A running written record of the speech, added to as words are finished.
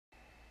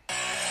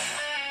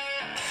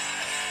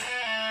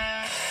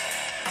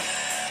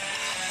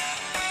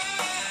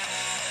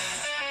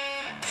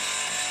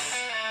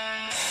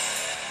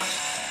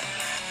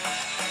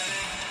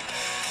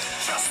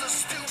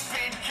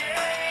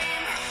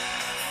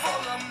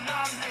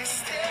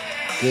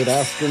Good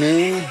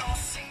afternoon.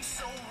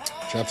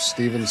 Jeff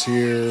Stevens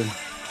here.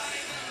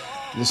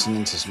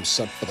 Listening to some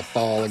Set for the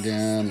Fall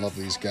again. Love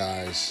these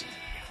guys.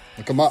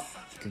 Look them up.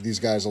 Give these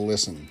guys a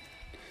listen.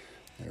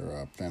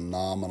 They're a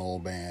phenomenal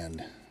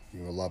band.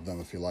 You will love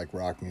them if you like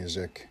rock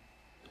music.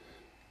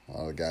 A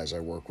lot of the guys I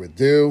work with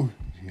do.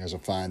 You guys will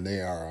find they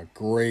are a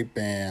great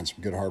band.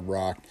 Some good hard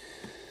rock.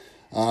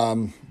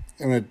 I'm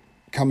going to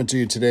come to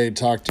you today to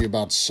talk to you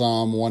about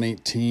Psalm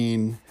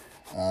 118.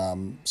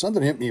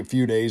 Something hit me a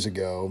few days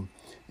ago.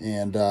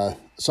 And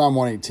Psalm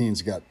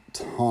 118's got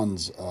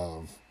tons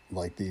of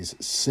like these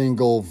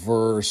single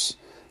verse,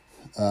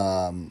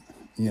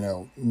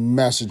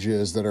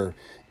 messages that are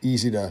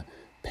easy to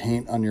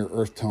paint on your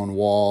earth tone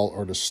wall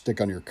or to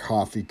stick on your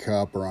coffee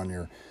cup or on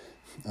your,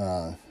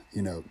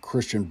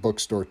 Christian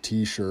bookstore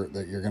t-shirt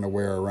that you're going to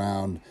wear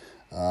around.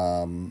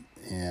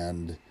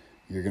 And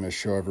you're going to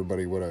show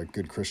everybody what a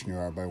good Christian you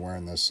are by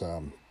wearing this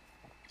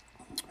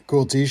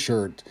cool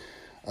t-shirt.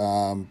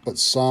 But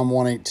Psalm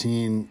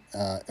 118,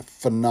 a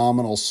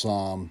phenomenal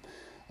psalm,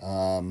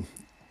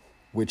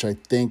 which I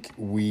think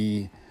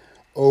we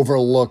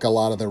overlook a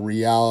lot of the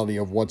reality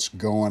of what's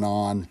going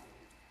on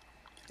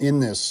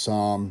in this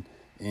psalm.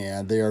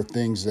 And they are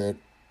things that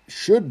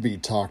should be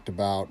talked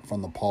about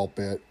from the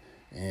pulpit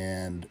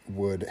and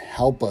would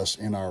help us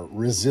in our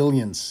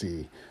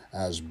resiliency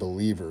as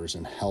believers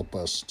and help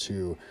us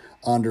to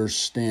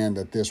understand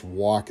that this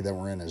walk that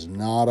we're in is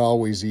not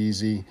always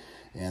easy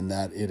and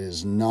that it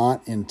is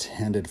not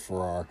intended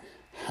for our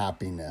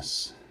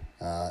happiness.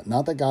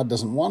 Not that God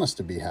doesn't want us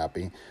to be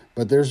happy,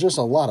 but there's just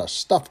a lot of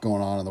stuff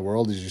going on in the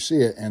world as you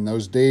see it. And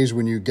those days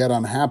when you get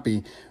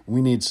unhappy,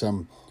 we need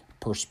some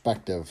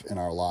perspective in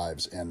our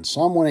lives. And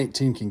Psalm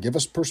 118 can give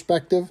us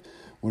perspective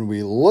when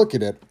we look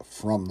at it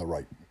from the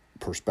right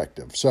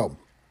perspective. So,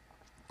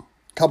 a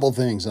couple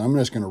things. And I'm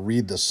just going to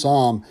read the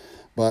psalm,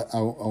 but I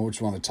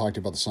just want to talk to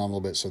you about the psalm a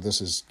little bit. So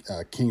this is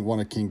one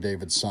of King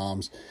David's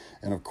psalms.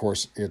 And of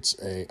course, it's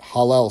a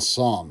Hallel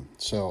psalm.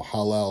 So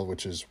Hallel,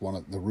 which is one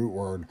of the root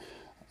word,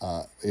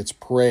 it's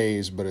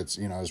praise, but it's,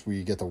 as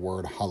we get the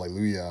word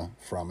hallelujah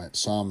from it.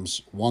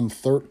 Psalms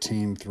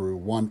 113 through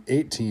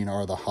 118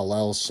 are the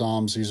Hallel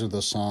psalms. These are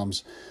the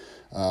psalms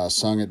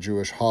sung at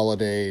Jewish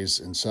holidays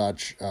and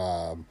such.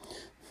 And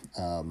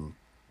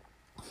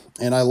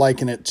I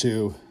liken it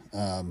to,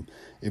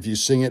 if you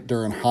sing it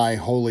during high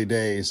holy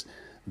days,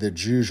 the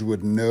Jews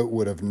would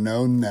have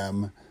known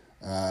them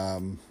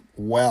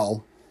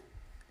well,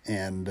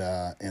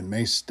 and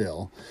may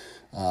still,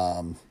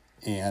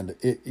 and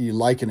you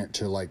liken it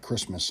to like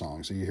Christmas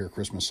songs. So you hear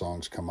Christmas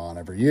songs come on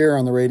every year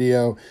on the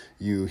radio.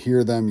 You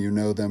hear them, you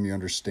know them, you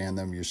understand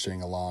them, you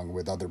sing along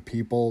with other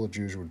people. The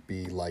Jews would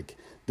be like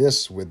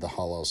this with the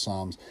Hallel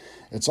Psalms.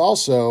 It's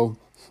also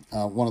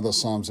one of the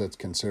Psalms that's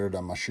considered a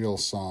Mashil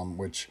Psalm,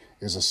 which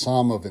is a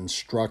psalm of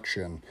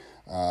instruction.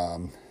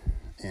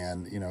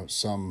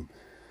 Some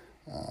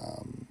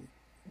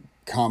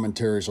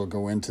commentaries will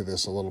go into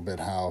this a little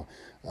bit, how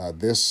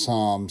this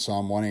psalm,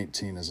 Psalm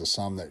 118, is a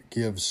psalm that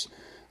gives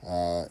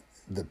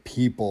the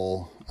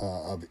people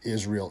of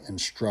Israel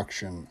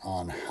instruction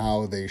on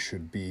how they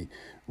should be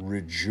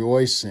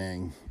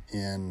rejoicing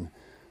in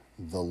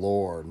the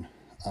Lord.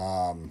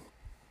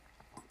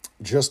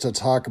 Just to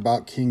talk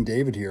about King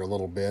David here a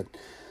little bit,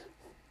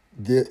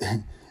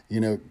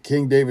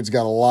 King David's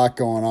got a lot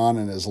going on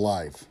in his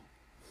life.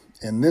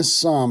 And this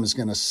psalm is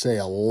going to say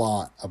a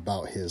lot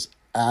about his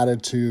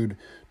attitude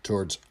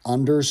towards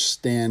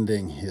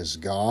understanding his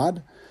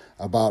God,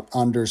 about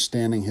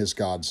understanding his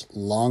God's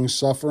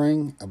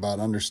long-suffering, about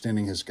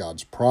understanding his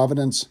God's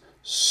providence,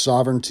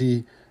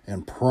 sovereignty,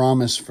 and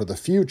promise for the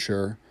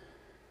future,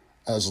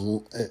 as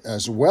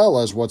well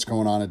as what's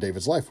going on in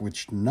David's life,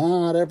 which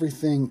not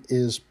everything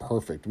is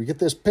perfect. We get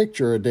this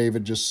picture of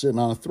David just sitting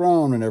on a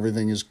throne and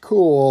everything is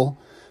cool.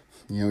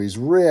 He's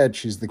rich,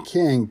 he's the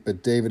king,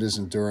 but David is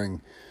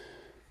enduring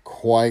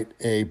quite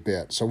a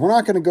bit. So we're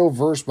not going to go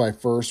verse by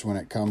verse when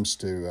it comes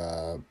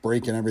to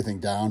breaking everything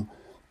down,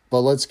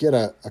 but let's get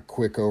a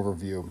quick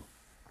overview.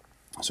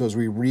 So as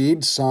we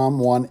read Psalm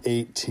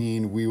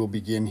 118, we will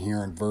begin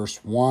here in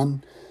verse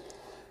 1.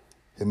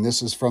 And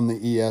this is from the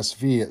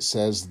ESV. It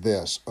says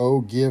this: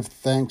 "Oh, give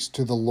thanks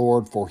to the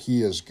Lord, for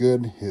he is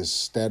good. His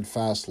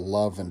steadfast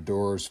love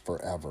endures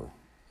forever.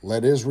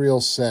 Let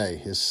Israel say,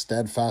 his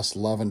steadfast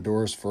love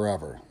endures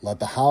forever. Let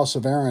the house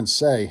of Aaron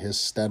say, his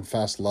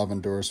steadfast love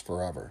endures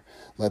forever.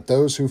 Let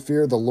those who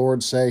fear the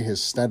Lord say,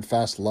 his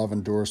steadfast love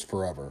endures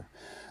forever.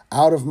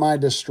 Out of my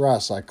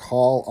distress I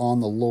call on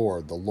the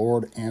Lord. The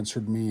Lord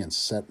answered me and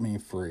set me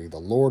free. The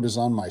Lord is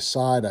on my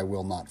side. I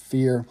will not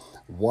fear.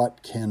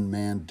 What can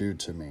man do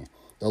to me?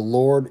 The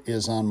Lord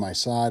is on my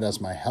side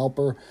as my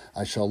helper.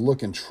 I shall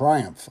look in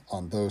triumph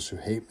on those who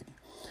hate me.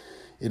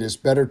 It is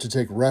better to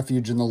take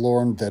refuge in the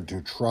Lord than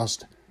to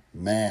trust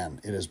man.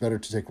 It is better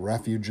to take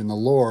refuge in the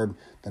Lord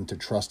than to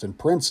trust in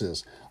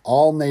princes.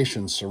 All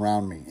nations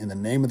surround me. In the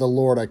name of the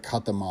Lord I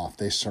cut them off.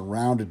 They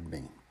surrounded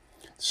me.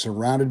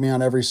 surrounded me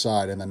on every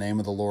side. In the name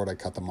of the Lord, I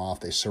cut them off.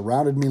 They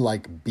surrounded me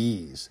like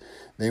bees.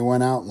 They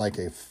went out like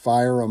a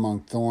fire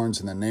among thorns.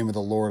 In the name of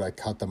the Lord, I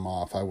cut them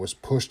off. I was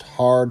pushed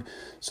hard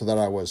so that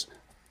I was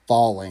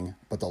falling,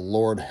 but the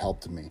Lord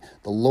helped me.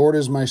 The Lord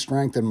is my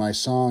strength and my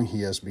song.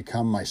 He has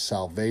become my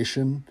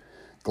salvation.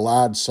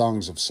 Glad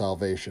songs of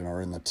salvation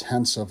are in the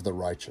tents of the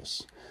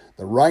righteous.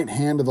 The right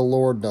hand of the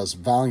Lord does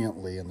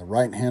valiantly, and the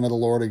right hand of the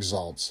Lord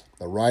exalts.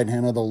 The right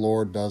hand of the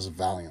Lord does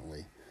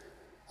valiantly.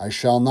 I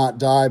shall not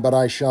die, but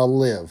I shall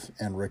live,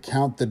 and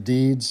recount the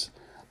deeds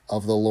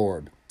of the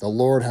Lord. The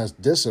Lord has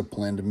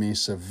disciplined me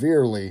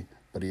severely,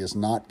 but he has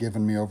not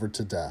given me over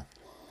to death.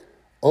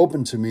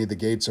 Open to me the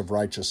gates of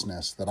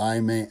righteousness, that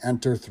I may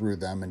enter through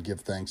them and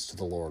give thanks to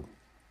the Lord.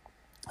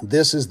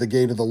 This is the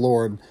gate of the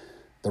Lord.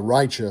 The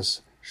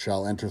righteous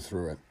shall enter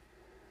through it.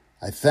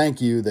 I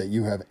thank you that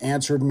you have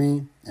answered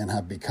me and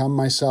have become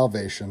my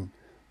salvation.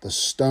 The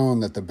stone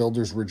that the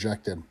builders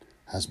rejected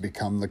has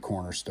become the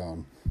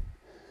cornerstone.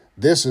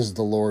 This is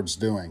the Lord's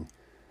doing.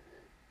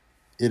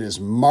 It is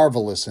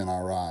marvelous in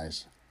our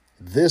eyes.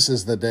 This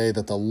is the day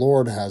that the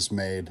Lord has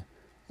made.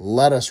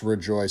 Let us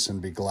rejoice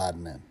and be glad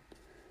in it.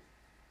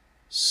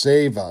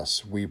 Save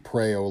us, we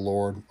pray, O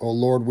Lord. O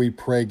Lord, we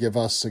pray, give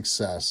us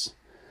success.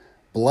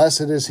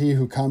 Blessed is he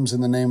who comes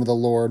in the name of the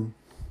Lord.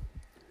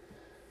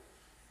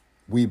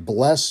 We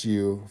bless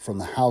you from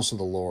the house of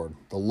the Lord.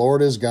 The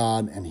Lord is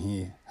God, and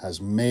he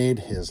has made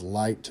his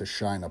light to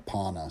shine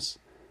upon us.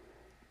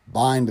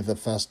 Bind the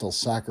festal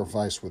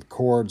sacrifice with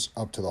cords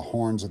up to the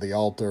horns of the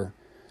altar.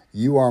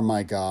 You are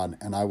my God,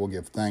 and I will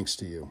give thanks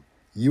to you.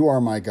 You are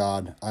my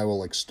God, I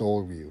will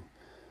extol you.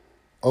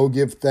 Oh,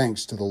 give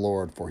thanks to the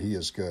Lord, for he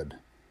is good,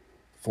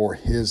 for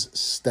his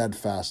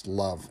steadfast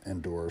love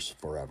endures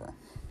forever.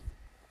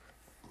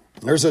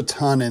 There's a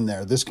ton in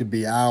there. This could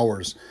be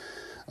hours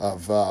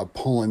of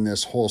pulling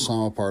this whole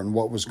psalm apart and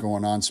what was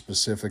going on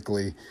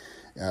specifically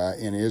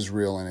in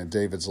Israel and in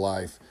David's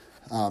life.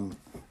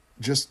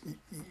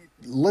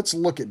 Let's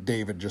look at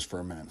David just for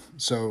a minute.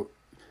 So,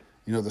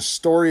 the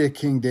story of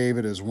King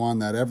David is one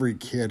that every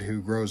kid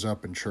who grows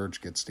up in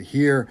church gets to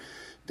hear.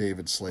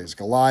 David slays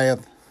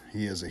Goliath.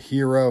 He is a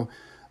hero.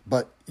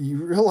 But you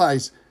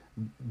realize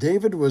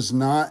David was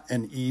not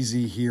an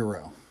easy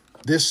hero.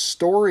 This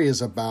story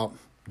is about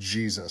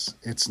Jesus.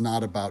 It's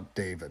not about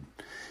David.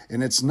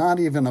 And it's not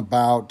even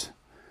about,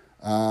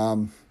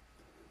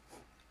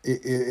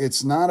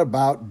 it's not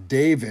about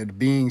David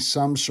being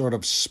some sort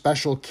of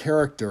special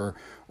character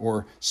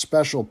or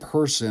special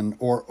person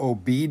or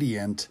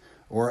obedient,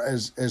 or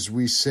as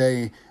we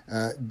say,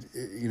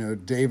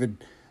 David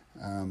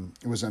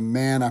was a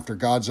man after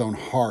God's own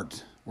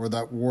heart, or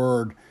that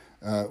word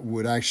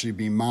would actually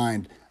be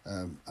mind,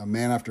 a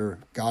man after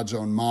God's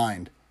own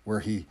mind,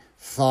 where he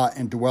thought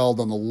and dwelled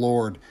on the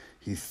Lord.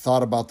 He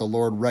thought about the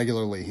Lord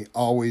regularly. He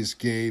always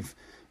gave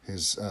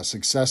his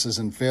successes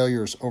and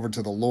failures over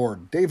to the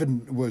Lord.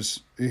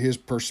 His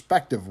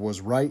perspective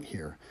was right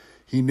here.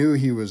 He knew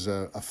he was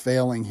a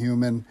failing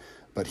human,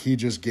 but he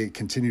just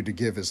continued to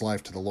give his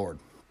life to the Lord.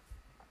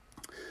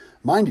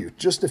 Mind you,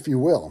 just if you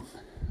will,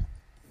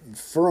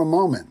 for a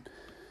moment,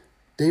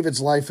 David's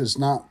life is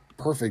not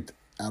perfect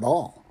at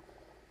all.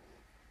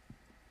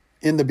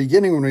 In the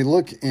beginning, when we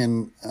look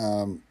in,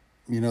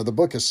 the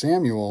book of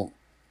Samuel,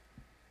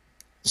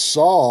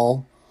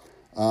 Saul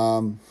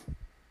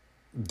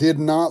did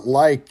not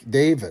like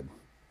David,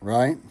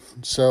 right?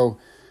 So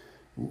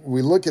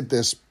we look at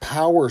this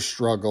power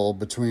struggle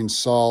between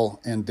Saul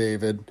and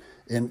David,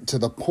 and to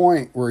the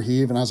point where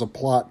he even has a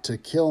plot to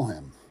kill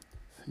him.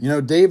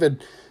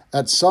 David,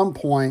 at some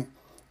point,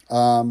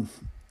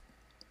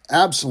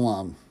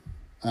 Absalom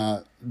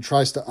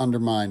tries to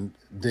undermine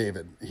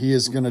David. He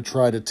is going to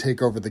try to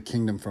take over the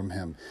kingdom from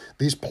him.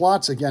 These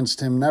plots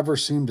against him never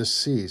seem to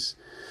cease.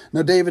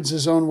 Now, David's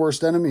his own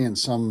worst enemy in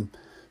some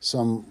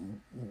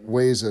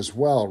ways as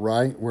well,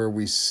 right? Where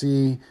we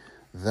see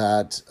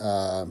that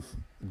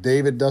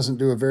David doesn't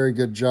do a very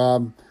good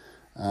job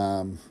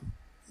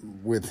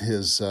with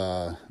his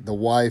the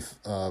wife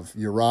of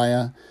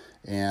Uriah,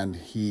 and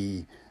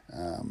he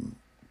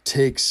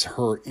takes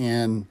her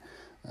in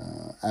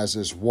as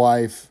his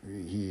wife.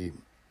 He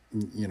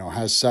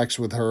has sex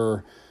with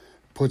her,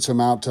 puts him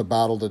out to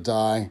battle to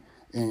die.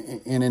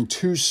 And in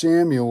 2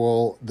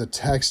 Samuel, the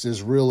text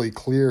is really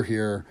clear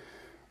here,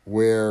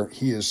 where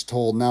he is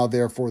told, now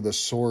therefore the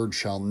sword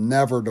shall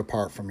never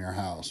depart from your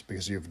house,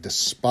 because you have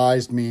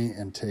despised me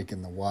and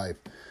taken the wife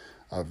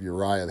of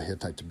Uriah the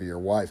Hittite to be your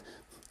wife.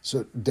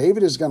 So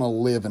David is going to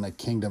live in a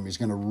kingdom. He's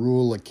going to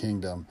rule a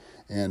kingdom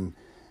and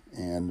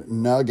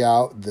nug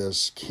out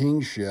this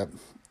kingship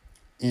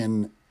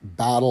in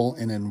battle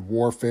and in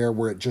warfare,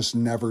 where it just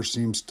never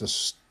seems to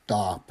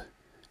stop.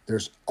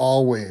 There's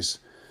always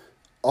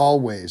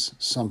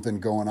something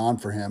going on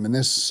for him. And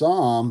this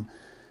psalm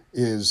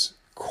is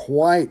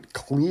quite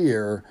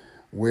clear,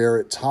 where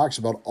it talks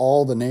about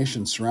all the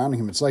nations surrounding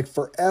him. It's like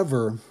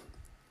forever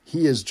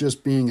he is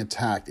just being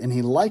attacked, and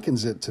he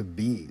likens it to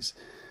bees.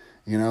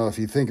 You know, if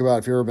you think about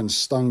if you've ever been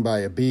stung by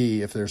a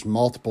bee, if there's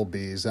multiple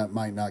bees, that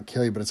might not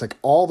kill you. But it's like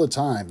all the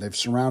time they've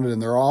surrounded him.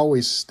 They're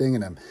always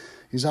stinging him.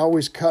 He's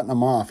always cutting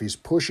them off. He's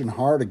pushing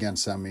hard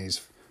against them.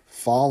 He's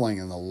falling,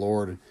 and the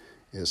Lord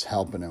is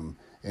helping him.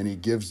 And he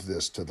gives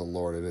this to the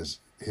Lord.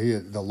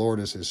 The Lord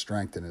is his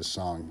strength and his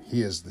song.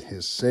 He is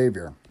his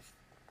Savior.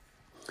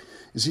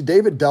 You see,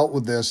 David dealt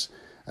with this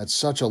at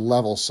such a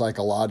level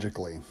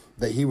psychologically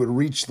that he would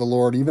reach the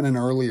Lord. Even in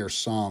earlier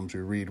Psalms,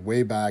 we read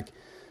way back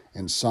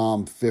in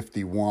Psalm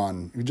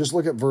 51. You just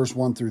look at verse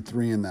 1 through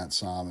 3 in that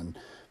psalm, and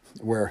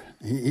where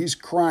he's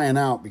crying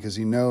out because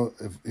he knows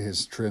of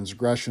his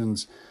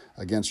transgressions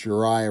against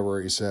Uriah,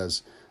 where he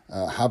says,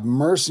 have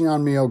mercy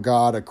on me, O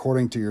God,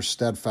 according to your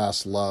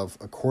steadfast love,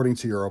 according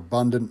to your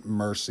abundant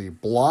mercy.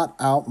 Blot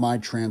out my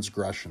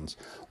transgressions.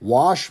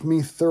 Wash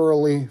me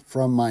thoroughly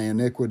from my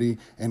iniquity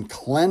and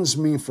cleanse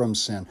me from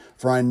sin.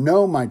 For I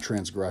know my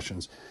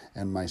transgressions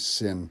and my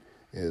sin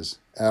is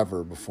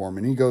ever before me.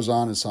 And he goes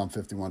on in Psalm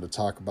 51 to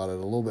talk about it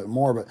a little bit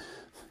more, but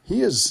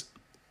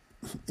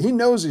he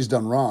knows he's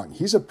done wrong.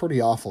 He's a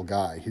pretty awful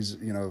guy. He's,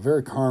 a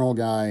very carnal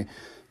guy.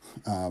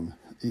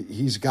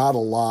 He's got a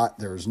lot.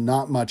 There's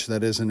not much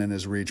that isn't in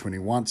his reach. When he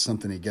wants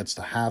something, he gets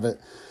to have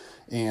it.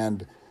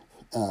 And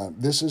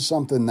this is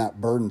something that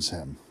burdens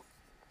him.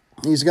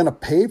 He's going to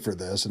pay for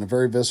this in a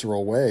very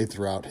visceral way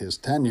throughout his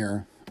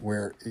tenure,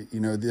 where,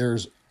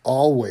 there's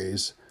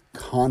always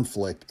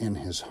conflict in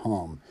his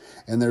home.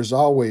 And there's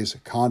always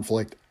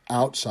conflict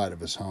outside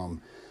of his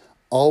home,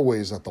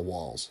 always at the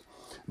walls.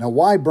 Now,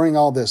 why bring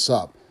all this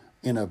up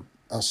in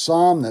a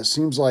psalm that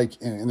seems like,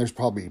 and there's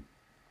probably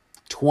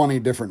 20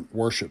 different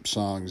worship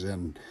songs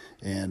and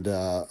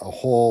a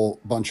whole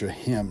bunch of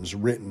hymns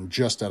written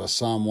just out of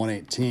Psalm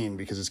 118,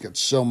 because it's got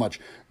so much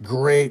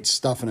great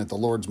stuff in it. The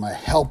Lord's my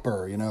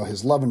helper,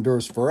 his love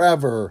endures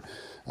forever.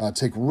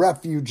 Take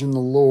refuge in the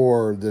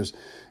Lord. There's,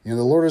 the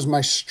Lord is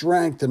my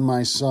strength and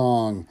my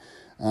song.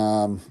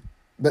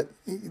 But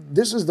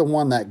this is the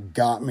one that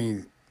got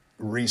me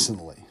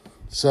recently.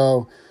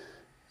 So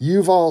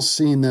you've all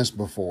seen this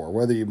before,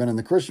 whether you've been in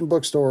the Christian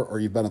bookstore or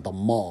you've been at the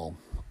mall,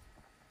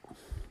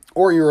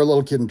 or you're a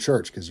little kid in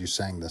church because you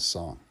sang this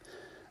song.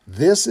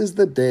 This is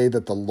the day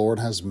that the Lord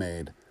has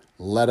made.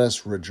 Let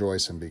us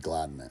rejoice and be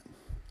glad in it.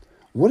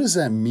 What does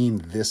that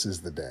mean, this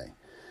is the day?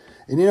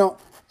 And I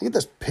get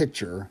this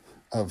picture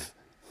of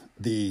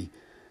I'm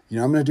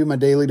going to do my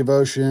daily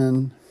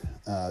devotion,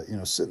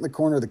 sit in the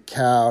corner of the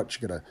couch,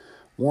 get a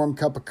warm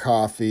cup of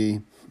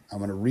coffee. I'm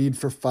going to read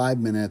for 5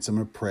 minutes. I'm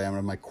going to pray. I'm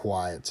going to have my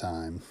quiet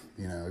time.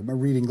 Get my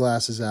reading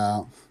glasses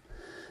out.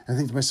 I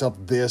think to myself,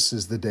 this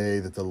is the day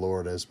that the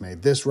Lord has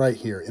made. This right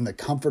here, in the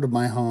comfort of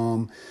my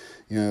home,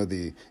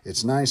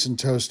 it's nice and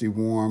toasty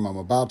warm. I'm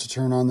about to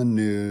turn on the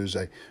news.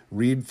 I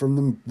read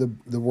from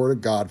the Word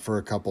of God for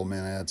a couple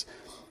minutes.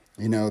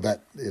 That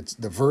it's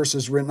the verse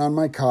is written on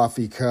my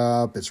coffee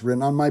cup. It's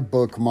written on my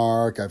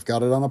bookmark. I've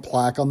got it on a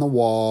plaque on the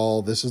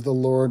wall. This is the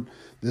Lord.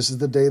 This is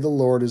the day the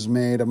Lord has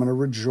made. I'm going to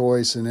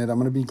rejoice in it. I'm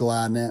going to be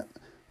glad in it.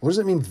 What does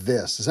it mean,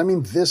 this? Does that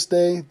mean this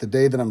day, the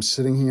day that I'm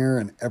sitting here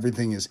and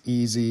everything is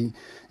easy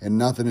and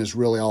nothing is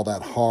really all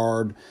that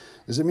hard?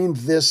 Does it mean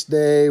this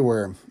day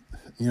where,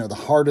 the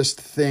hardest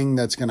thing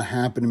that's going to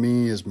happen to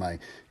me is my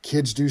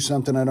kids do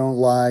something I don't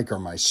like, or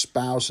my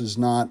spouse is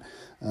not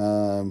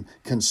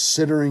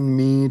considering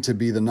me to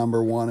be the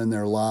number one in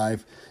their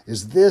life?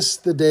 Is this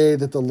the day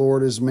that the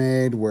Lord has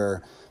made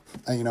where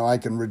I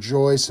can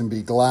rejoice and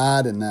be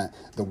glad, and that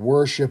the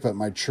worship at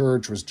my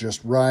church was just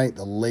right.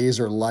 The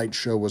laser light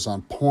show was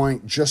on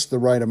point, just the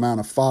right amount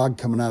of fog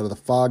coming out of the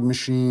fog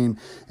machine.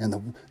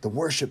 And the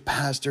worship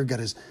pastor got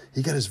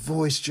his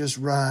voice just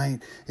right.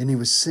 And he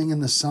was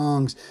singing the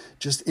songs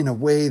just in a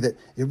way that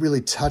it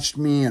really touched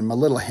me, and my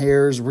little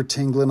hairs were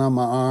tingling on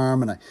my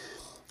arm. And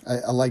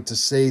I like to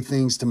say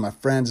things to my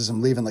friends as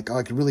I'm leaving, like,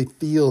 I could really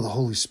feel the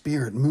Holy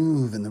Spirit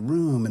move in the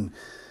room. And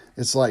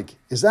it's like,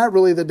 is that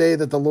really the day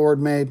that the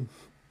Lord made?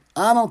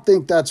 I don't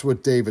think that's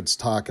what David's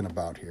talking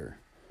about here.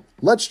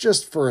 Let's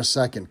just for a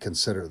second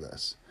consider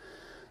this.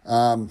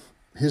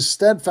 His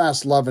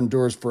steadfast love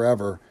endures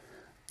forever.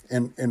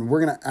 And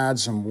we're going to add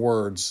some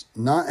words,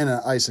 not in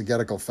an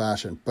eisegetical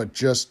fashion, but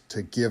just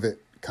to give it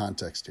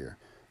context here.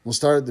 We'll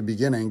start at the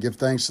beginning. Give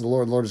thanks to the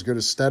Lord. The Lord is good.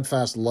 His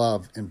steadfast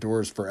love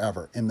endures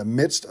forever. In the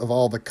midst of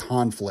all the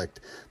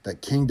conflict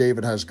that King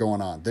David has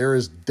going on, there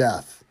is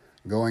death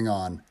going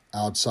on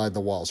outside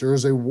the walls. There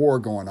is a war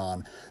going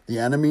on. The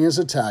enemy is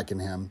attacking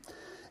him,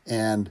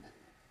 and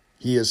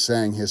he is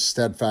saying his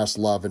steadfast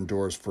love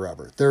endures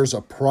forever. There's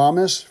a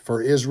promise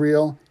for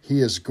Israel.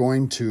 He is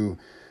going to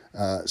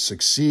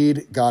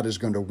succeed. God is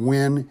going to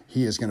win.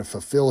 He is going to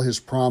fulfill his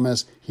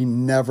promise. He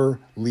never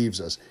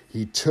leaves us.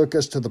 He took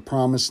us to the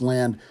promised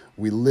land.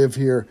 We live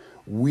here.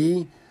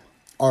 We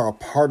are a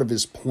part of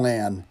his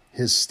plan.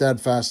 His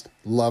steadfast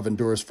love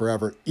endures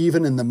forever,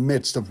 even in the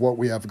midst of what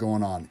we have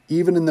going on,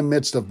 even in the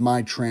midst of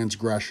my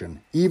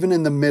transgression, even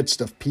in the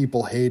midst of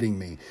people hating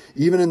me,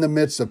 even in the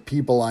midst of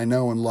people I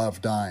know and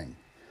love dying.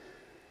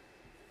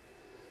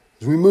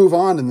 As we move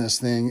on in this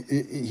thing,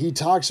 he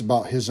talks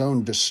about his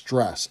own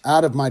distress.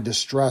 Out of my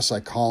distress, I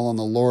call on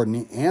the Lord, and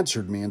he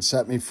answered me and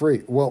set me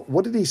free. Well,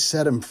 what did he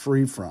set him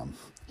free from?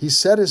 He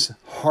set his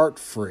heart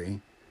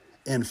free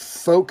and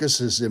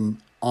focuses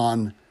him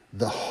on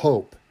the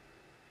hope.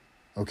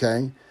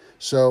 Okay?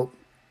 So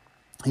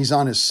he's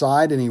on his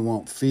side and he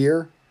won't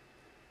fear.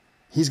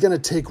 He's going to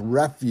take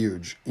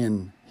refuge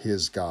in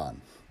his God.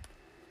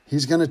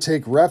 He's going to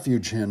take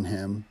refuge in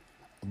him,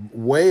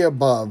 way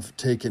above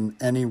taking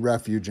any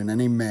refuge in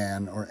any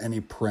man or any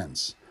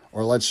prince,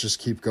 or let's just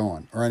keep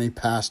going, or any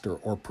pastor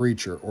or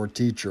preacher or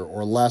teacher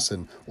or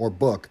lesson or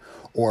book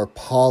or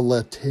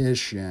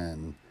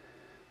politician.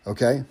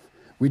 Okay?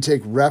 We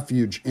take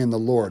refuge in the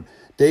Lord.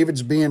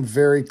 David's being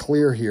very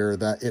clear here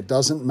that it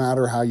doesn't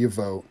matter how you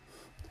vote.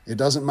 It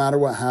doesn't matter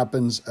what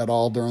happens at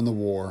all during the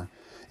war.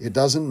 It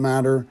doesn't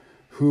matter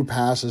who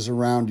passes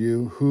around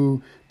you,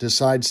 who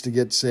decides to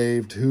get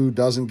saved, who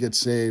doesn't get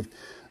saved,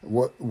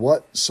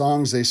 what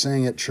songs they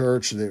sang at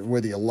church,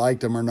 whether you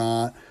liked them or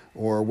not,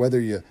 or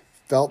whether you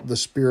felt the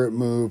Spirit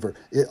move,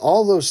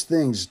 all those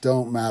things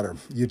don't matter.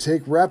 You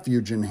take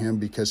refuge in him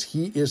because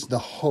he is the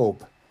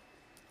hope.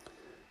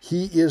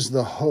 He is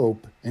the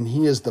hope, and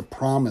he is the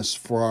promise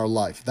for our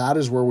life. That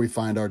is where we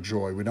find our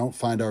joy. We don't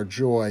find our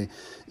joy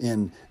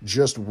in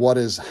just what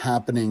is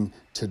happening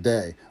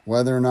today.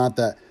 Whether or not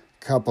that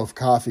cup of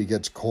coffee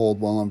gets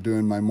cold while I'm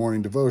doing my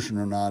morning devotion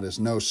or not is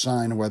no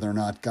sign of whether or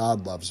not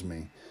God loves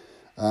me.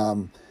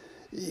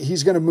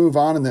 He's going to move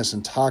on in this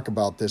and talk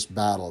about this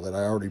battle that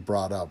I already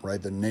brought up,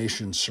 right? The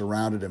nation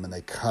surrounded him and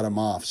they cut him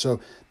off. So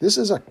this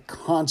is a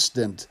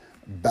constant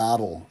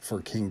battle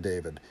for King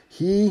David.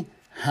 He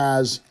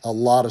has a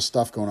lot of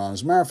stuff going on.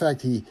 As a matter of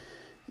fact,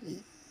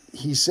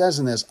 he says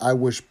in this, I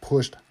was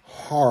pushed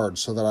hard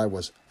so that I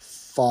was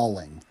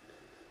falling.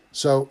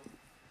 So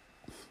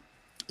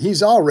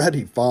he's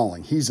already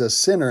falling. He's a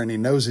sinner and he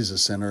knows he's a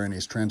sinner and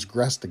he's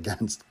transgressed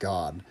against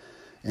God.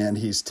 And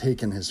he's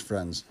taken his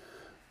friend's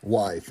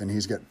wife and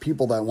he's got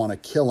people that want to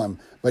kill him,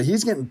 but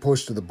he's getting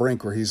pushed to the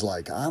brink where he's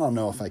like, I don't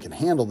know if I can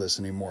handle this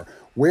anymore.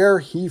 Where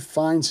he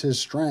finds his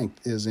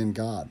strength is in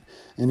God.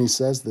 And he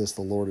says this,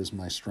 the Lord is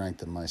my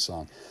strength and my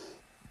song.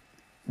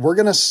 We're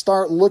going to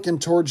start looking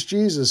towards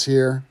Jesus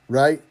here,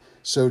 right?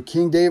 So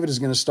King David is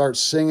going to start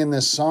singing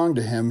this song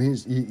to him.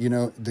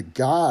 The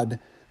God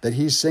that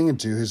he's singing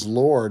to, his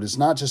Lord, is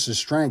not just his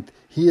strength.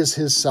 He is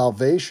his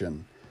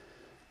salvation.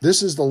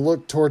 This is the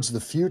look towards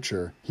the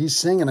future. He's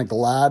singing a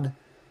glad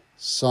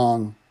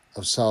song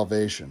of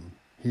salvation.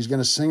 He's going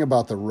to sing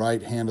about the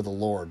right hand of the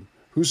Lord.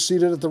 Who's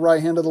seated at the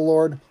right hand of the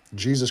Lord?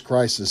 Jesus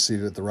Christ is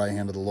seated at the right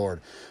hand of the Lord.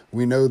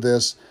 We know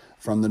this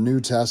from the New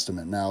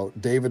Testament. Now,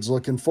 David's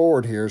looking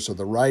forward here, so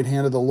the right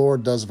hand of the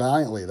Lord does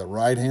valiantly. The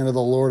right hand of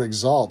the Lord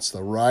exalts.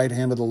 The right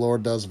hand of the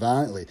Lord does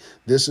valiantly.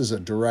 This is a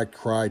direct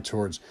cry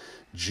towards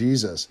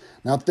Jesus.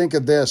 Now think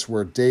of this,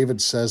 where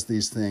David says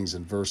these things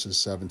in verses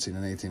 17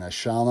 and 18. I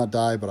shall not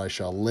die, but I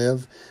shall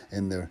live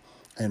and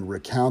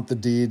recount the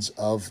deeds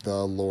of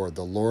the Lord.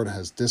 The Lord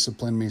has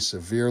disciplined me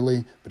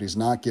severely, but he's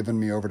not given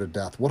me over to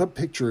death. What a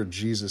picture of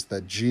Jesus,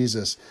 that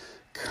Jesus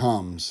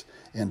comes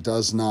and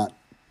does not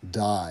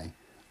die.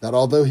 That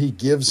although he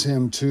gives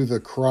him to the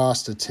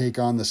cross to take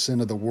on the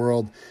sin of the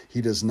world,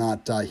 he does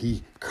not die.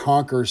 He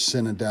conquers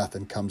sin and death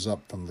and comes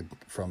up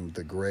from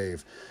the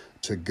grave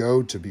to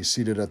go to be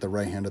seated at the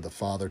right hand of the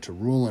Father, to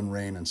rule and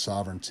reign in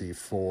sovereignty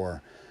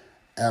for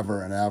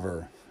ever and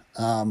ever.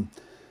 I'm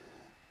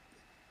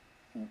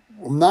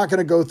not going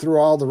to go through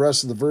all the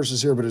rest of the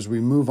verses here, but as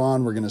we move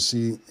on, we're going to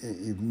see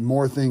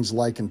more things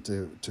likened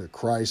to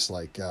Christ,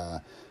 like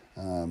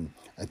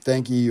I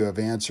thank you, you have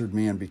answered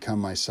me and become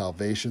my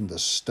salvation. The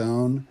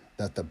stone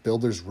that the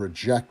builders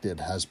rejected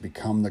has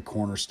become the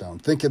cornerstone.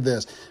 Think of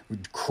this.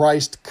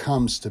 Christ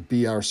comes to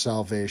be our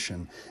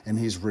salvation, and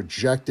he's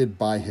rejected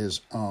by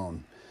his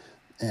own,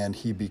 and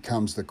he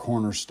becomes the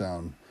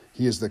cornerstone.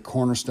 He is the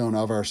cornerstone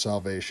of our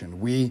salvation.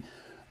 We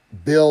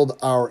build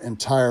our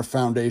entire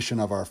foundation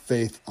of our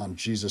faith on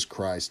Jesus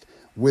Christ.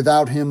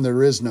 Without him,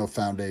 there is no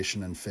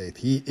foundation in faith.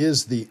 He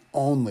is the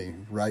only,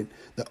 right?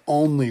 The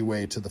only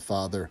way to the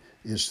Father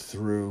is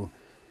through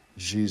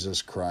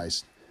Jesus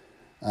Christ.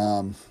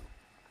 And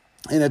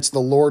it's the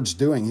Lord's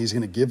doing. He's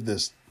going to give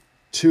this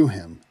to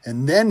him.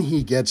 And then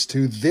he gets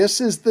to,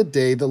 this is the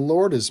day the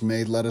Lord has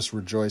made. Let us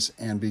rejoice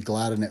and be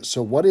glad in it.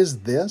 So what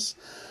is this?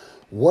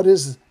 What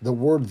does the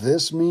word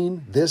this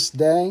mean? This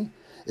day?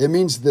 It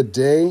means the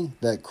day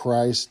that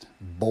Christ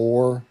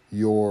bore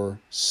your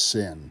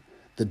sin.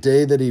 The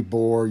day that he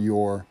bore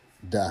your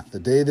death. The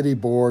day that he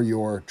bore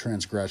your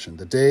transgression.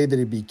 The day that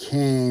he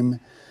became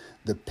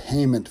the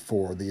payment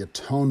for, the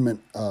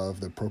atonement of,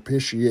 the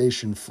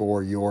propitiation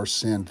for your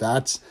sin.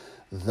 That's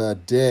the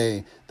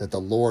day that the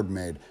Lord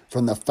made.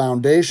 From the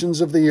foundations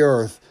of the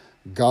earth,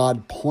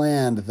 God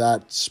planned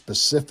that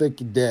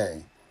specific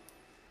day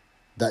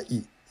that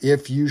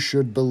if you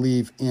should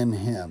believe in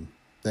him,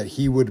 that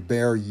he would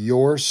bear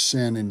your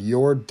sin and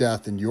your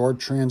death and your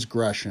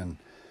transgression,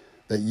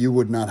 that you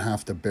would not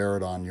have to bear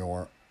it on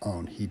your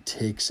own. He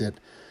takes it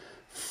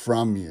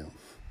from you.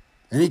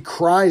 And he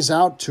cries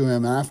out to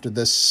him after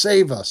this,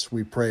 "Save us,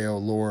 we pray, O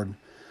Lord.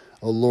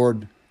 O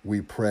Lord,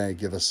 we pray,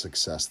 give us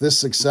success." This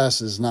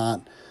success is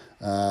not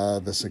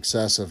the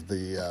success of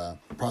the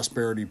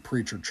prosperity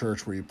preacher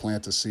church where you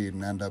plant a seed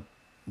and end up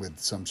with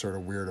some sort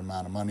of weird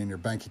amount of money in your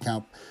bank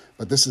account.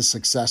 But this is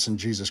success in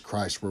Jesus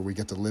Christ, where we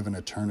get to live in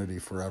eternity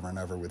forever and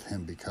ever with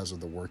him because of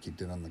the work he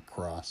did on the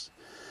cross.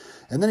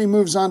 And then he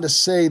moves on to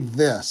say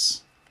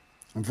this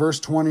in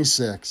verse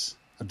 26,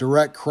 a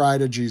direct cry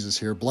to Jesus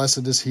here.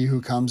 "Blessed is he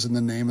who comes in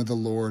the name of the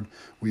Lord.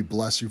 We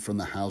bless you from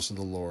the house of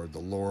the Lord. The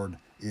Lord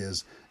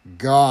is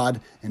God,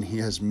 and he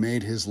has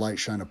made his light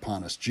shine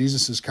upon us."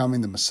 Jesus is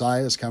coming. The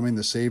Messiah is coming.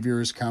 The Savior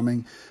is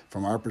coming.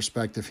 From our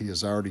perspective, he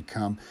has already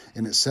come.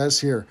 And it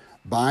says here,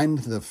 "Bind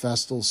the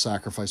festal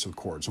sacrifice with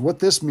cords." And what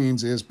this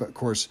means is, but of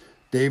course,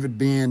 David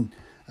being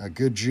a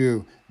good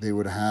Jew, they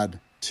would have had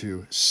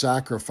to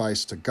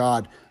sacrifice to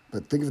God.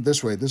 But think of it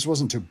this way. This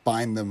wasn't to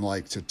bind them,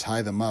 like to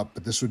tie them up,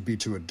 but this would be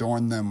to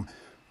adorn them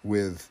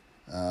with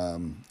a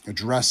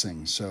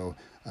dressing. So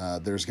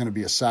there's going to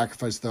be a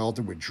sacrifice at the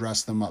altar. We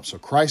dress them up. So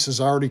Christ has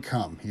already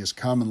come. He has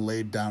come and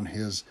laid down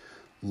his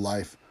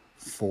life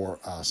for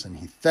us. And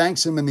he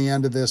thanks him in the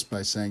end of this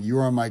by saying, "You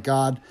are my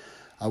God.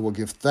 I will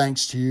give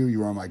thanks to you.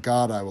 You are my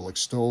God. I will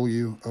extol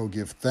you. Oh,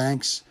 give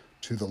thanks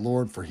to the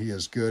Lord, for he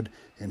is good,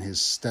 and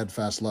his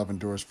steadfast love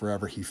endures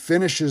forever." He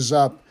finishes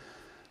up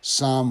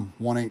Psalm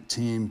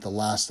 118, the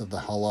last of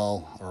the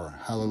Hallel or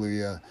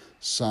Hallelujah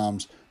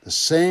Psalms, the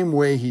same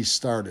way he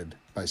started,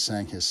 by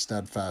saying his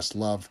steadfast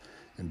love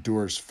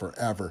endures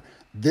forever.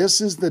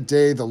 This is the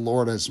day the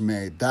Lord has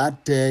made.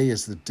 That day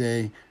is the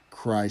day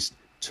Christ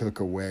took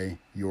away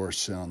your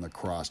sin on the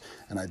cross.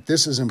 And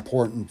this is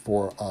important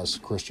for us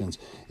Christians,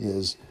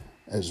 is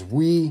as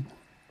we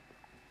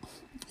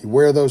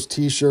wear those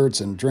t-shirts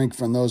and drink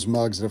from those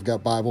mugs that have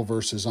got Bible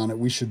verses on it,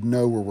 we should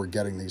know where we're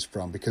getting these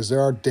from, because there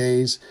are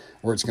days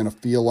where it's going to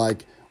feel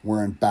like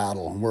we're in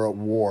battle and we're at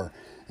war,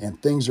 and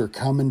things are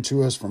coming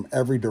to us from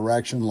every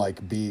direction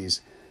like bees.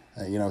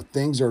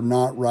 Things are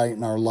not right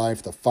in our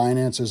life. The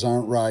finances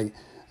aren't right.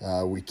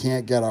 We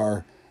can't get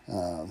our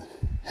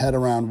head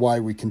around why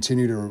we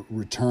continue to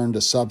return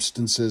to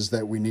substances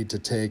that we need to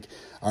take.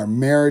 Our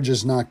marriage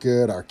is not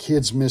good. Our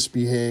kids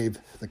misbehave.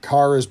 The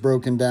car is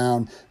broken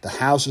down. The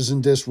house is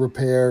in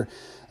disrepair.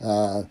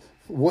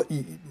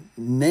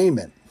 Name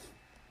it.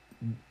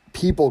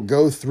 People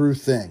go through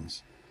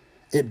things.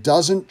 It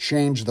doesn't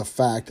change the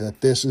fact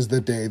that this is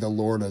the day the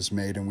Lord has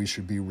made, and we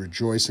should be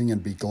rejoicing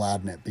and be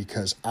glad in it,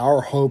 because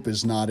our hope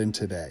is not in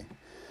today.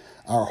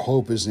 Our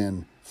hope is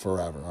in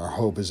forever. Our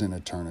hope is in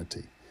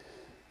eternity.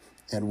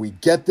 And we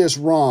get this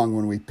wrong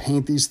when we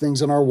paint these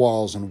things on our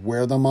walls and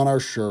wear them on our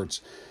shirts,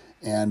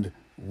 and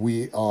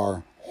we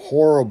are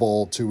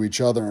horrible to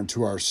each other and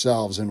to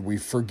ourselves, and we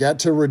forget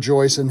to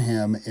rejoice in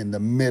him in the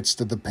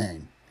midst of the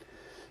pain.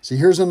 See,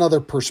 here's another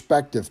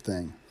perspective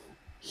thing.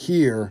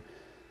 Here,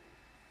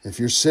 if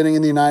you're sitting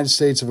in the United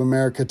States of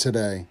America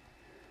today,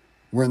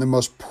 we're in the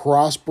most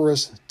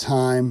prosperous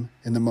time,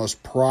 in the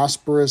most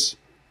prosperous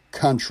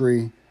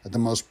country, at the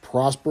most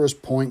prosperous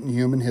point in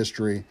human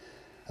history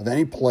of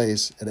any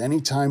place, at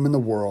any time in the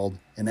world,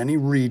 in any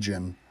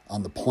region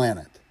on the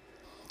planet.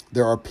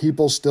 There are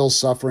people still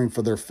suffering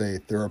for their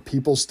faith. There are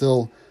people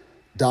still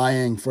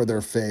dying for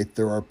their faith.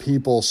 There are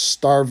people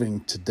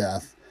starving to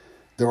death.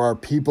 There are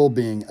people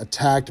being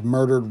attacked,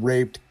 murdered,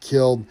 raped,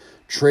 killed,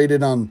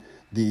 traded on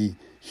the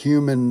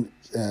human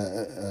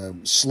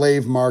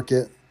slave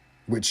market,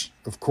 which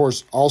of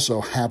course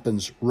also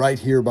happens right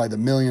here by the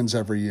millions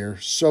every year.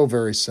 So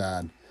very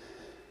sad.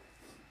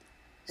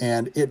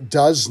 And it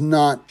does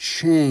not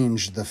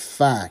change the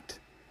fact,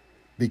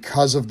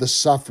 because of the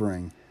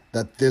suffering,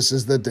 that this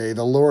is the day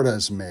the Lord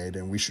has made,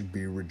 and we should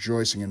be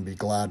rejoicing and be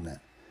glad in it.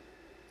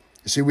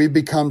 You see, we've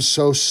become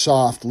so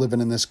soft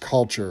living in this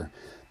culture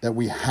that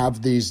we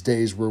have these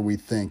days where we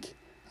think,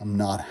 I'm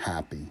not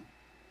happy.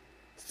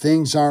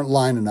 Things aren't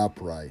lining up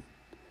right.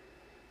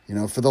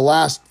 For the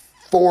last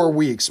 4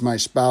 weeks, my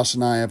spouse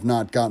and I have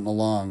not gotten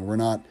along. We're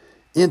not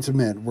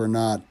intimate. We're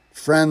not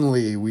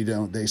friendly.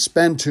 They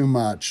spend too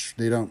much.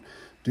 They don't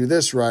do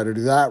this right or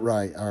do that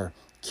right. Our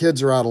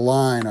kids are out of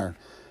line or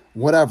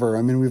whatever.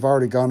 We've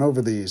already gone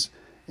over these.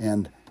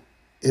 And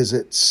is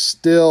it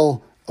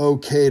still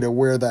okay to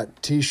wear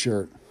that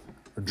t-shirt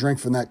or drink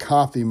from that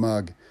coffee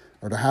mug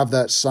or to have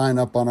that sign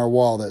up on our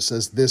wall that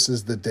says, "This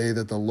is the day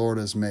that the Lord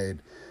has made,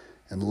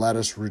 and let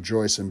us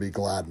rejoice and be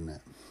glad in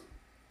it"?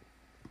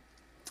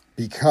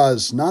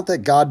 Because not that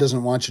God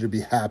doesn't want you to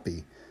be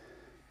happy,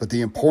 but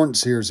the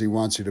importance here is he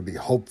wants you to be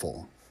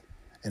hopeful.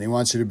 And he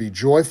wants you to be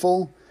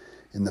joyful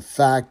in the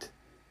fact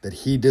that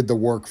he did the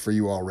work for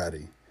you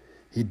already.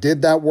 He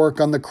did that work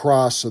on the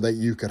cross so that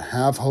you could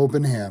have hope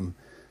in him,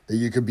 that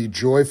you could be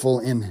joyful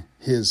in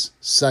his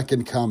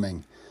second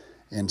coming.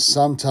 And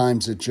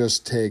sometimes it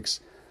just takes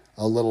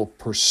a little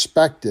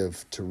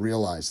perspective to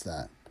realize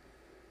that.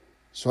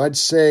 So I'd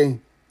say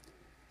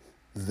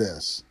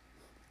this.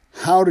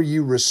 How do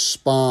you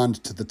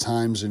respond to the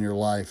times in your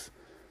life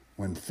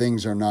when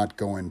things are not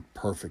going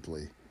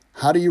perfectly?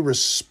 How do you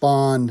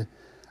respond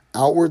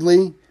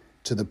outwardly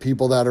to the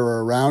people that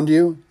are around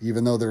you,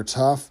 even though they're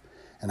tough?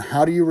 And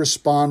how do you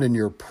respond in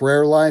your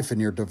prayer life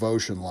and your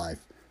devotion life?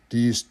 Do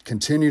you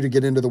continue to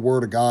get into the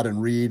Word of God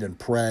and read and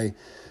pray?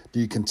 Do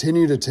you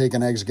continue to take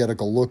an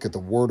exegetical look at the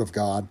Word of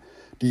God?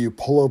 Do you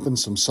pull open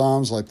some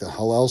Psalms like the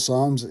Hallel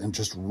Psalms and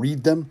just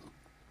read them?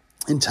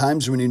 In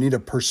times when you need a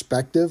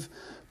perspective,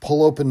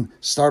 pull open,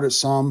 start at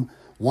Psalm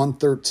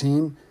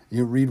 113.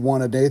 You read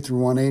one a day through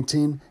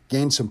 118,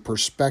 gain some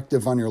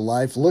perspective on your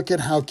life. Look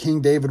at how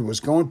King David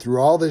was going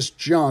through all this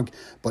junk,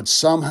 but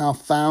somehow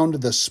found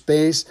the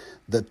space,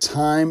 the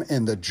time,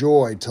 and the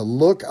joy to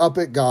look up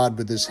at God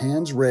with his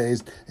hands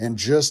raised and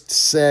just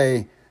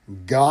say,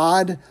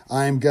 God,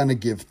 I'm going to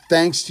give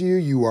thanks to you.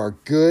 You are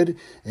good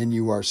and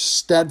you are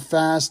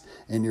steadfast,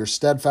 and your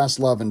steadfast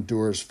love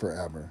endures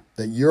forever.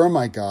 That you're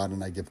my God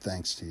and I give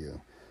thanks to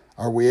you.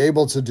 Are we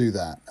able to do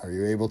that? Are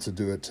you able to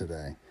do it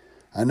today?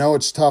 I know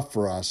it's tough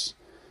for us.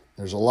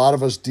 There's a lot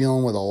of us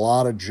dealing with a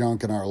lot of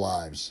junk in our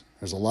lives.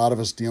 There's a lot of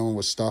us dealing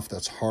with stuff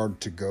that's hard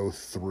to go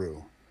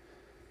through.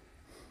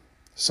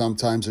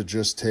 Sometimes it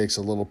just takes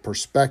a little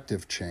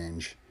perspective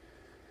change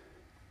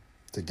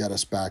to get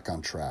us back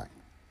on track.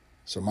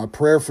 So my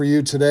prayer for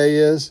you today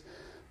is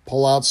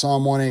pull out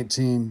Psalm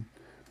 118,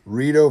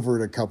 read over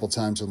it a couple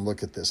times and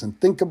look at this.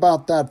 And think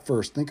about that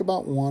first. Think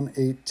about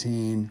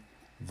 118,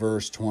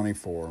 verse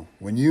 24.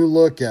 When you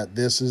look at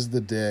this is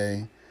the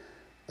day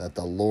that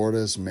the Lord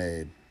has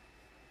made,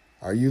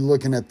 are you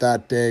looking at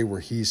that day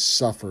where he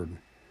suffered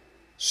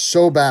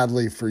so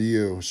badly for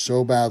you,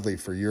 so badly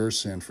for your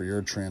sin, for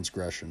your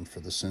transgression, for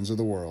the sins of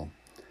the world,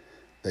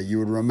 that you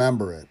would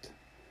remember it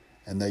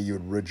and that you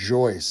would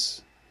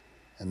rejoice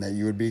and that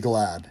you would be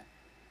glad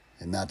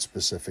in that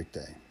specific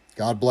day?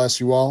 God bless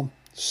you all.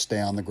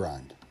 Stay on the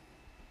grind.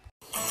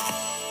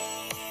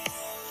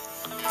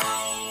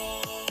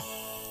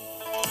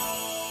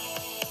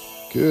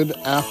 Good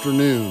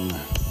afternoon.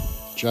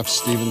 Jeff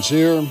Stevens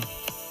here.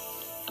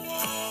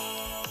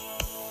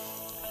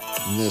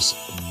 On this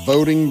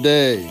voting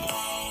day,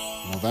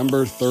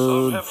 November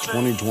 3rd,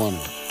 2020.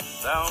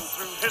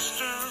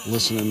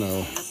 Listening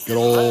to good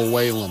old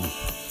Waylon.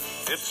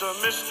 It's a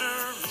mystery.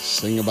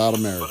 Sing about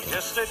America.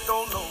 Guess they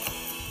don't know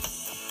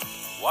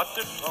what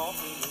they're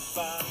talking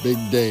about. Big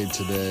day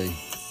today.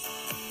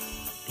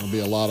 There'll be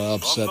a lot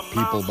of upset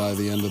people by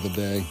the end of the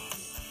day.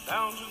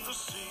 Down to the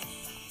sea,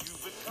 you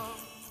become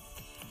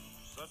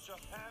such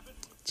a habit.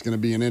 It's going to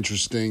be an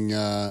interesting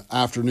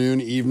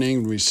afternoon,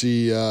 evening. We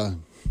see the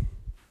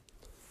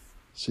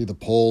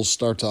polls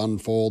start to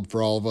unfold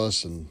for all of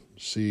us and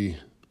see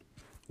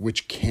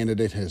which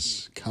candidate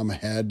has come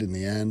ahead in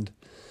the end.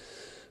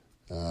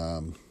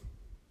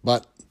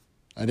 But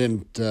I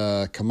didn't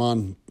come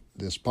on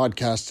this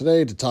podcast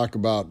today to talk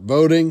about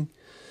voting.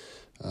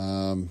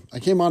 I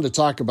came on to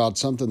talk about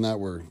something that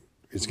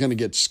it's going to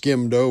get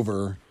skimmed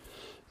over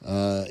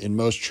in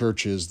most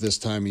churches this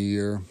time of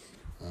year.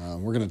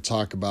 We're going to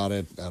talk about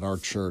it at our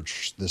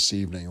church this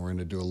evening. We're going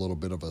to do a little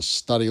bit of a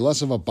study,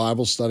 less of a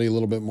Bible study, a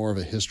little bit more of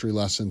a history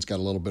lesson. It's got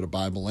a little bit of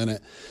Bible in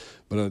it,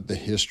 but the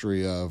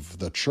history of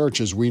the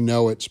church as we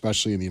know it,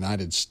 especially in the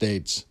United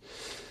States.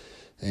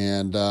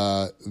 And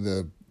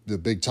the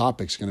big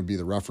topic's going to be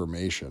the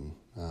Reformation.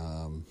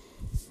 Of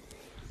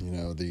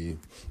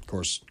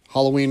course,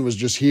 Halloween was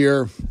just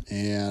here,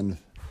 and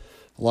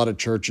a lot of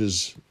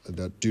churches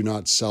that do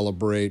not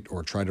celebrate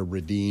or try to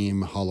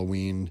redeem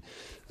Halloween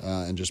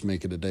and just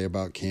make it a day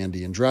about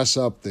candy and dress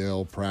up,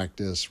 they'll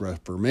practice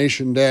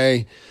Reformation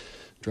Day,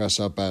 dress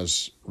up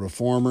as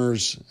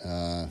reformers.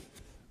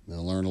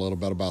 They'll learn a little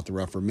bit about the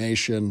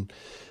Reformation.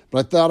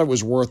 But I thought it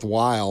was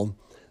worthwhile.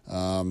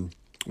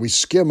 We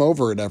skim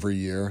over it every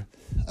year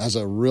as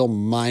a real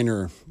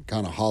minor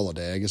kind of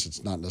holiday. I guess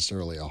it's not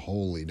necessarily a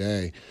holy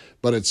day,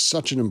 but it's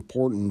such an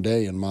important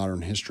day in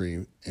modern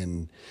history.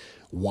 And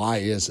why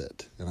is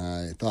it? And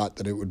I thought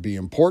that it would be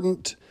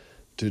important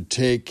to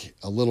take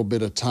a little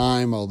bit of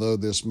time, although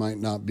this might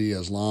not be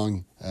as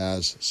long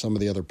as some of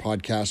the other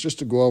podcasts, just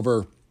to go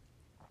over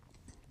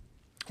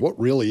what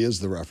really is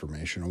the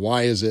Reformation.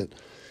 Why is it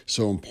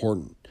so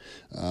important?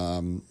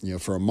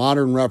 For a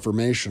modern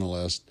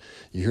Reformationalist,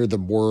 you hear the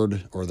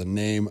word or the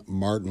name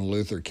Martin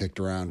Luther kicked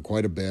around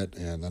quite a bit,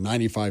 and the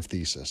 95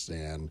 Thesis.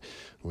 And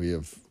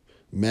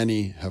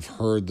many have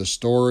heard the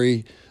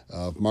story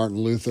of Martin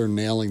Luther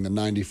nailing the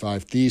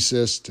 95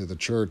 Thesis to the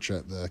church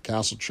at the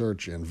Castle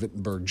Church in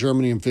Wittenberg,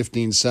 Germany in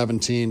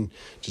 1517,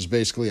 which is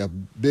basically a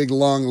big,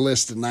 long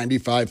list of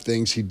 95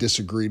 things he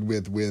disagreed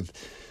with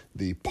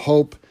the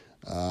Pope.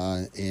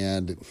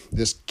 And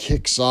this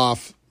kicks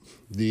off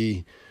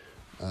the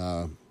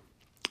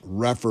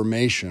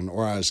Reformation,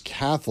 or as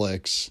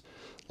Catholics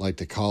like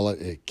to call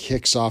it, it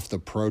kicks off the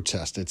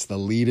protest. It's the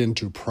lead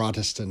into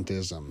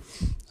Protestantism.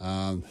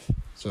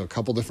 So a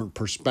couple different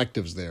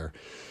perspectives there.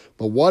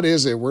 But what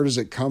is it? Where does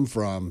it come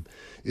from?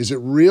 Is it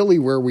really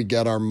where we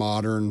get our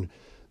modern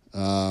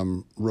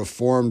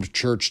Reformed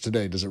church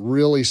today? Does it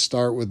really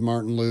start with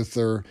Martin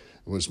Luther?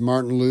 Was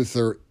Martin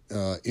Luther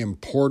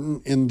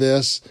important in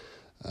this?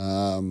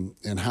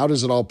 And how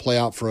does it all play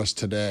out for us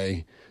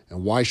today?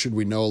 And why should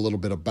we know a little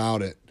bit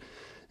about it?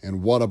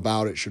 and what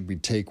about it should we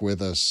take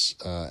with us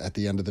at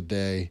the end of the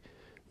day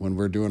when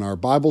we're doing our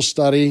Bible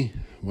study,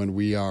 when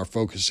we are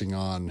focusing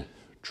on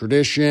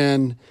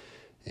tradition,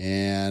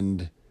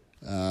 and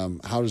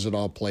how does it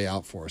all play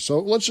out for us? So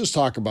let's just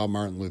talk about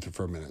Martin Luther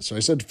for a minute. So I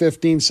said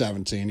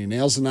 1517, he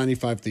nails the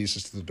 95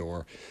 Theses to the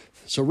door.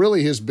 So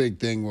really his big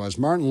thing was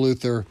Martin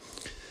Luther,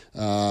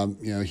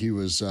 he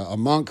was a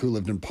monk who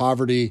lived in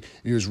poverty,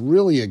 and he was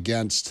really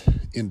against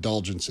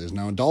indulgences.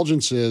 Now,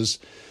 indulgences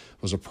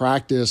was a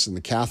practice in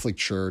the Catholic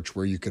Church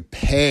where you could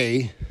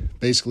pay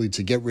basically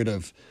to get rid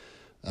of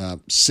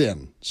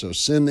sin. So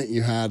sin that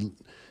you had,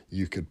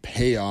 you could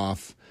pay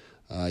off.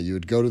 You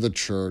would go to the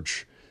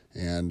church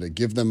and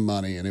give them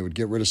money, and it would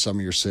get rid of some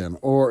of your sin.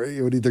 Or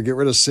it would either get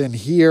rid of sin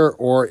here,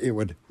 or it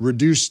would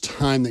reduce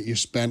time that you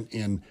spent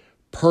in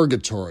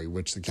purgatory,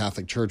 which the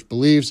Catholic Church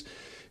believes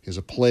is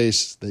a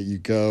place that you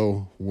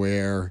go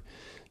where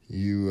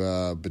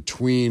you,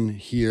 between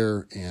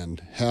here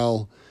and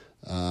hell,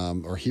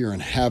 or here in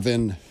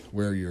heaven,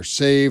 where you're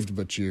saved,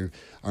 but you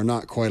are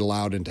not quite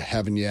allowed into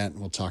heaven yet. And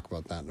we'll talk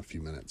about that in a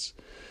few minutes.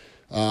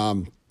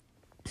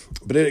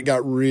 But it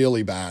got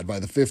really bad by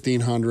the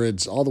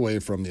 1500s, all the way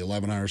from the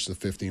 1100s to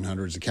the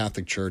 1500s. The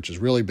Catholic Church is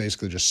really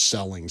basically just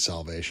selling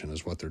salvation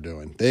is what they're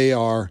doing. They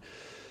are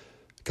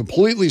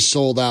completely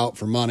sold out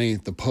for money.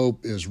 The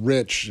Pope is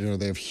rich.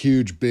 They have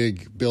huge,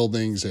 big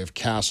buildings. They have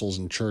castles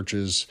and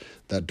churches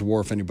that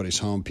dwarf anybody's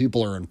home.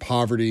 People are in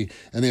poverty,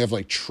 and they have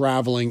like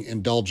traveling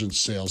indulgence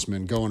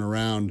salesmen going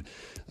around,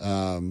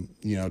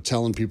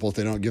 telling people if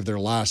they don't give their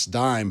last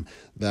dime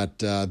that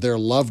their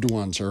loved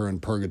ones are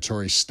in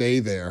purgatory, stay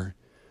there,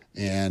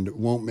 and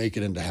won't make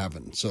it into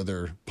heaven. So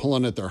they're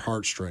pulling at their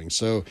heartstrings.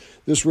 So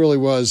this really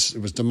was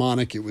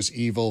demonic. It was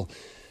evil.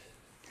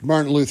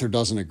 Martin Luther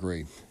doesn't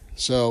agree.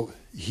 So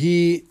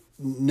he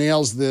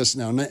nails this.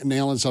 Now,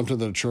 nailing something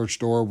to the church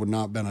door would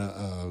not have been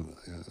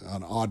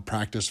an odd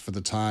practice for the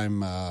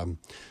time, kind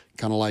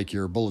of like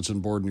your bulletin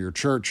board in your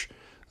church.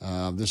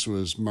 This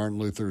was Martin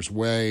Luther's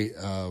way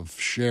of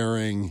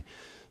sharing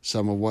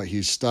some of what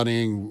he's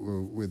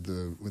studying with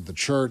the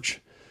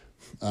church.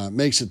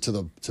 Makes it to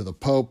the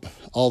Pope,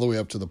 all the way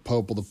up to the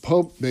Pope. Well, the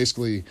Pope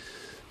basically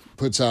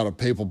puts out a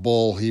papal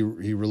bull. He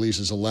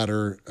releases a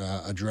letter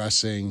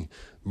addressing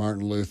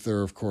Martin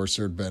Luther. Of course,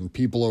 there had been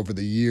people over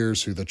the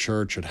years who the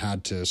church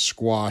had to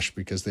squash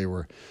because they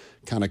were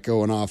kind of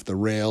going off the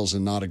rails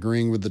and not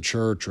agreeing with the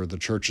church or the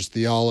church's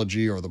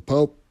theology or the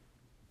Pope.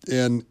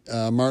 And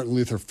Martin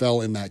Luther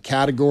fell in that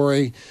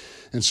category.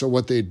 And so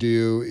what they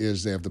do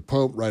is they have the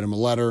Pope write him a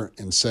letter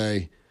and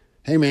say,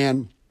 hey,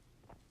 man,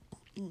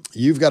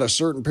 you've got a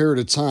certain period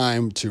of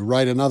time to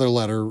write another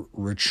letter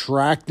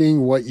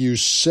retracting what you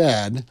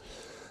said,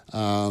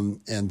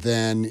 and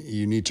then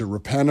you need to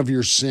repent of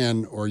your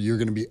sin or you're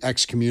going to be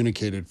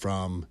excommunicated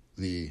from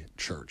the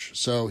church.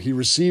 So he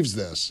receives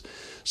this.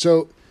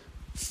 So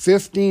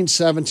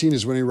 1517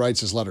 is when he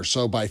writes his letter.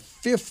 So by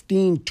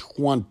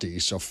 1520,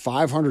 so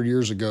 500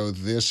 years ago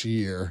this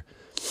year,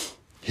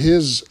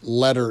 his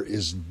letter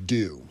is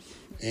due.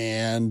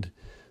 And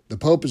the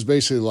Pope is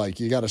basically like,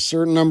 you got a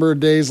certain number of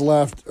days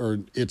left or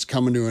it's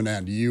coming to an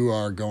end. You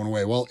are going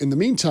away. Well, in the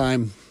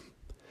meantime,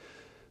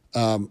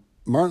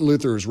 Martin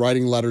Luther is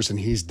writing letters and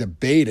he's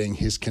debating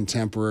his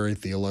contemporary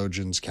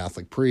theologians,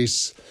 Catholic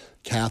priests,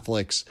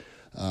 Catholics.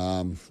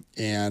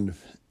 And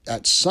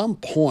at some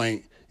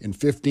point in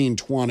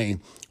 1520,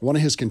 one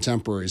of his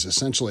contemporaries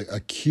essentially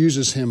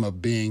accuses him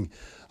of being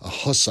a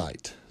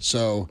Hussite.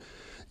 So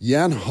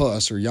Jan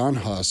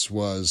Hus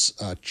was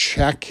a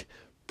Czech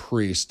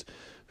priest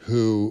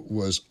who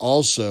was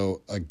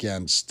also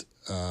against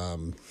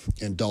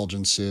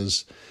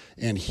indulgences.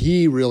 And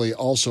he really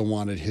also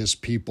wanted his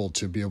people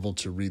to be able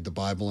to read the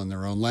Bible in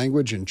their own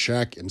language, in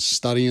Czech, and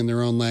study in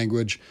their own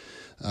language.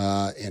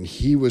 And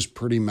he was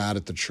pretty mad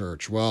at the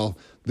church. Well,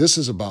 this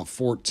is about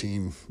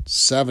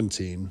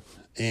 1417,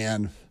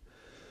 and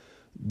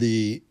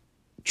the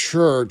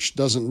church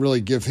doesn't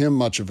really give him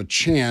much of a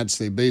chance.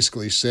 They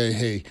basically say,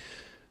 hey,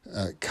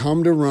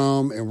 come to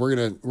Rome, and we're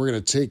gonna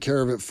take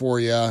care of it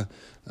for you.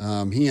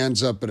 He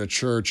ends up at a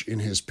church in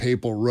his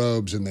papal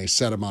robes, and they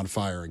set him on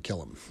fire and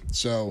kill him.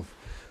 So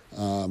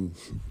Jan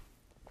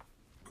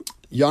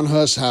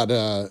Hus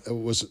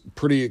was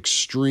pretty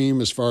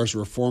extreme as far as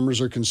reformers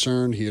are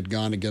concerned. He had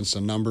gone against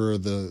a number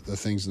of the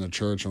things in the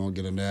church. I won't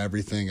get into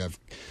everything. I've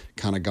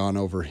kind of gone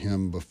over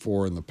him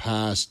before in the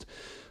past.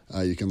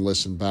 You can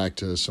listen back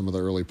to some of the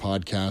early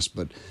podcasts.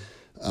 But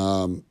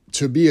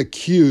to be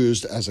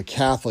accused as a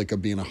Catholic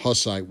of being a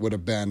Hussite would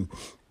have been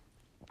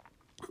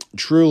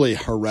truly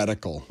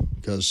heretical,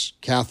 because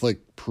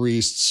Catholic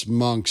priests,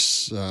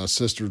 monks,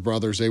 sisters,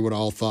 brothers, they would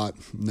all thought,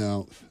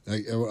 no,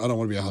 I don't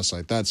want to be a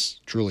Hussite. That's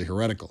truly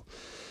heretical.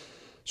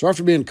 So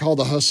after being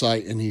called a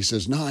Hussite, and he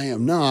says, no, I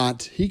am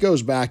not, he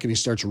goes back and he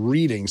starts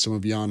reading some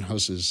of Jan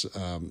Hus's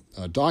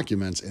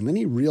documents, and then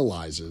he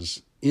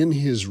realizes in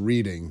his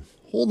reading,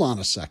 hold on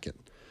a second,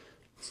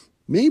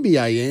 maybe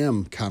I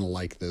am kind of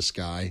like this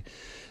guy,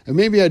 and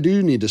maybe I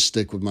do need to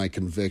stick with my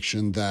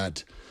conviction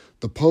that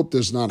the Pope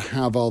does not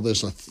have all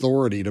this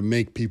authority to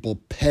make people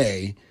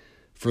pay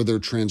for their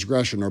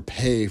transgression or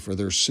pay for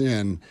their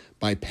sin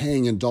by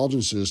paying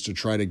indulgences to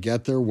try to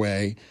get their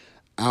way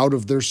out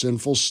of their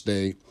sinful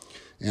state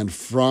and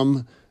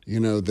from,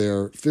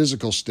 their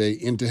physical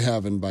state into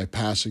heaven by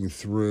passing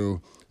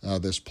through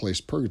this place,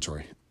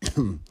 purgatory.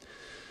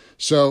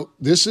 So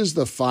this is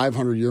the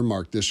 500-year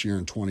mark this year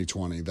in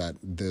 2020 that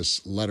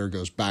this letter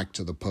goes back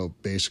to the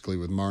Pope, basically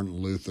with Martin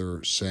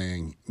Luther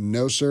saying,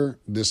 no, sir,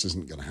 this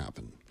isn't going to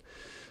happen.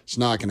 It's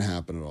not going to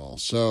happen at all.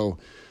 So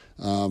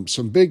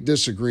some big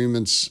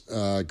disagreements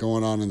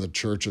going on in the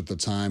church at the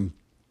time.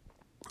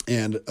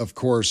 And, of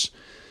course,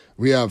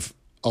 we have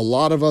a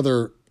lot of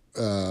other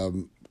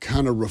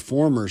kind of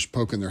reformers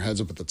poking their heads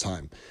up at the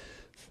time.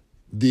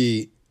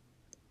 The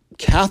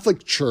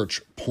Catholic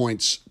Church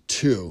points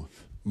to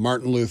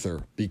Martin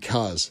Luther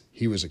because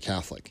he was a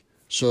Catholic.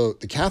 So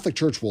the Catholic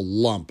Church will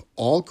lump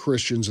all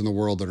Christians in the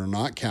world that are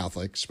not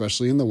Catholic,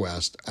 especially in the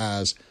West,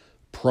 as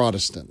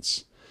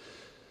Protestants.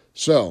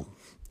 So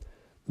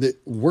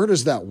where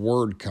does that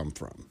word come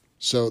from?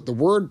 So the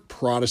word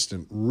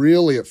Protestant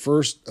really at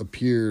first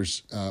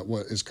appears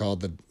what is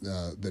called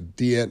the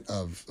Diet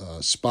of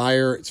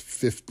Speyer. It's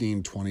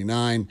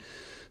 1529.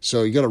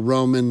 So you got a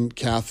Roman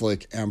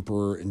Catholic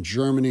emperor in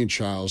Germany,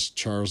 Charles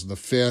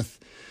V,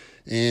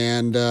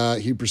 and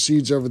he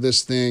proceeds over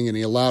this thing, and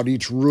he allowed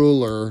each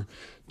ruler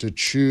to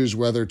choose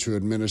whether to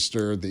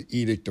administer the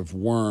Edict of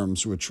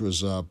Worms,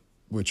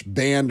 which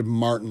banned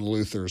Martin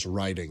Luther's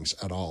writings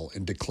at all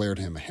and declared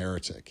him a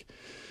heretic.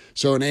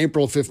 So in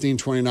April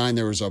 1529,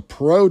 there was a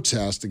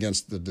protest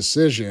against the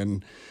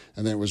decision,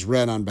 and then it was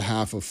read on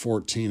behalf of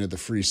 14 of the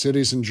free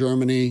cities in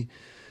Germany.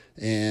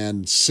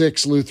 And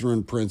 6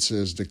 Lutheran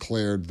princes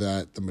declared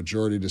that the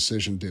majority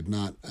decision did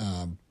not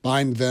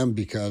bind them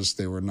because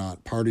they were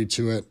not party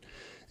to it,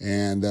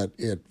 and that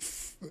it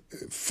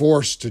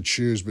forced to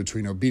choose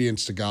between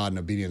obedience to God and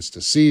obedience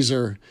to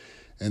Caesar,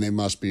 and they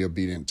must be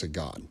obedient to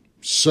God.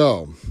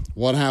 So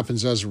what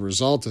happens as a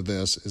result of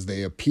this is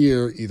they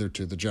appear either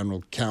to the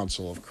General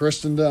Council of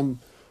Christendom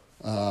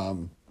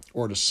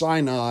or to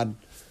Synod,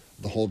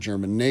 the whole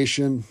German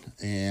nation,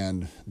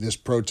 and this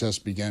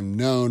protest became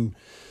known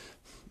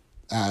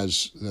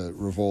as the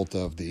revolt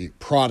of the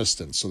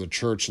Protestants. So the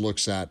church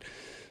looks at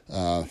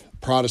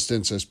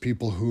Protestants as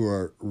people who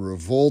are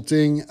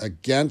revolting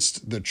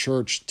against the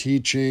church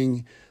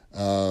teaching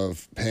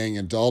of paying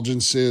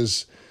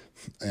indulgences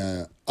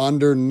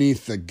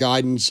underneath the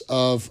guidance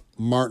of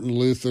Martin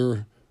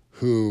Luther,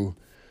 who,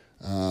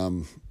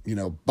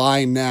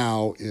 by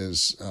now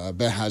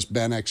has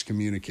been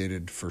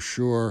excommunicated for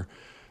sure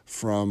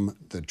from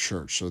the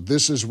church. So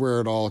this is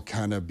where it all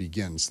kind of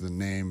begins, the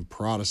name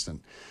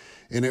Protestant.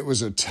 And it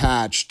was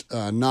attached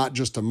not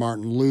just to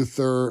Martin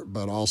Luther,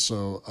 but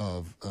also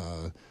of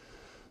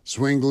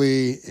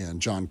Zwingli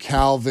and John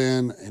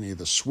Calvin, any of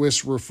the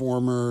Swiss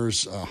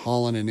reformers,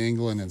 Holland and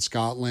England and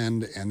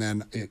Scotland, and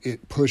then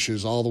it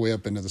pushes all the way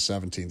up into the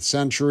 17th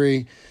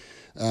century.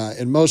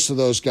 And most of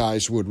those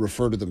guys would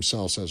refer to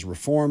themselves as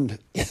Reformed,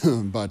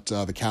 but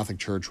the Catholic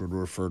Church would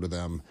refer to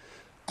them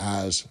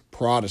as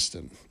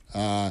Protestant.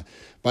 By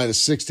the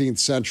 16th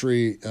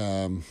century,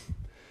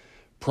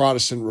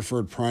 Protestant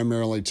referred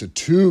primarily to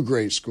 2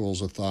 great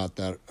schools of thought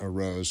that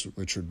arose,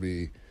 which would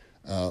be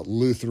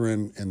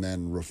Lutheran and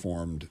then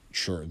Reformed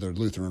Church, the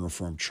Lutheran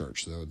Reformed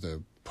Church.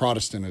 The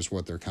Protestant is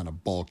what they're kind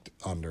of bulked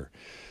under.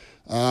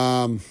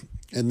 And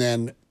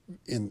then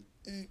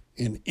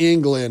in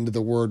England,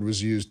 the word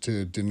was used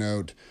to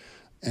denote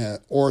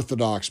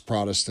Orthodox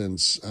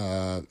Protestants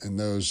and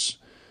those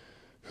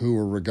who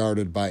were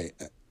regarded by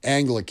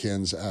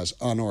Anglicans as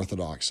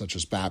unorthodox, such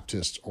as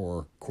Baptists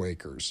or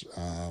Quakers.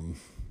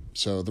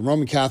 So the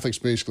Roman Catholics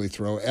basically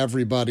throw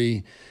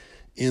everybody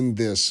in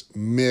this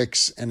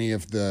mix, any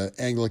of the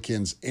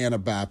Anglicans,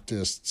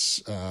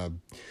 Anabaptists,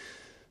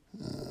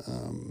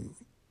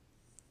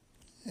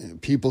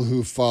 people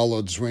who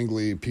followed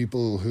Zwingli,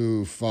 people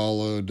who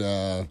followed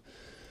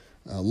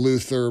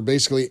Luther,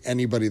 basically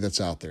anybody that's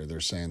out there, they're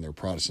saying they're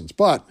Protestants.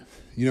 But,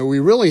 we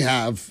really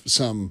have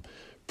some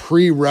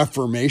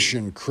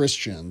pre-Reformation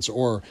Christians,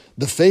 or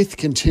the faith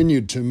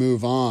continued to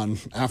move on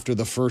after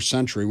the first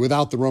century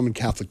without the Roman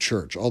Catholic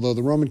Church. Although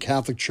the Roman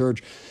Catholic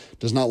Church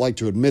does not like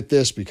to admit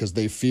this because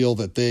they feel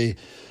that they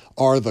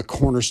are the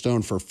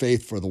cornerstone for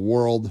faith for the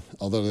world,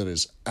 although that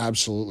is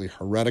absolutely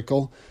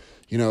heretical.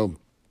 You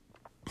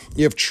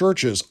have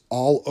churches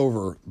all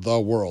over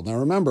the world. Now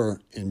remember,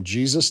 in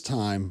Jesus'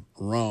 time,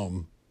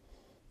 Rome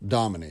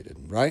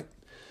dominated, right?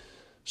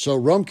 So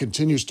Rome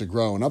continues to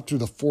grow, and up through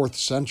the 4th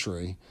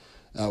century,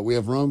 we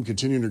have Rome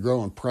continuing to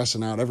grow and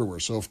pressing out everywhere.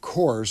 So, of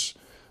course,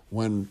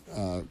 when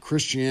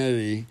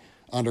Christianity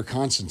under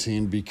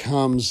Constantine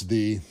becomes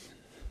the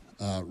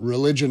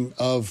religion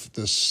of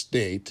the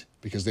state,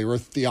 because they were a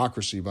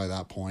theocracy by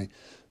that point,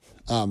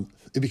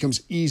 it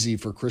becomes easy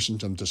for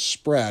Christendom to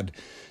spread,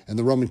 and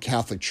the Roman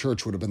Catholic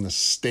Church would have been the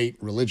state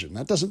religion.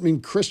 That doesn't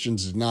mean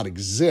Christians did not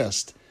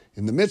exist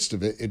in the midst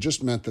of it. It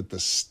just meant that the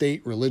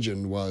state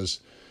religion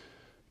was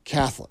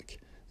Catholic.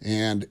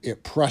 and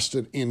it pressed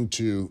it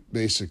into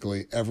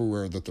basically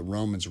everywhere that the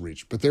Romans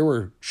reached. But there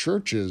were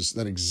churches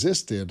that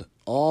existed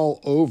all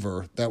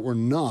over that were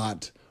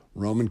not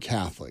Roman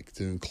Catholic,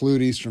 to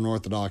include Eastern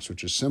Orthodox,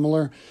 which is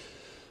similar.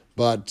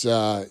 But,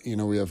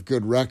 we have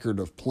good record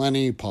of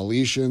plenty,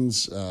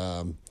 Paulicians,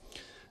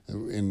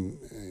 in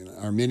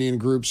Arminian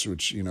groups,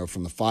 which,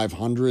 from the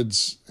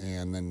 500s,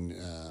 and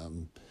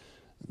then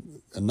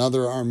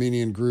another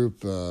Armenian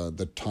group,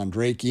 the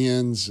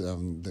Tondrakians.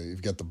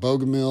 You've got the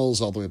Bogomils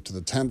all the way up to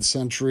the 10th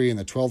century. In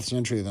the 12th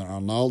century, the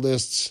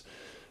Arnaldists,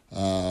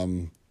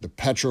 the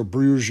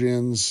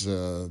Petrobrusians,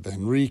 the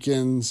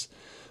Henricans,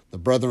 the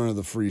Brethren of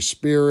the Free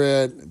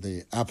Spirit,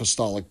 the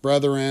Apostolic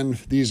Brethren.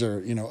 These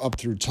are, up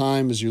through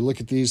time. As you look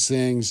at these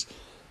things,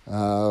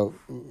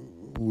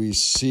 we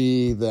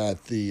see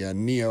that the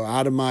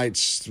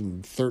Neo-Adamites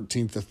from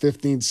 13th to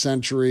 15th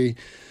century,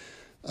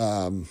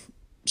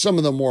 some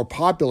of the more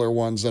popular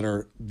ones that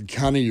are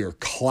kind of your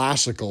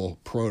classical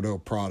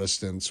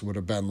proto-Protestants would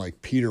have been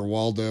like Peter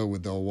Waldo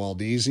with the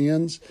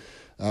Waldensians,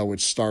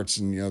 which starts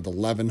in the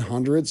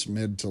 1100s,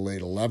 mid to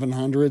late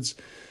 1100s.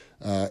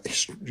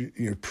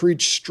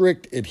 Preach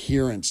strict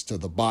adherence to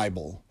the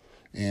Bible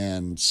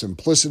and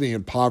simplicity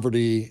and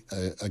poverty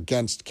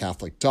against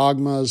Catholic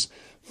dogmas.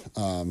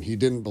 He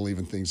didn't believe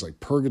in things like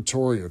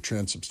purgatory or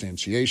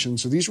transubstantiation.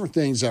 So these were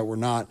things that were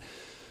not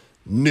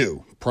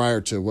new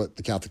prior to what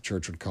the Catholic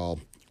Church would call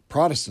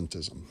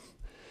Protestantism.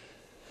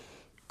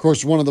 Of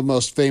course, one of the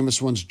most famous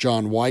ones,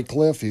 John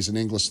Wycliffe. He's an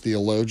English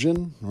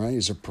theologian, right?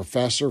 He's a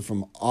professor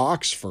from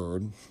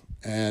Oxford,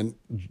 and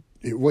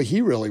what he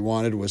really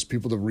wanted was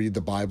people to read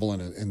the Bible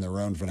in their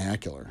own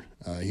vernacular.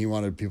 He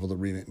wanted people to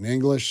read it in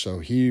English, so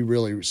he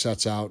really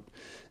sets out,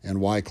 and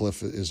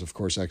Wycliffe is, of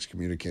course,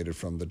 excommunicated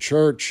from the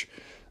church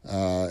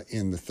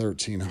in the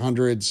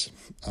 1300s.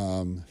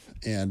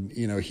 And,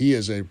 he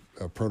is a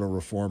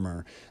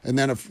proto-reformer. And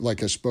then,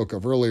 like I spoke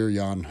of earlier,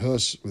 Jan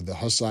Hus with the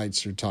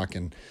Hussites, you're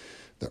talking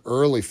the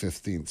early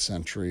 15th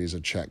century, is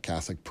a Czech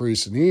Catholic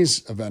priest, and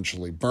he's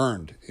eventually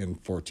burned in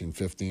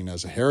 1415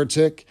 as a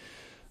heretic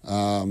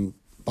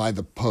by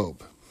the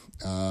Pope.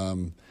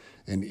 And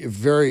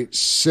very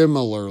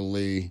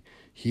similarly,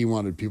 he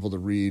wanted people to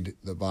read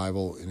the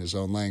Bible in his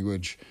own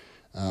language.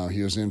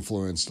 He was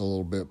influenced a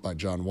little bit by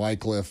John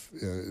Wycliffe.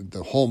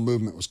 The whole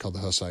movement was called the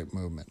Hussite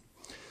movement.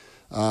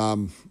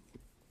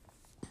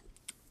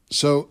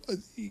 So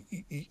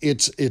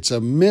it's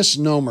a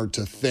misnomer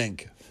to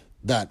think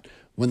that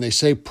when they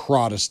say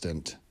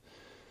Protestant,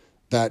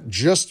 that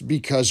just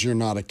because you're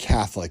not a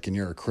Catholic and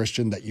you're a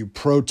Christian, that you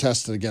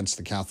protested against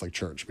the Catholic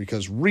Church.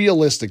 Because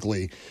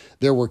realistically,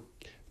 there were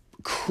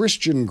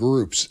Christian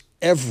groups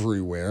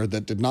everywhere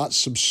that did not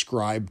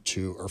subscribe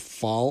to or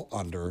fall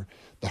under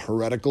the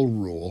heretical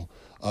rule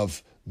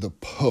of the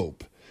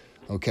Pope.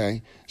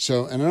 Okay,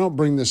 so, and I don't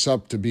bring this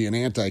up to be an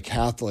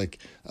anti-Catholic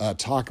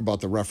talk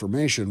about the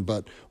Reformation,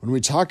 but when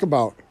we talk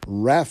about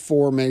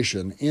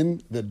reformation,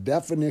 in the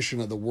definition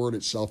of the word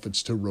itself,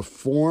 it's to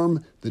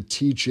reform the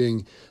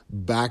teaching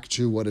back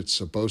to what it's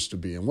supposed to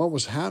be. And what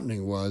was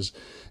happening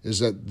is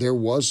that there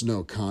was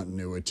no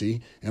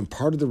continuity, and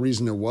part of the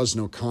reason there was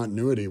no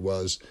continuity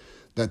was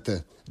that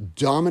the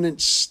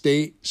dominant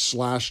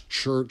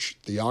state/church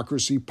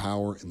theocracy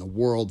power in the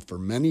world for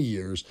many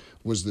years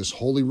was this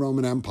Holy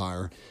Roman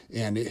Empire,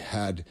 and it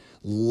had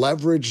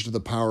leveraged the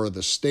power of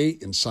the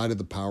state inside of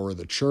the power of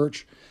the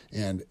church,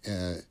 and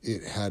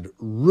it had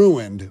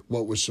ruined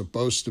what was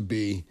supposed to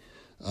be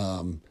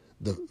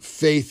the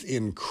faith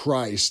in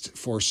Christ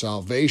for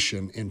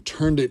salvation and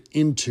turned it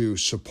into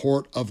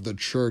support of the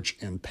church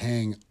and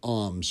paying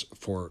alms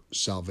for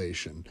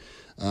salvation.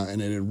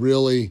 And it had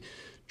really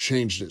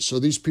changed it. So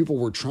these people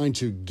were trying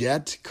to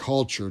get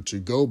culture to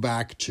go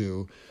back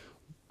to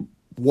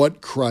what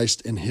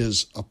Christ and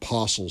his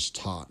apostles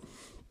taught.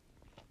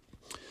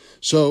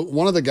 So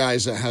one of the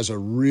guys that has a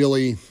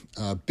really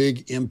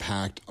big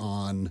impact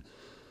on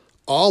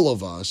all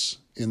of us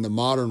in the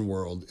modern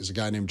world is a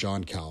guy named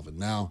John Calvin.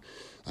 Now,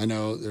 I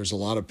know there's a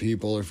lot of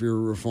people, if you're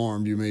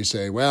Reformed, you may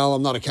say, well,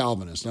 I'm not a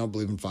Calvinist. I don't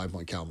believe in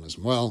 5-point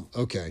Calvinism. Well,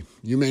 okay,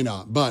 you may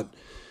not, but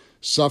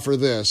suffer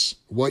this,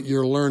 what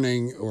you're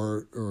learning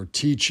or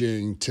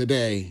teaching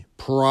today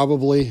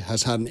probably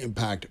has had an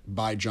impact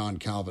by John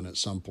Calvin at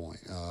some point,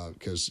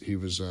 because he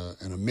was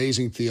an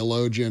amazing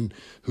theologian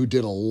who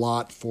did a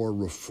lot for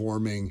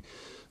reforming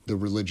the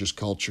religious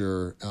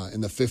culture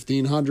in the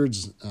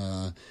 1500s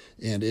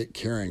and it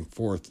carrying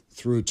forth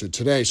through to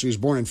today. So he was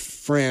born in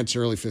France,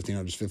 early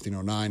 1500s,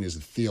 1509. He's a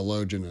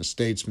theologian and a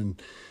statesman.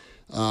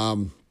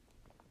 And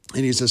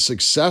he's a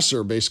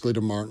successor, basically,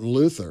 to Martin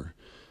Luther.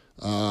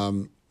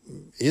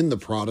 In the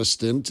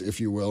Protestant, if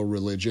you will,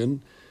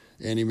 religion,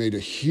 and he made a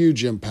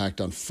huge impact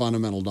on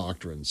fundamental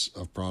doctrines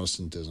of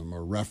Protestantism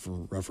or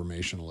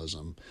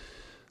Reformationalism.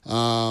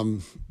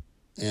 And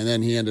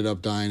then he ended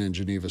up dying in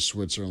Geneva,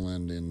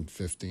 Switzerland in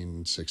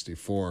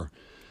 1564.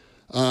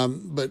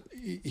 But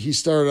he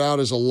started out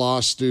as a law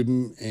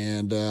student,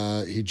 and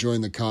he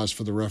joined the cause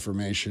for the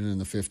Reformation in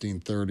the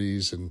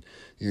 1530s, and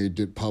he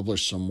did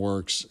publish some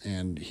works,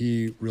 and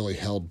he really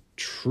held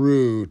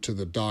true to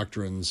the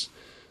doctrines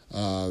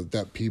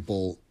that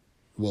people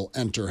will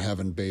enter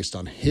heaven based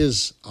on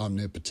his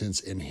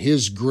omnipotence and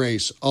his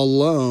grace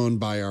alone,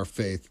 by our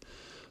faith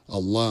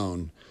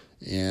alone.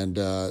 And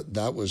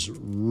that was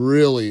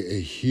really a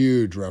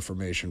huge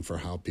reformation for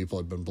how people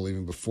had been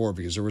believing before,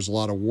 because there was a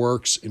lot of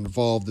works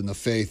involved in the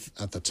faith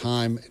at the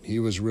time, and he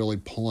was really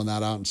pulling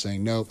that out and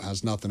saying, nope,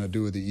 has nothing to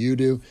do with what you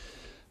do,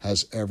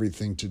 has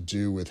everything to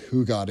do with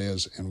who God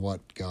is and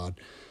what God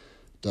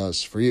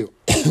does for you.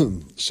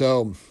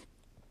 So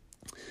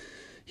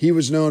he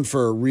was known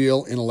for a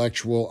real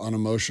intellectual,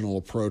 unemotional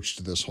approach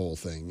to this whole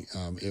thing.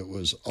 It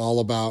was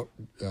all about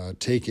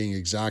taking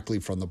exactly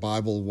from the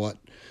Bible what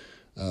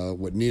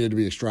needed to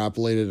be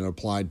extrapolated and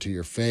applied to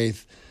your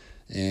faith.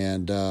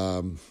 And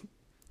it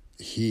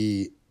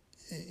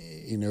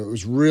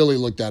was really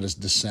looked at as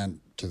dissent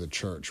to the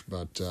church.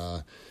 But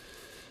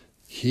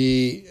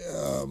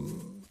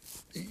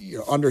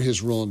under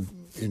his rule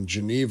in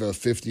Geneva,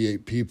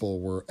 58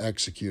 people were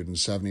executed and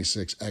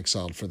 76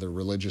 exiled for their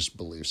religious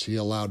beliefs. He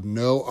allowed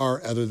no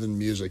art other than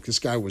music. This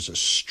guy was a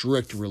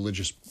strict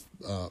religious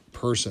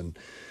person.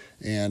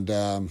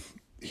 And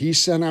he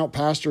sent out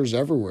pastors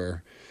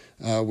everywhere,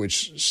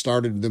 which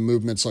started the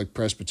movements like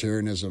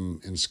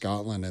Presbyterianism in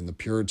Scotland and the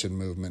Puritan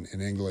movement in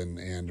England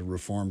and the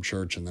Reformed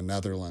Church in the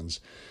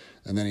Netherlands.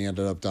 And then he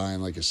ended up dying,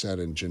 like I said,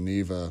 in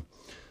Geneva.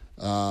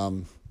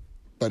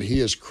 But he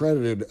is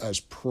credited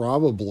as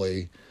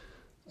probably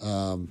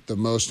the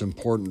most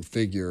important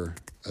figure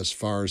as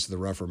far as the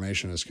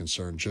Reformation is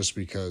concerned, just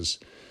because,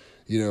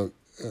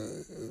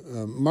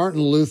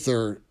 Martin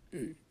Luther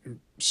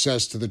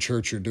says to the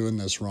church, you're doing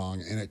this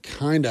wrong, and it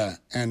kind of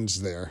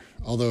ends there.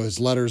 Although his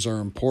letters are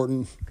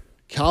important,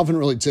 Calvin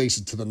really takes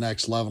it to the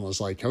next level.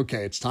 It's like,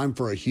 okay, it's time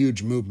for a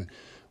huge movement.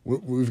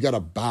 We've got a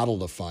battle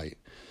to fight.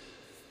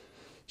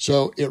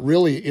 So it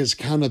really is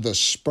kind of the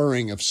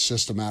spurring of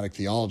systematic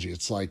theology.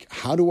 It's like,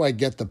 how do I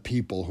get the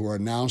people who are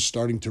now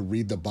starting to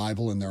read the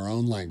Bible in their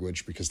own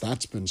language, because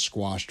that's been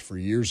squashed for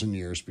years and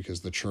years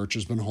because the church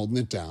has been holding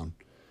it down,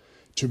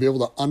 to be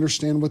able to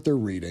understand what they're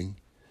reading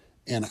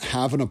and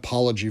have an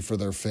apology for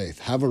their faith,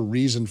 have a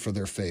reason for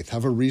their faith,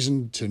 have a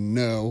reason to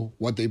know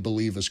what they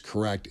believe is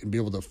correct and be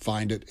able to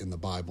find it in the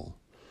Bible.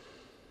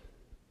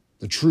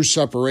 The true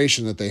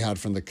separation that they had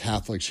from the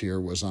Catholics here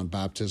was on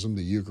baptism,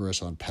 the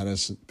Eucharist, on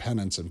penance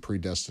and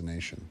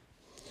predestination.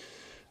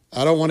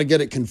 I don't want to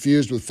get it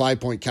confused with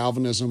five-point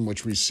Calvinism,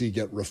 which we see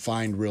get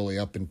refined really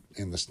up in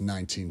the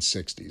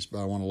 1960s,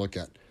 but I want to look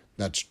at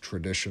that's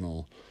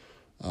traditional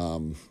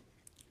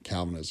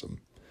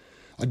Calvinism.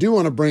 I do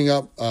want to bring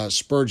up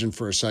Spurgeon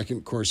for a second.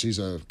 Of course, he's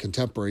a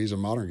contemporary, he's a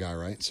modern guy,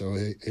 right? So,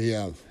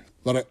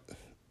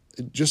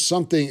 just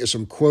some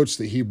quotes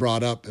that he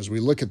brought up as we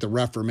look at the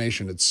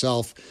Reformation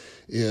itself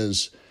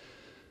is,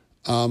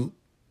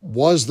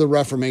 was the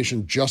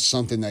Reformation just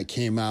something that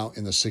came out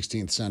in the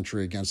 16th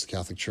century against the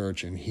Catholic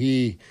Church? And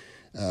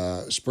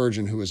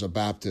Spurgeon, who is a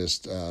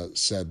Baptist,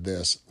 said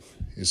this.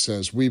 He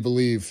says, we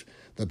believe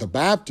that the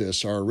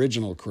Baptists are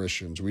original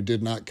Christians. We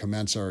did not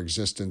commence our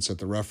existence at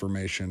the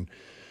Reformation.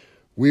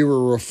 We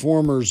were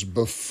reformers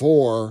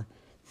before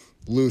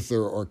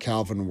Luther or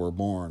Calvin were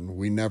born.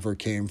 We never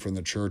came from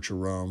the Church of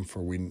Rome, for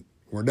we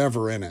were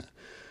never in it.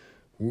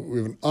 We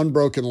have an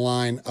unbroken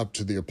line up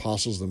to the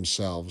apostles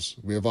themselves.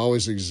 We have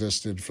always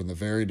existed from the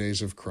very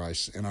days of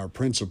Christ, and our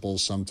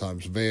principles,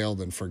 sometimes veiled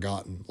and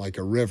forgotten, like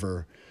a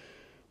river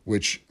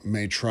which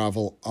may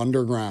travel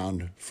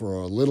underground for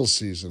a little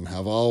season,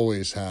 have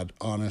always had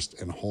honest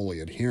and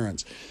holy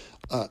adherents.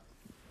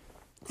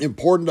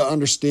 Important to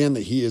understand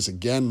that he is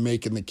again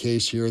making the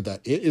case here that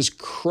it is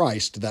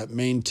Christ that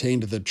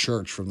maintained the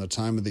church from the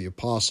time of the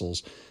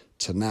apostles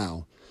to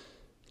now,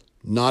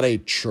 not a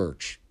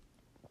church.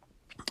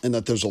 And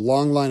that there's a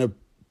long line of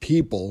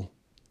people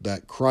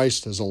that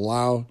Christ has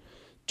allowed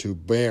to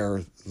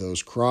bear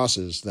those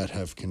crosses that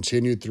have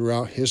continued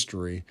throughout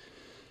history,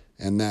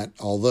 and that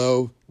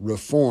although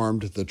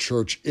Reformed the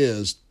church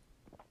is,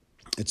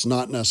 it's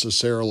not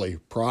necessarily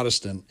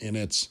Protestant in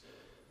its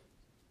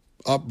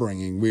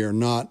upbringing. We are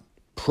not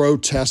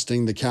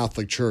protesting the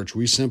Catholic Church.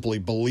 We simply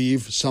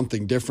believe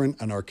something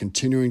different and are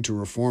continuing to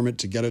reform it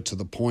to get it to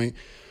the point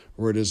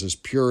where it is as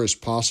pure as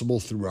possible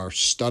through our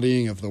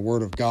studying of the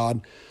Word of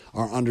God,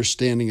 our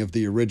understanding of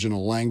the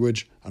original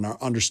language, and our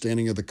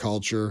understanding of the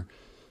culture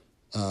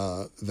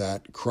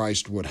that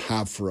Christ would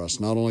have for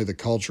us. Not only the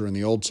culture in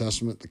the Old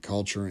Testament, the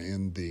culture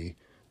in the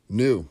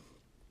New.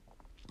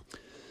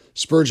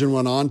 Spurgeon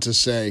went on to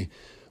say,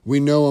 we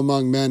know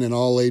among men in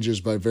all ages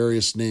by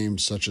various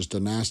names, such as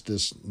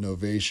Donatists,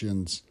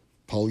 Novatians,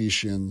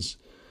 Paulicians,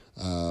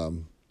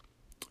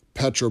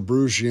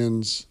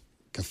 Petrobrusians,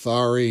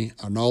 Cathari,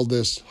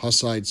 Arnaldists,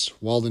 Hussites,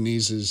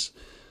 Waldenses,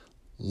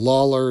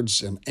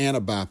 Lollards, and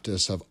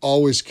Anabaptists have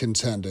always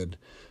contended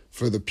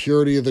for the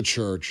purity of the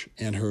church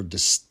and her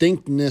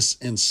distinctness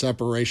and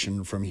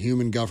separation from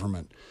human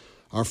government.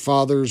 Our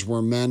fathers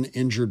were men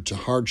injured to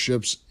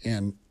hardships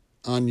and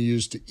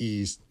unused to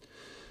ease.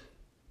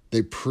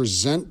 They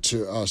present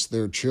to us,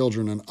 their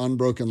children, an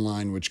unbroken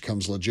line which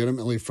comes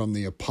legitimately from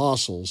the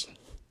apostles,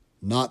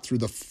 not through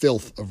the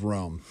filth of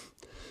Rome.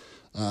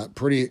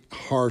 Pretty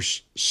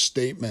harsh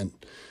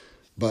statement,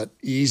 but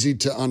easy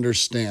to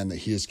understand that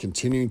he is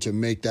continuing to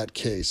make that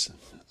case.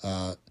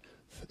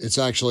 It's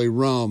actually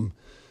Rome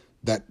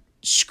that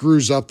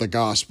screws up the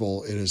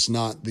gospel. It is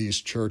not these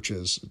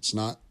churches. It's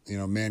not,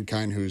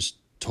 mankind who's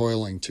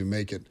toiling to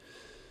make it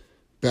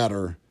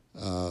better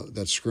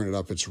that's screwing it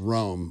up. It's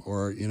Rome,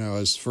 or,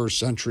 as first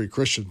century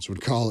Christians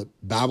would call it,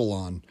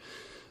 Babylon.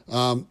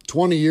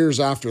 20 years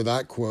after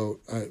that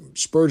quote,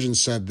 Spurgeon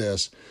said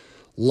this: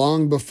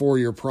 long before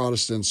your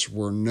Protestants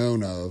were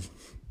known of,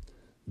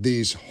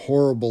 these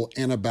horrible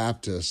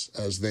Anabaptists,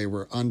 as they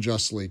were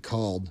unjustly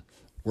called,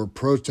 were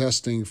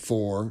protesting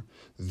for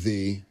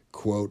the,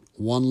 quote,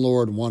 one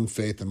Lord, one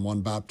faith, and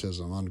one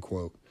baptism,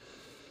 unquote.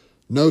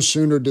 No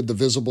sooner did the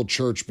visible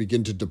church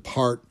begin to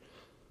depart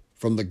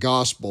from the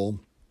gospel,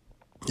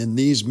 and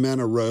these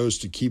men arose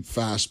to keep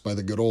fast by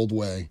the good old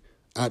way.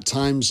 At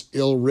times,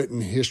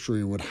 ill-written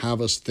history would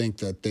have us think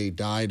that they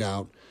died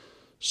out,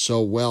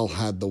 so well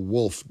had the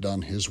wolf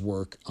done his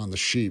work on the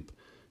sheep.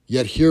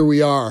 Yet here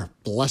we are,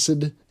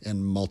 blessed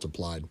and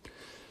multiplied.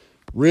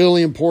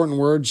 Really important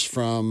words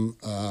from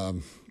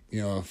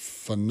a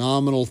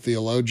phenomenal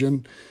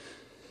theologian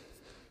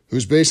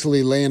who's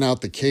basically laying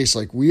out the case.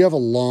 Like, we have a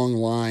long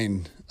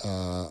line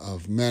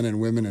of men and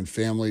women and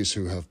families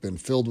who have been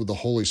filled with the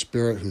Holy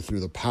Spirit, who through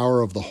the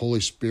power of the Holy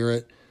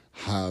Spirit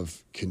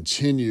have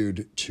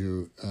continued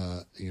to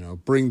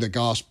bring the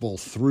gospel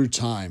through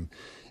time,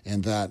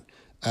 and that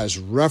as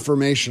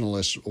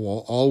reformationalists,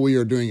 all we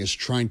are doing is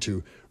trying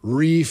to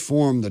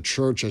reform the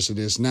church as it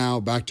is now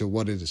back to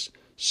what it is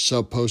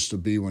supposed to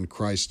be when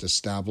Christ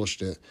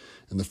established it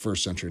in the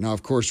first century. Now,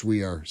 of course,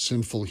 we are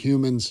sinful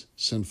humans,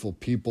 sinful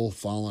people,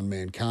 fallen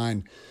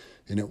mankind,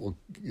 and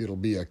it'll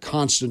be a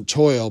constant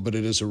toil, but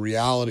it is a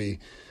reality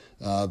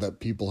that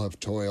people have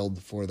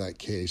toiled for that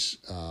case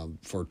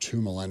for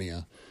 2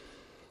 millennia.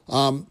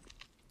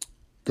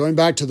 Going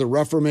back to the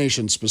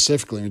Reformation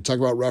specifically, when we talk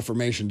about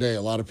Reformation Day,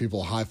 a lot of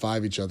people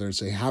high-five each other and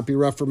say, Happy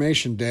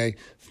Reformation Day.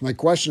 My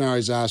question I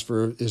always ask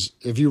for is,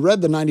 have you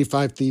read the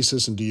 95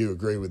 Theses and do you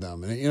agree with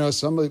them? And,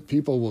 some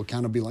people will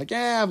kind of be like,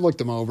 yeah, I've looked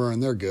them over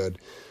and they're good.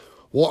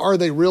 Well, are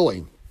they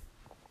really?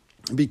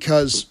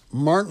 Because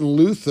Martin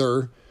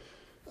Luther,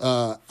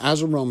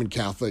 as a Roman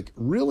Catholic,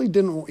 really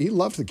he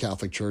loved the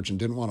Catholic Church and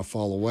didn't want to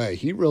fall away.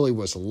 He really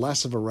was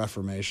less of a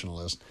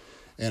Reformationalist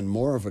and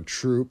more of a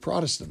true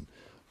Protestant.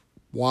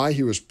 Why?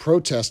 He was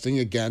protesting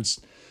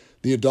against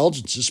the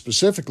indulgences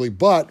specifically,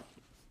 but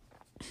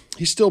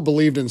he still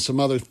believed in some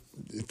other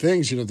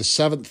things. The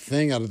seventh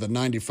thing out of the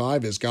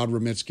 95 is God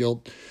remits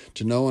guilt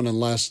to no one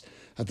unless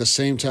at the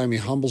same time he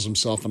humbles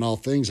himself in all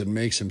things and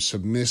makes him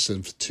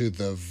submissive to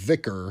the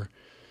vicar,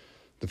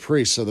 the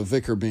priest. So the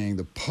vicar being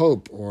the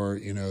Pope, or,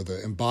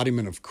 the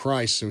embodiment of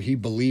Christ. So he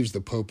believes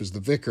the Pope is the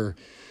vicar.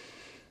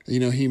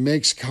 He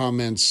makes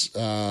comments,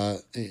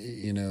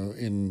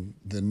 in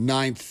the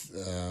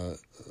 9th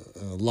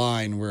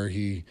line where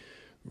he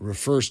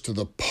refers to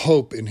the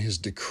Pope in his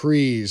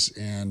decrees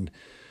and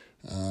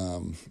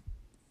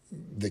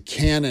the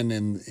canon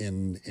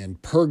in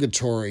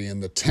purgatory in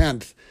the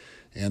 10th.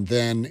 And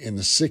then in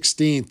the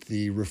 16th,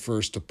 he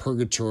refers to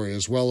purgatory,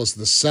 as well as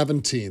the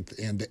 17th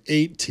and the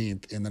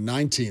 18th and the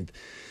 19th.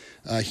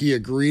 He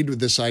agreed with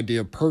this idea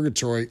of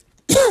purgatory.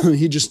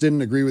 He just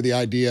didn't agree with the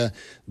idea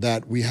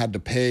that we had to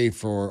pay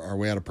for our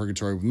way out of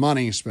purgatory with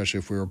money, especially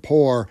if we were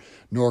poor,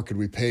 nor could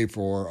we pay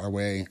for our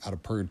way out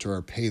of purgatory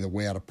or pay the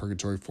way out of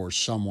purgatory for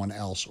someone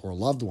else or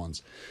loved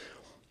ones.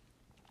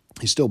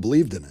 He still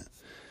believed in it.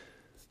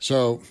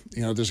 So,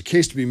 there's a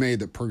case to be made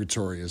that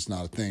purgatory is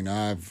not a thing.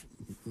 Now,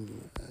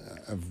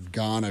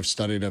 I've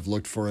studied, I've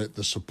looked for it.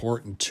 The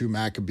support in 2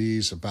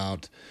 Maccabees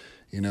about,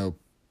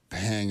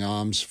 paying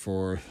alms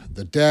for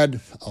the dead,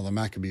 although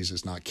Maccabees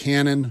is not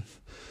canon.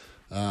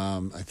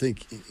 I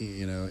think,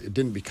 it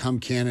didn't become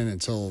canon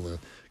until the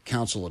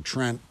Council of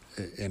Trent,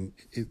 and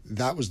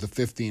that was the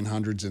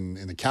 1500s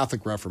in the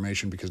Catholic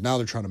Reformation, because now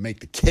they're trying to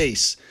make the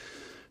case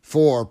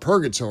for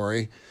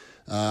purgatory.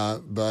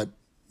 But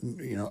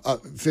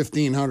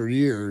 1,500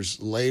 years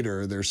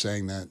later, they're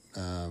saying that,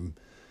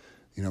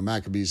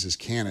 Maccabees is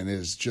canon.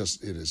 It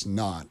is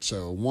not.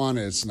 So one,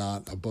 it's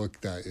not a book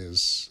that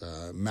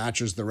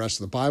matches the rest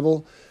of the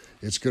Bible.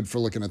 It's good for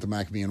looking at the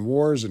Maccabean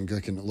Wars and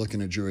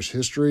looking at Jewish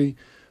history.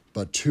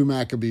 But 2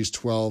 Maccabees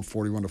 12,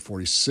 41 to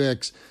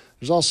 46.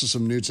 There's also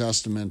some New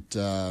Testament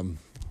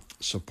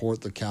support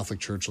the Catholic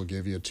Church will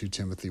give you, 2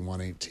 Timothy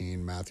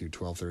 1:18, Matthew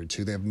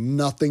 12:32. They have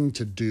nothing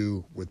to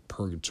do with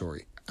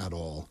purgatory at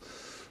all.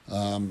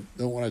 Don't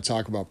want to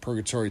talk about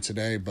purgatory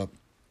today, but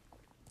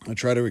I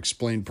try to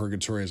explain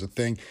purgatory as a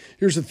thing.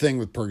 Here's the thing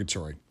with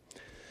purgatory.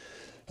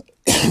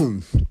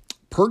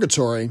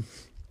 Purgatory,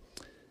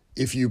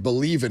 if you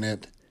believe in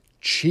it,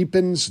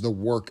 cheapens the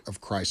work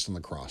of Christ on the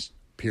cross,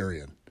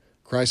 period.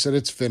 Christ said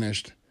it's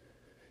finished.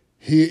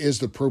 He is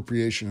the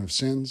propitiation of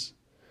sins.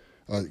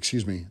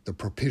 The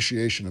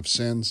propitiation of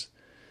sins.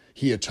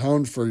 He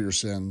atoned for your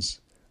sins.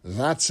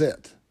 That's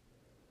it.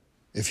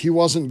 If he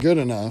wasn't good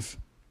enough,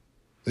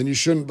 then you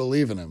shouldn't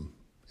believe in him.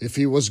 If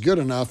he was good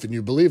enough and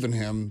you believe in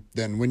him,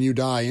 then when you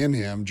die in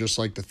him, just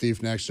like the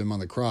thief next to him on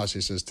the cross,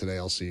 he says, today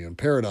I'll see you in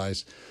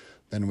paradise.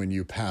 Then when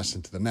you pass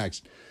into the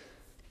next,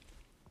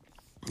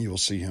 you will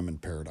see him in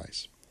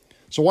paradise.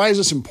 So why is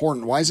this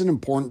important? Why is it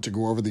important to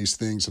go over these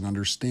things and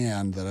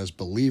understand that as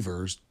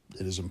believers,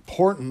 it is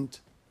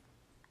important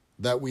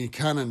that we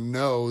kind of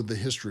know the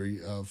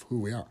history of who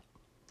we are?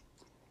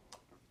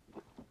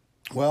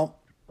 Well,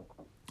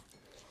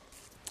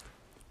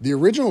 the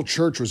original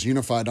church was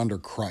unified under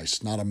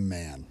Christ, not a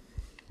man.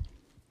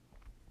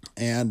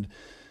 And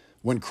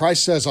when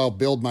Christ says, I'll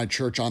build my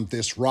church on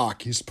this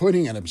rock, he's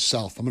putting it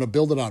himself. I'm going to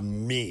build it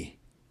on me,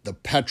 the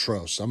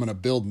Petros. I'm going to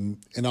build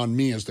it on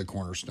me as the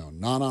cornerstone,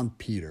 not on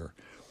Peter.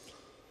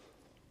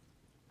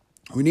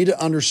 We need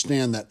to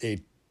understand that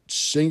a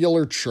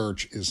singular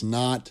church is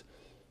not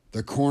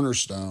the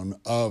cornerstone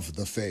of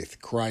the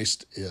faith.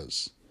 Christ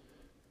is.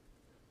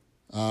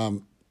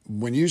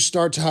 When you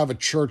start to have a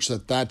church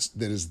that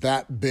is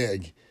that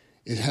big,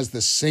 it has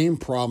the same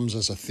problems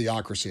as a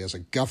theocracy, as a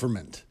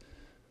government.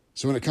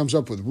 So when it comes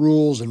up with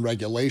rules and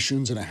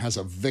regulations and it has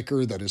a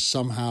vicar that is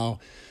somehow,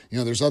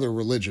 there's other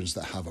religions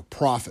that have a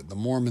prophet. The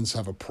Mormons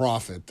have a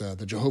prophet.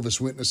 The Jehovah's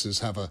Witnesses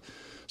have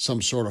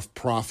some sort of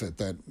prophet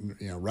that,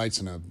 writes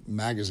in a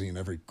magazine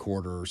every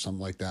quarter or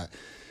something like that.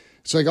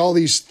 It's like all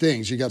these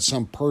things. You got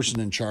some person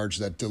in charge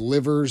that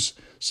delivers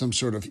some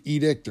sort of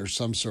edict or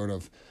some sort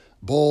of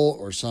bull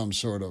or some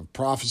sort of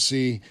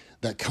prophecy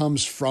that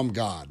comes from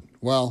God.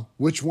 Well,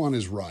 which one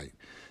is right?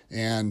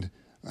 And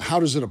how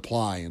does it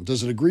apply? And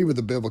does it agree with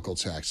the biblical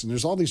text? And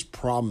there's all these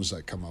problems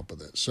that come up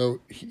with it.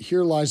 So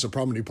here lies the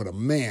problem when you put a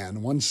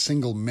man, one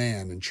single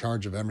man, in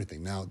charge of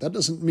everything. Now, that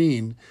doesn't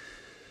mean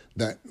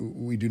that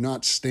we do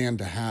not stand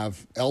to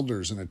have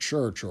elders in a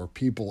church or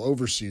people,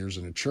 overseers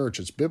in a church.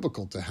 It's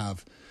biblical to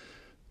have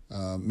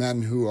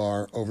men who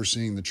are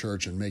overseeing the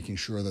church and making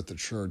sure that the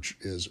church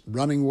is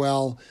running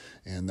well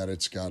and that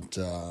it's got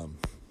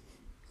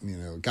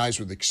guys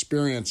with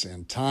experience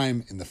and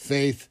time in the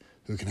faith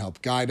who can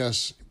help guide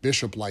us,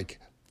 bishop-like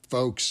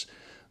folks,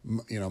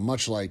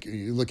 much like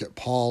you look at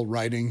Paul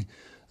writing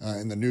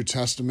in the New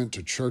Testament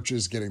to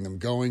churches, getting them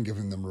going,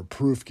 giving them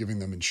reproof, giving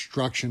them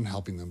instruction,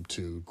 helping them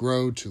to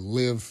grow, to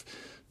live,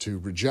 to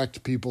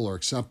reject people or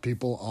accept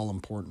people, all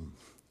important.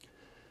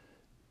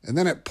 And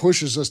then it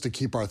pushes us to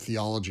keep our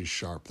theology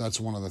sharp.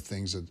 That's one of the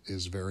things that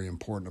is very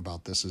important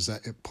about this, is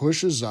that it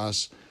pushes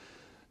us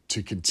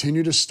to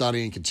continue to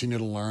study and continue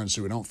to learn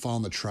so we don't fall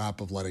in the trap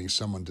of letting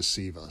someone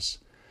deceive us.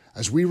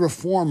 As we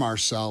reform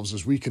ourselves,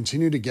 as we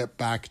continue to get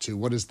back to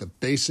what is the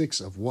basics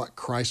of what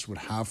Christ would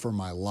have for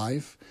my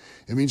life,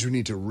 it means we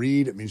need to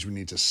read, it means we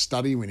need to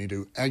study, we need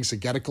to do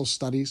exegetical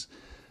studies.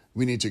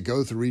 We need to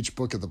go through each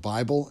book of the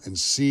Bible and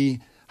see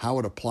how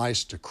it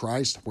applies to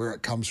Christ, where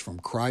it comes from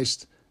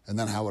Christ, and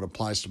then how it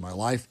applies to my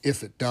life,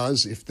 if it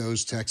does, if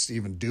those texts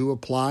even do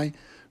apply.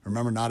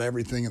 Remember, not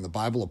everything in the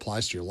Bible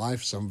applies to your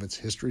life. Some of it's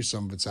history,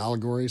 some of it's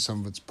allegory,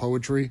 some of it's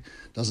poetry.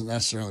 Doesn't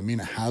necessarily mean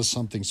it has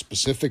something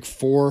specific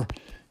for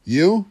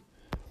you.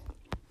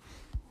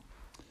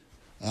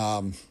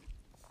 I'm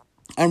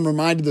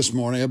reminded this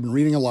morning, I've been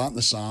reading a lot in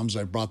the Psalms.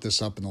 I brought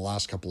this up in the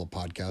last couple of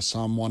podcasts.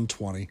 Psalm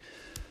 120.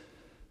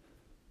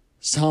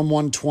 Psalm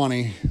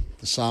 120,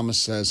 the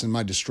psalmist says, in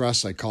my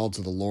distress I called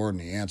to the Lord,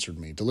 and he answered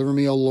me. Deliver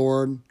me, O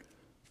Lord,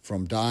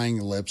 from dying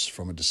lips,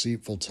 from a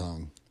deceitful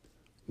tongue.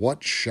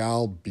 What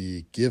shall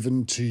be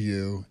given to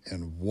you,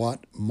 and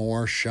what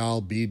more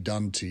shall be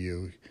done to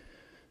you,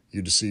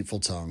 you deceitful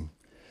tongue?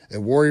 A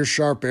warrior's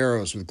sharp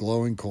arrows with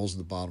glowing coals at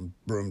the bottom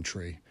broom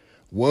tree.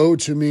 Woe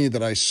to me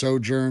that I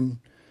sojourn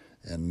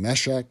in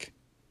Meshech,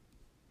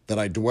 that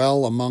I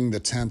dwell among the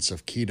tents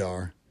of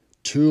Kedar.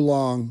 Too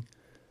long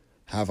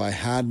have I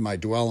had my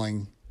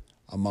dwelling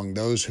among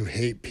those who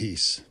hate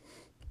peace.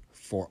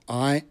 For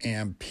I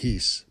am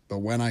peace, but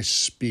when I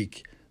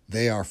speak,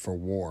 they are for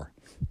war.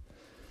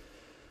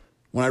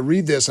 When I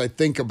read this, I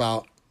think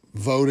about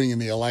voting in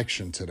the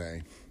election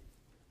today.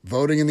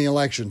 Voting in the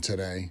election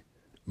today,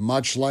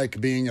 much like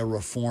being a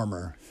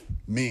reformer,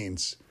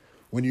 means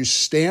when you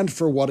stand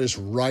for what is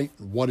right,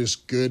 what is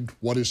good,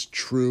 what is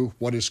true,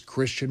 what is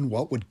Christian,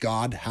 what would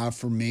God have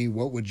for me,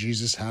 what would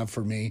Jesus have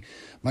for me,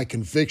 my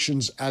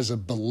convictions as a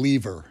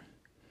believer,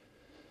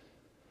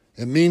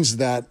 it means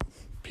that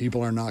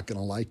people are not going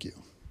to like you.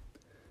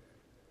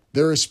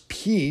 There is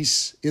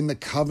peace in the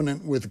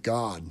covenant with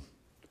God,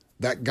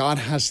 that God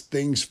has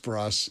things for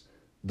us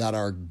that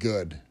are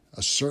good,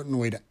 a certain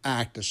way to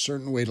act, a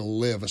certain way to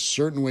live, a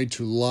certain way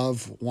to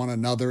love one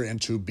another and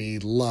to be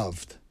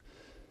loved.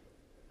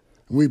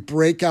 We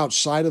break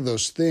outside of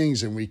those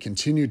things and we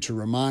continue to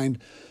remind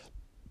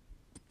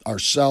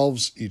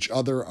ourselves, each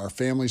other, our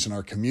families, and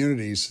our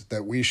communities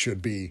that we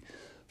should be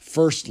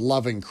first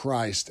loving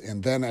Christ,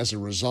 and then as a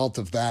result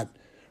of that,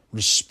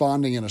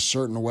 responding in a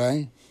certain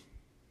way.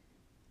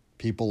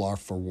 People are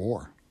for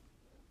war.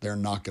 They're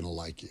not going to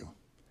like you.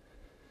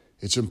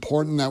 It's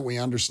important that we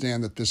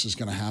understand that this is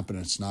going to happen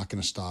and it's not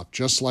going to stop.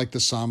 Just like the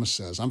psalmist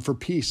says, I'm for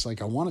peace,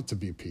 like I want it to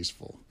be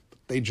peaceful. But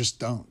they just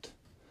don't.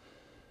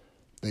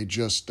 They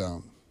just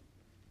don't.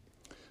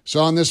 So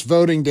on this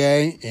voting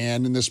day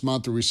and in this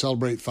month where we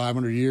celebrate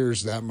 500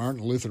 years that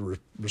Martin Luther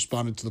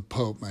responded to the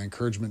Pope, my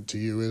encouragement to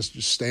you is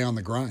just stay on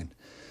the grind.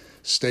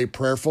 Stay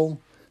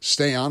prayerful.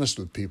 Stay honest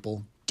with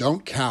people.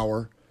 Don't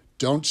cower.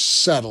 Don't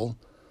settle.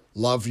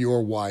 Love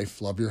your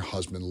wife. Love your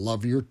husband.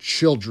 Love your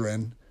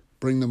children.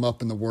 Bring them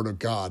up in the Word of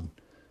God.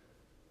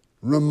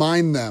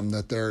 Remind them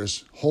that there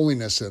is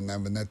holiness in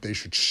them and that they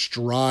should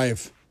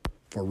strive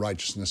for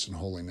righteousness and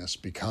holiness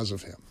because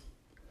of Him.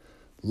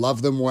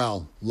 Love them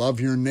well. Love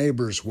your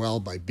neighbors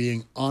well by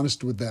being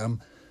honest with them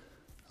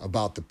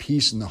about the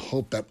peace and the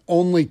hope that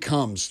only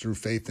comes through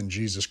faith in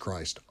Jesus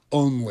Christ.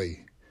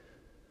 Only.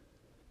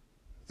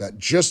 That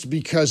just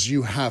because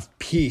you have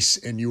peace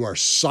and you are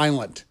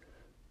silent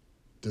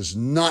does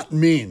not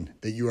mean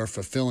that you are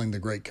fulfilling the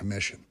Great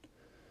Commission.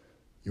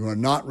 You are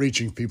not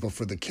reaching people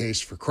for the case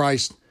for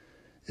Christ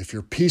if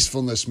your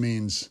peacefulness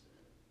means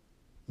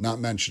not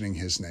mentioning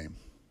His name.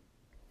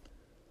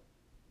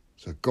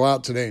 So go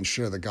out today and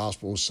share the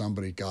gospel with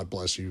somebody. God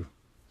bless you.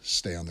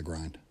 Stay on the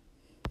grind.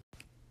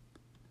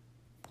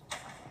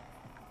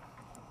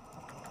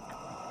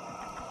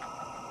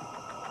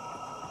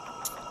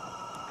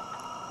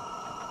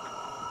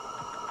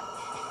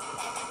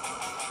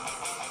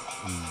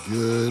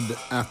 Good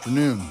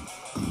afternoon.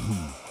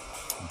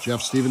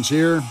 Jeff Stevens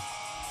here.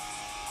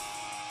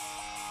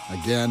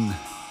 Again,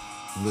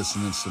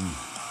 listening to some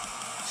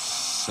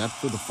Set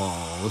for the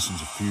Fall. This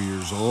one's a few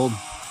years old.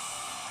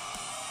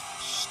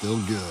 Still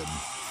good.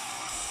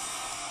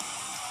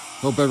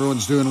 Hope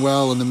everyone's doing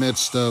well in the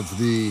midst of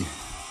the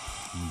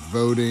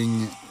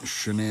voting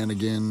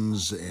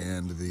shenanigans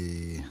and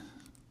the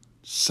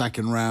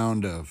second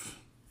round of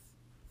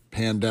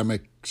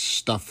pandemic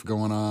stuff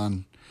going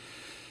on.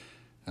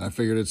 And I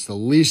figured it's the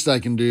least I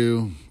can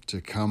do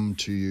to come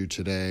to you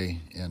today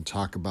and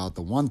talk about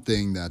the one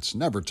thing that's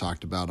never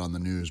talked about on the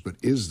news, but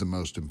is the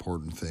most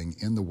important thing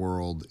in the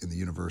world, in the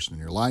universe, and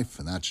in your life,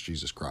 and that's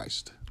Jesus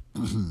Christ.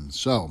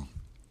 So,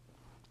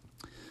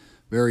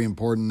 very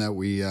important that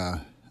we,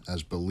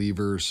 as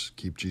believers,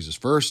 keep Jesus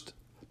first.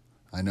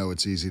 I know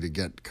it's easy to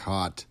get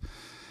caught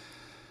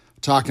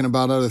talking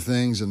about other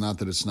things, and not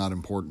that it's not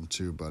important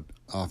too, but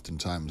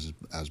oftentimes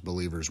as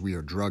believers, we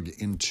are drugged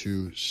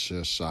into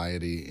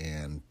society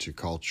and to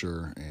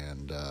culture,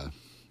 and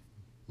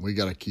we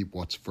got to keep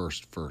what's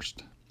first.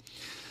 I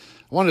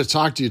wanted to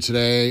talk to you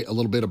today a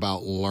little bit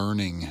about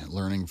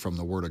learning from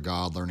the Word of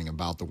God, learning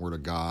about the Word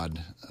of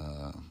God,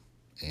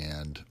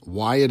 and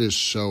why it is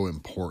so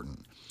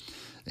important.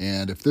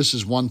 And if this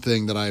is one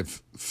thing that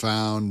I've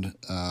found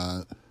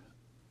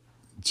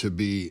to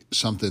be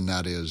something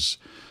that is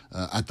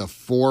at the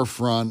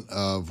forefront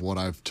of what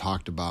I've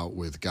talked about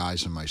with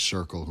guys in my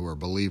circle who are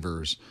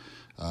believers,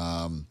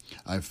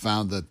 I've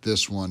found that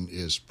this one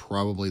is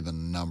probably the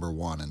number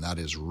one, and that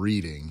is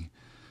reading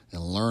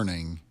and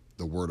learning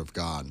the Word of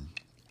God.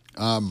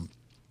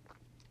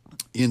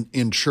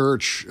 In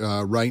church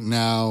right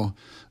now,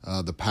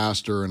 the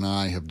pastor and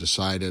I have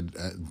decided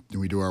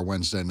we do our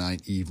Wednesday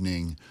night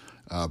evening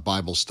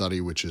Bible study,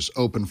 which is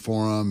open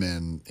forum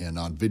and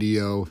on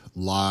video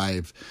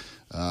live.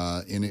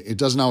 And it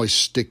doesn't always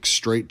stick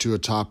straight to a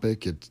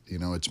topic.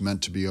 It's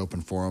meant to be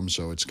open forum,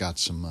 so it's got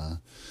some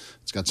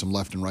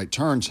left and right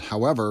turns.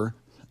 However,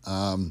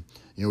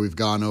 we've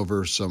gone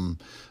over some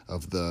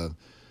of the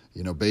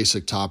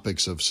basic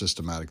topics of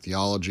systematic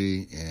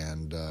theology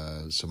and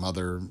some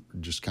other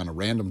just kind of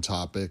random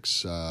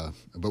topics.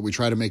 But we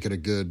try to make it a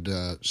good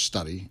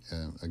study,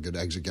 a good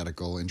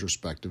exegetical,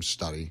 introspective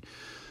study.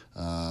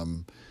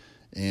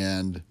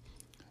 And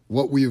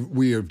what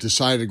we have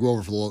decided to go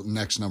over for the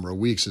next number of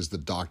weeks is the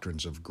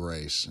doctrines of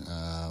grace.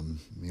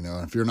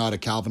 If you're not a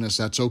Calvinist,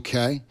 that's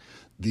okay.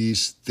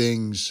 These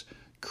things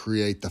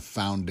create the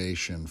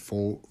foundation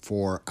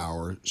for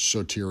our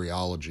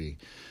soteriology.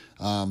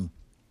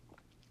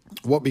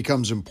 What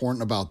becomes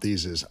important about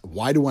these is,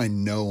 why do I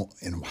know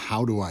and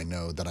how do I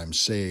know that I'm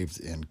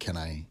saved, and can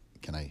I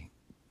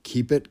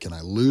keep it? Can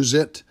I lose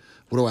it?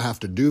 What do I have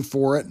to do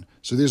for it?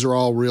 So these are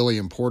all really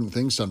important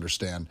things to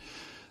understand.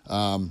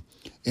 And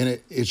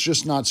it's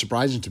just not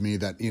surprising to me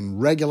that in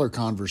regular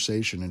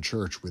conversation in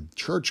church with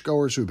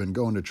churchgoers who've been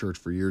going to church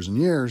for years and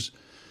years,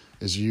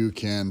 is you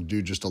can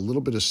do just a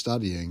little bit of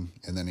studying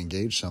and then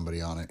engage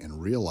somebody on it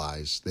and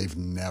realize they've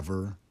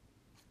never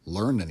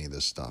learned any of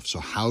this stuff. So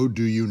how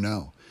do you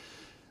know?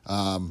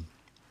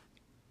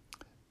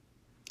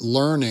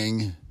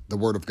 Learning the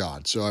Word of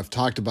God. So I've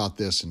talked about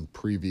this in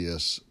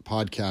previous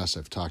podcasts.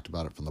 I've talked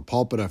about it from the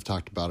pulpit. I've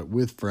talked about it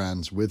with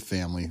friends, with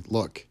family.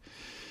 Look,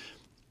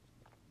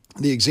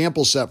 the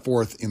example set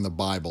forth in the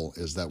Bible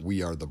is that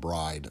we are the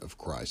bride of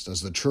Christ.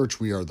 As the church,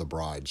 we are the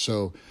bride.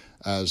 So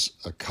as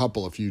a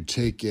couple, if you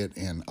take it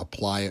and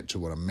apply it to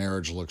what a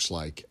marriage looks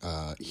like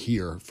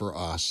here for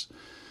us,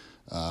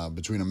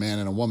 between a man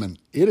and a woman,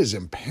 it is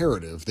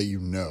imperative that you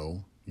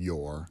know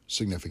your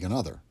significant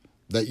other,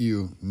 that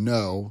you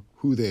know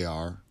who they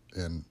are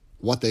and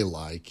what they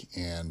like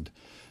and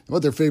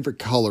what their favorite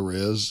color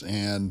is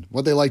and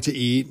what they like to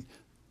eat,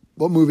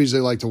 what movies they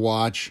like to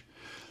watch.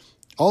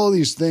 all of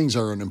these things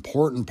are an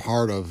important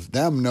part of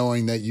them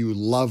knowing that you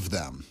love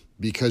them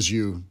because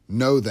you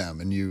know them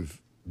and you've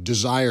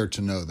desire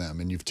to know them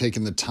and you've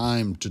taken the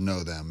time to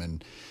know them.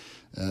 And,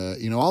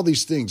 all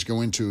these things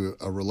go into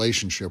a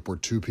relationship where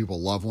two people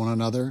love one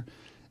another,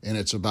 and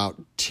it's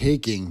about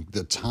taking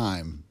the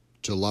time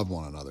to love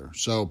one another.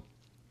 So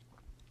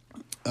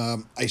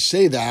I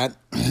say that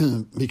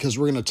because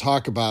we're going to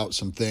talk about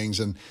some things,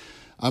 and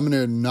I'm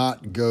going to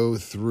not go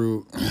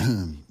through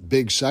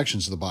big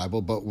sections of the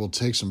Bible, but we'll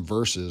take some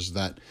verses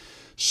that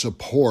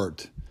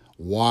support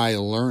why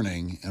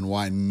learning and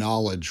why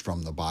knowledge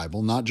from the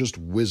Bible, not just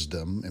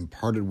wisdom,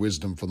 imparted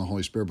wisdom from the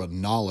Holy Spirit, but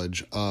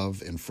knowledge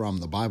of and from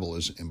the Bible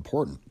is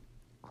important.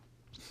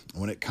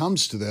 When it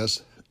comes to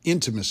this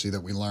intimacy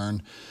that we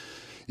learn,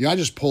 I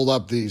just pulled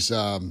up this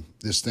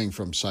thing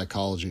from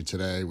Psychology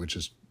Today, which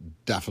is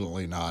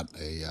definitely not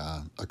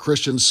a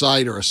Christian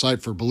site or a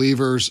site for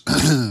believers.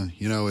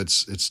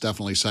 It's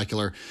definitely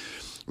secular.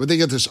 But they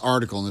get this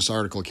article, and this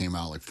article came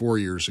out like 4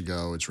 years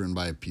ago. It's written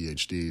by a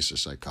PhD, he's a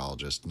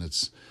psychologist, and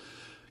it's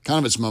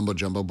mumbo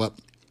jumbo, but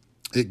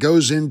it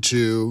goes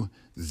into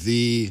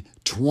the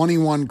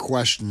 21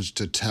 questions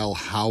to tell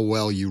how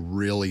well you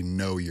really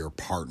know your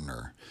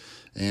partner.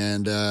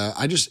 And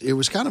it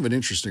was kind of an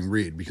interesting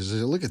read, because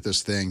as I look at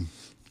this thing,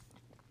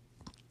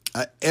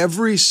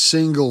 every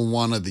single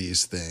one of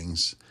these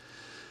things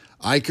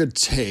I could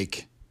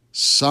take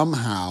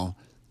somehow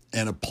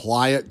and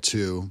apply it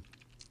to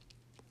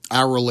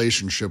our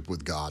relationship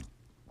with God.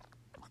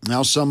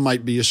 Now, some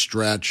might be a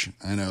stretch.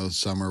 I know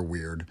some are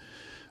weird,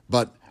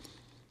 but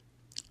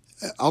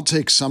I'll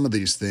take some of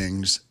these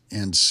things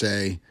and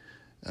say,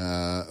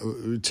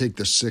 take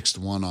the sixth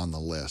one on the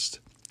list.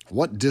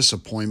 What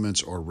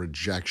disappointments or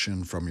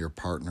rejection from your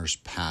partner's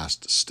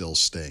past still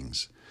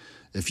stings?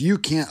 If you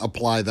can't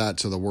apply that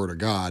to the Word of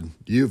God,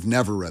 you've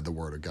never read the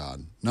Word of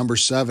God. Number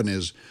 7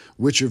 is,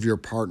 which of your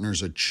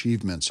partner's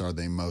achievements are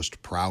they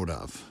most proud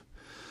of?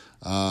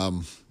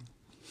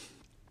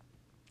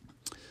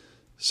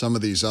 Some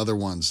of these other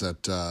ones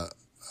that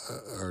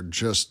are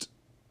just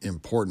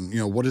important.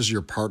 What is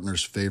your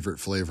partner's favorite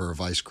flavor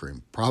of ice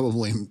cream?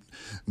 Probably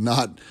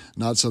not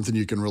something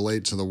you can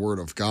relate to the Word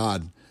of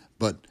God,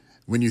 but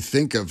when you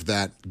think of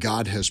that,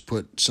 God has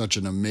put such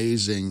an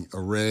amazing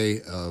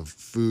array of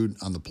food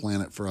on the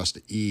planet for us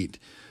to eat.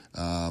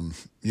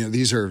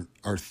 These are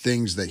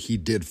things that He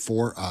did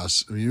for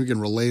us. You can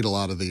relate a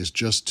lot of these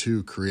just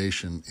to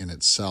creation in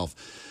itself.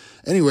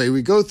 Anyway,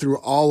 we go through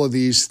all of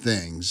these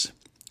things.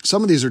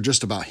 Some of these are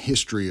just about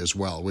history as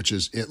well, which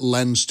is, it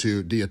lends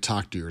to, do you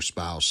talk to your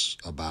spouse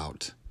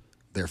about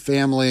their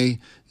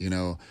family?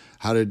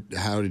 How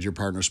did your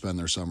partner spend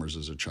their summers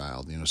as a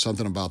child?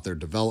 Something about their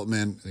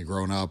development, they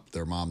grown up,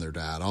 their mom, their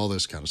dad, all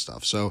this kind of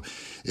stuff. So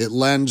it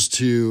lends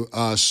to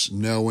us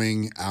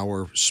knowing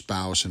our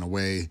spouse in a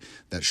way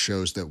that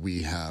shows that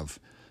we have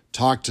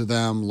talked to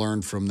them,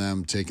 learned from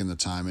them, taken the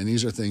time. And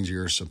these are things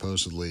you're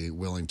supposedly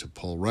willing to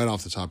pull right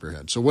off the top of your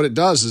head. So what it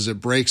does is it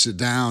breaks it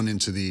down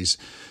into these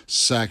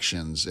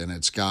sections, and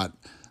it's got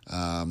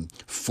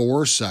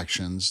 4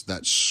 sections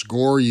that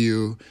score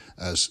you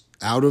as,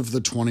 out of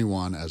the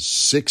 21, as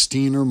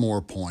 16 or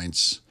more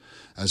points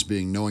as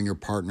being knowing your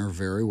partner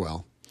very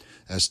well,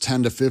 as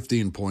 10 to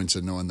 15 points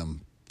in knowing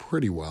them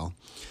pretty well,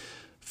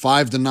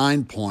 5 to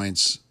 9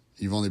 points,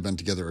 you've only been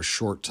together a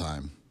short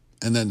time,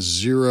 and then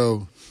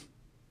 0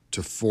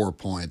 to 4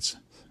 points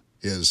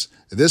is,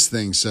 this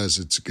thing says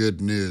it's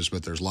good news,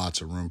 but there's lots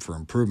of room for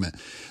improvement.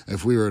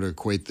 If we were to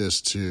equate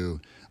this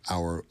to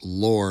our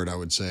Lord, I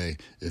would say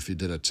if you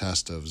did a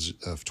test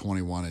of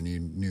 21 and you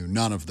knew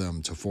none of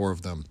them to 4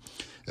 of them,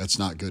 that's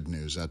not good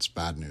news. That's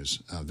bad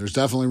news. There's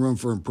definitely room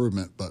for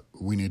improvement, but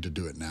we need to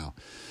do it now.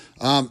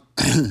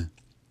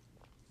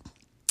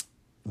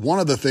 One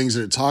of the things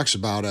that it talks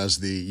about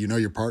as you know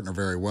your partner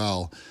very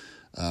well,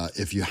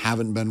 if you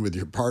haven't been with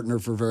your partner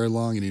for very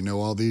long and you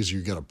know all these,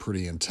 you get a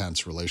pretty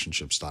intense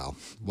relationship style.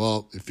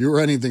 Well, if you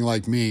were anything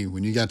like me,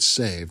 when you got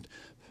saved,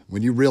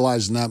 when you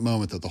realized in that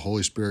moment that the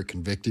Holy Spirit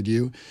convicted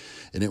you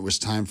and it was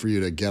time for you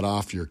to get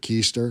off your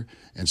keister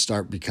and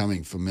start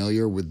becoming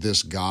familiar with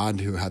this God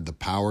who had the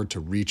power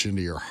to reach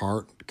into your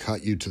heart,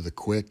 cut you to the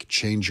quick,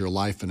 change your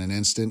life in an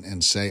instant,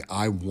 and say,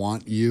 I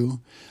want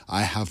you.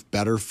 I have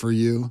better for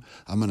you.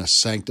 I'm going to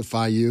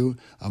sanctify you.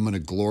 I'm going to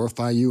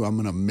glorify you. I'm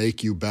going to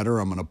make you better.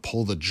 I'm going to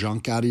pull the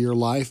junk out of your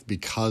life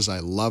because I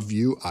love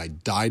you. I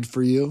died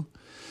for you.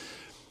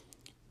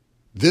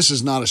 This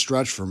is not a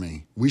stretch for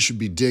me. We should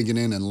be digging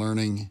in and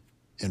learning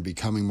and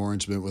becoming more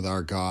intimate with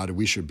our God.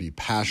 We should be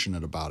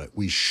passionate about it.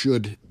 We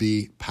should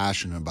be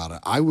passionate about it.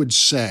 I would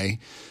say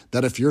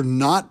that if you're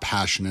not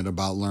passionate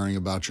about learning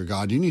about your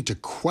God, you need to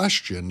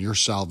question your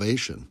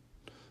salvation.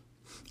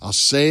 I'll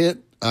say it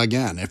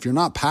again. If you're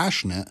not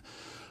passionate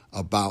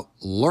about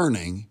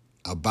learning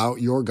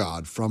about your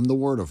God from the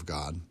Word of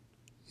God,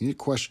 you need to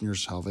question your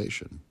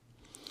salvation.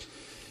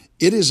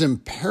 It is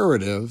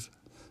imperative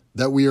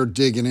that we are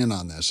digging in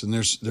on this, and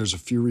there's a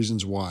few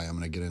reasons why I'm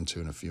going to get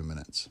into in a few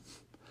minutes.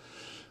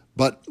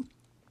 But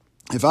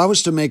if I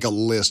was to make a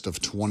list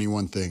of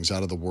 21 things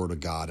out of the Word of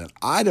God, and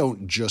I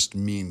don't just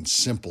mean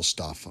simple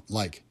stuff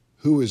like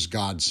who is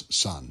God's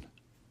Son?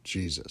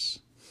 Jesus.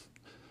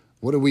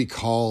 What do we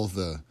call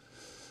the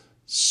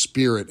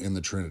Spirit in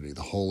the Trinity,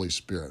 the Holy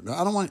Spirit?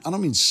 I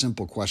don't mean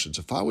simple questions.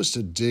 If I was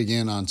to dig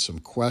in on some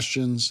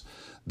questions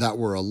that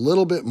were a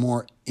little bit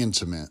more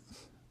intimate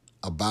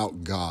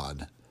about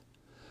God,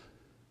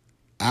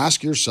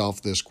 ask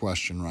yourself this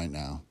question right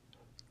now.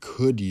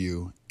 Could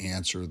you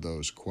answer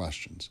those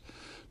questions?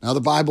 Now,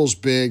 the Bible's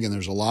big and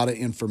there's a lot of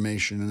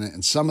information in it,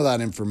 and some of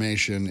that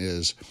information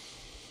is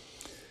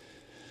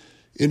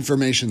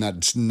information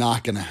that's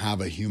not going to have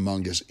a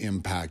humongous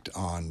impact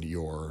on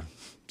your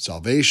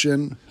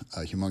salvation,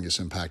 a humongous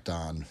impact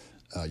on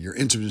your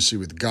intimacy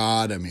with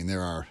God. I mean,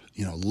 there are,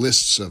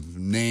 lists of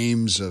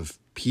names of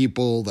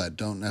people that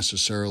don't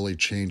necessarily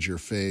change your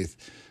faith.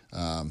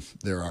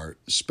 There are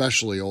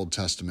especially Old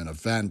Testament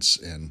events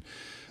and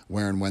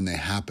where and when they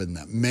happen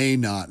that may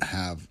not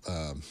have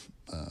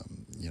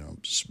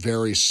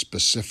very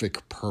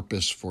specific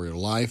purpose for your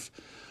life.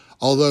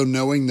 Although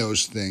knowing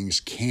those things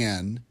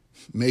can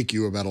make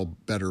you a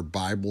better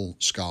Bible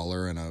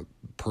scholar and a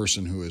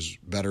person who is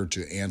better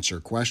to answer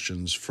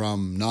questions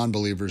from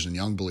non-believers and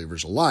young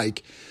believers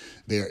alike.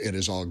 It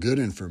is all good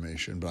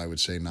information, but I would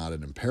say not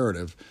an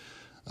imperative.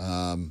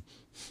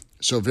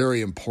 So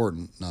very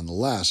important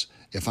nonetheless.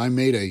 If I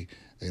made a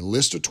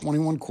list of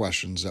 21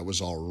 questions that was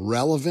all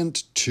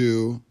relevant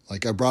to,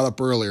 like I brought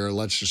up earlier,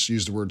 let's just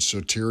use the word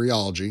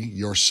soteriology,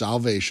 your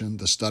salvation,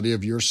 the study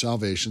of your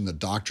salvation, the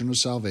doctrine of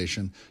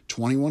salvation,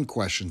 21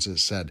 questions that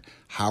said,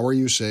 how are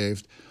you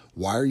saved?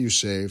 Why are you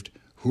saved?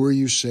 Who are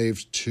you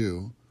saved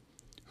to?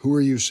 Who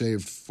are you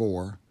saved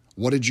for?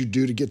 What did you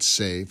do to get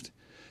saved?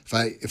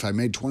 If I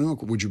made 21,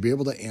 would you be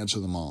able to answer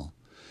them all?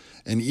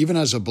 And even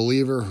as a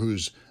believer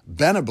who's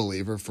been a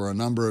believer for a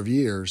number of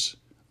years,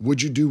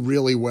 would you do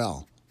really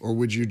well? Or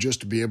would you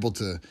just be able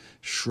to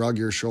shrug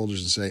your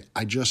shoulders and say,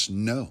 I just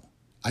know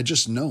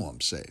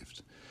I'm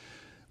saved?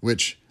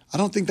 Which I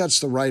don't think that's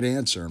the right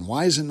answer. And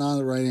why is it not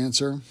the right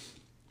answer?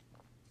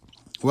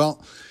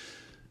 Well,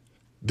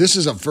 this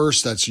is a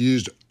verse that's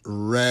used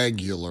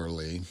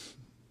regularly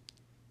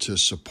to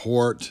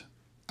support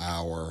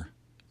our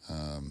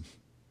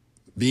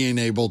being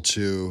able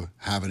to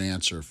have an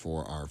answer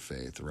for our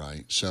faith,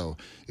 right? So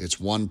it's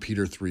 1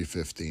 Peter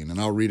 3:15,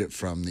 and I'll read it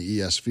from the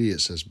ESV. It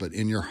says, but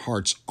in your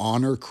hearts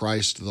honor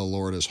Christ the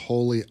Lord as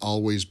holy,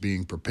 always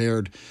being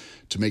prepared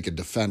to make a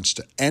defense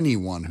to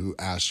anyone who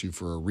asks you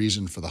for a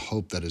reason for the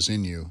hope that is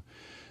in you,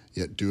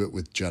 yet do it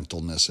with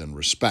gentleness and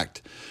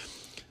respect.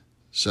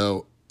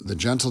 So the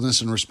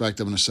gentleness and respect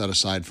I'm going to set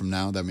aside from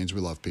now. That means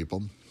we love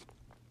people.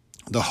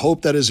 The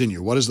hope that is in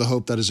you. What is the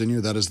hope that is in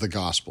you? That is the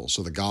gospel.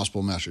 So the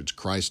gospel message.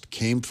 Christ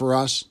came for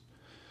us.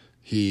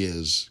 He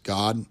is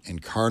God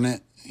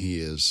incarnate. He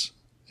is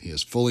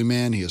fully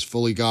man. He is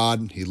fully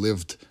God. He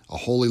lived a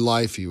holy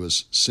life. He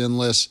was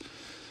sinless.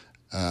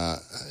 At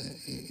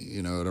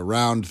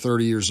around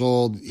 30 years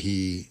old,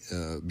 he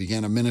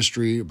began a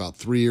ministry. About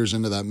 3 years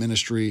into that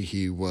ministry,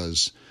 he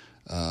was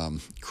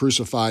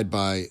crucified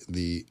by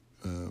the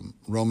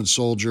Roman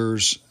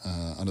soldiers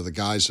under the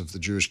guise of the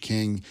Jewish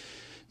king.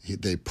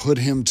 They put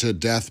him to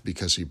death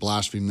because he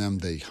blasphemed them.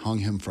 They hung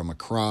him from a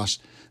cross.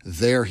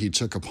 There he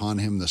took upon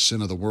him the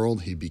sin of the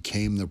world. He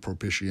became the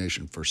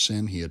propitiation for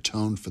sin. He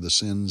atoned for the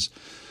sins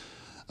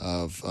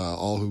of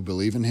all who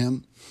believe in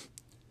him.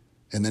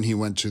 And then he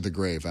went to the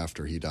grave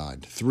after he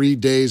died. 3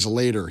 days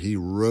later, he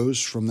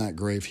rose from that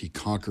grave. He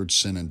conquered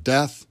sin and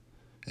death,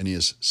 and he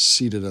is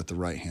seated at the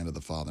right hand of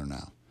the Father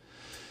now.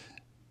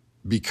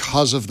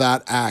 Because of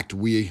that act,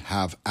 we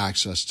have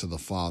access to the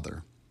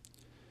Father.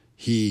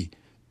 He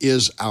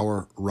is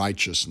our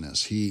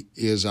righteousness. He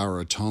is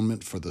our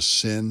atonement for the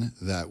sin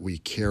that we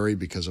carry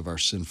because of our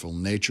sinful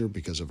nature,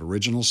 because of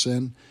original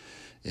sin.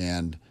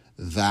 And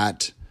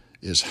that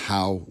is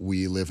how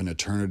we live in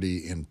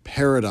eternity in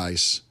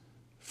paradise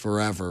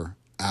forever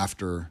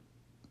after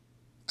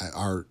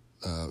our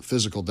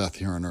physical death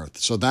here on earth.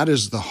 So that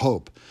is the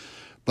hope.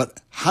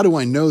 But how do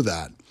I know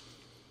that?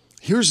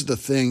 Here's the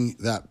thing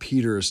that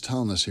Peter is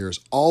telling us here is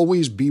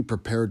always be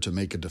prepared to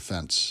make a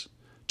defense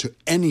to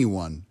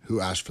anyone who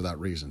asks for that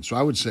reason. So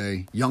I would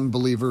say young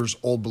believers,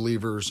 old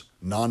believers,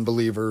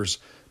 non-believers,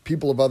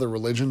 people of other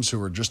religions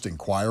who are just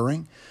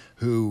inquiring,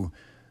 who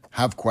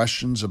have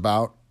questions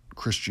about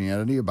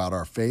Christianity, about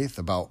our faith,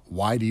 about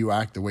why do you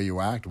act the way you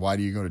act? Why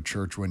do you go to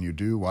church when you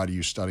do? Why do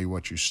you study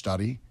what you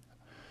study?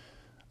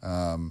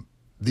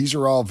 These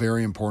are all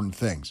very important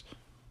things.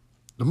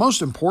 The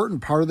most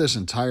important part of this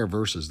entire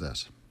verse is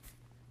this.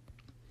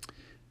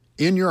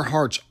 In your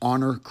hearts,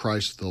 honor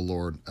Christ the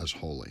Lord as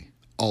holy,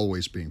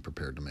 always being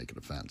prepared to make a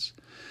defense.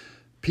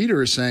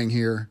 Peter is saying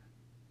here,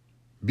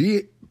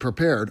 be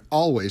prepared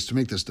always to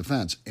make this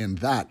defense, and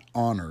that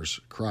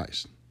honors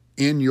Christ.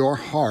 In your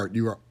heart,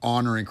 you are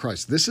honoring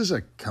Christ. This is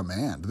a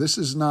command. This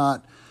is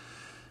not,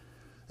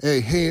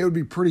 hey, it would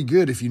be pretty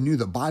good if you knew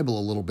the Bible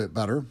a little bit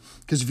better,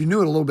 because if you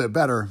knew it a little bit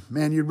better,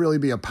 man, you'd really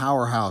be a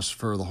powerhouse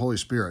for the Holy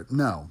Spirit.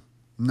 No,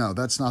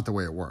 that's not the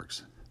way it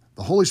works.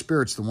 The Holy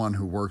Spirit's the one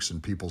who works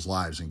in people's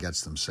lives and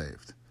gets them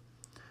saved.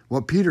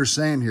 What Peter's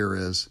saying here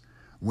is,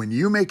 when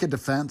you make a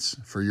defense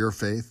for your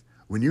faith,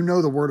 when you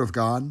know the Word of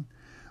God,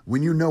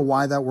 when you know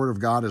why that Word of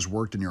God has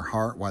worked in your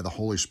heart, why the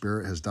Holy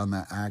Spirit has done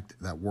that act,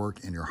 that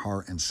work in your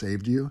heart and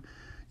saved you,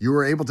 you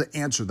are able to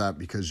answer that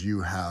because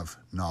you have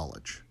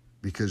knowledge,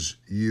 because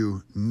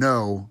you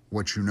know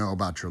what you know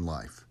about your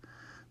life,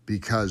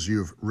 because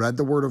you've read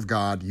the Word of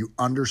God, you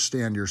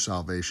understand your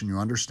salvation, you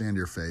understand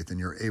your faith, and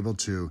you're able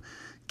to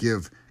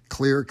give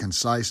clear,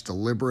 concise,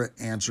 deliberate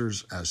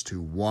answers as to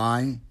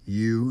why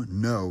you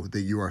know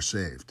that you are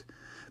saved.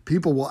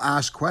 People will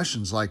ask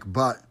questions like,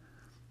 but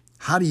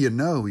how do you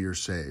know you're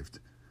saved?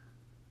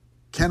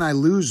 Can I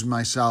lose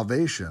my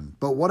salvation?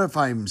 But what if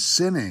I'm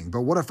sinning?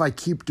 But what if I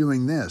keep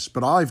doing this?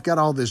 But I've got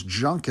all this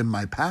junk in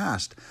my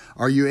past.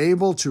 Are you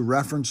able to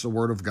reference the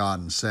Word of God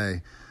and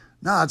say,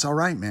 no, it's all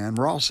right, man.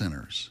 We're all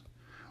sinners.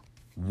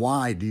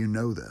 Why do you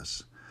know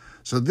this?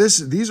 So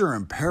these are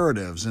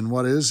imperatives, and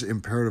what is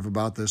imperative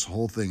about this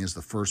whole thing is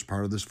the first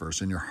part of this verse,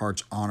 in your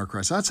hearts honor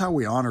Christ. That's how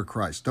we honor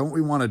Christ. Don't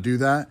we want to do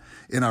that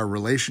in our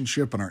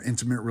relationship, in our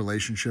intimate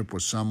relationship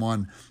with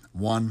someone,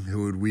 one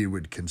who we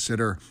would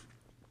consider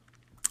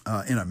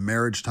in a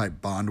marriage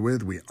type bond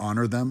with? We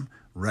honor them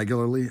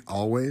regularly,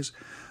 always,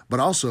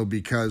 but also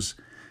because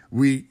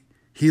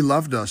he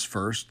loved us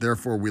first,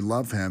 therefore we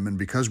love him, and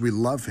because we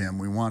love him,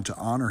 we want to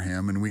honor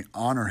him, and we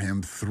honor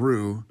him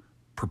through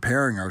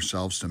preparing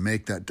ourselves to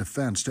make that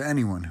defense to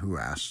anyone who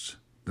asks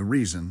the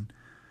reason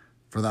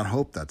for that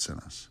hope that's in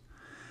us.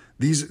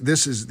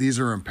 These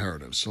are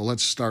imperatives. So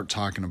let's start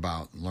talking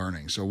about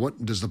learning. So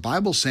what does the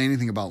Bible say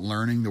anything about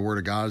learning the Word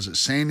of God? Does it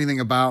say anything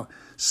about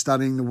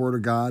studying the Word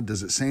of God?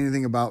 Does it say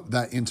anything about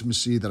that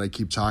intimacy that I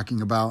keep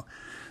talking about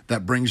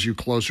that brings you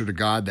closer to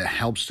God, that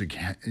helps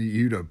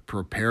you to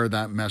prepare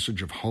that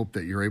message of hope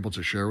that you're able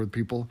to share with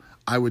people?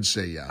 I would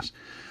say yes.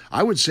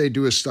 I would say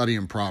do a study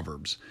in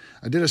Proverbs.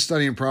 I did a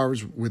study in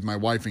Proverbs with my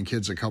wife and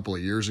kids a couple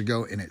of years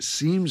ago, and it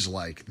seems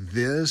like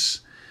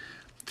this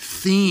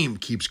theme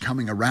keeps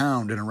coming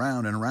around and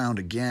around and around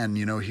again.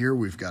 You know, here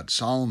we've got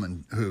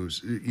Solomon,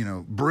 who's,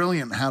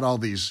 brilliant, had all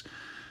these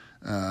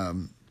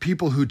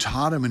people who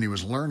taught him, and he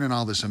was learning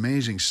all this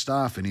amazing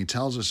stuff, and he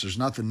tells us there's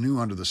nothing new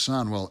under the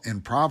sun. Well,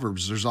 in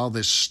Proverbs, there's all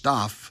this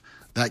stuff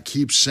that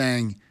keeps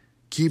saying,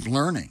 keep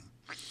learning.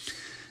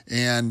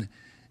 And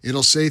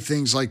it'll say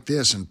things like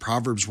this in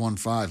Proverbs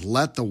 1:5,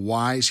 let the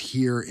wise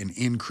hear and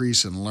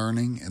increase in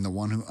learning, and the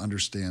one who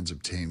understands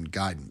obtain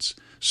guidance.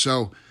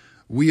 So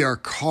we are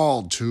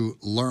called to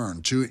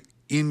learn, to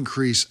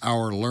increase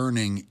our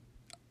learning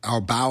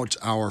about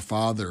our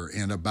Father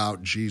and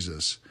about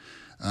Jesus.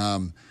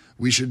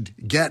 We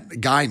should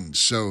get guidance.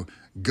 So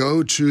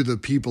go to the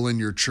people in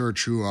your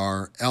church who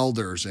are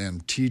elders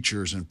and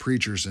teachers and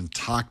preachers and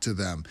talk to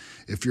them.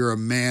 If you're a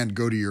man,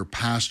 go to your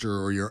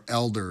pastor or your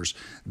elders.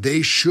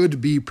 They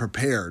should be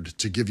prepared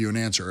to give you an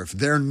answer. If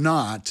they're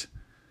not,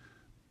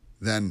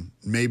 then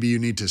maybe you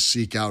need to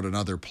seek out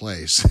another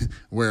place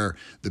where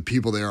the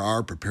people there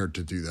are prepared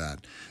to do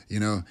that.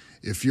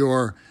 If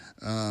you're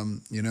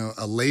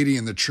a lady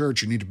in the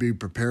church, you need to be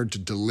prepared to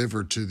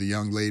deliver to the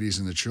young ladies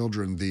and the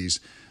children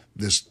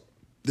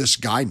this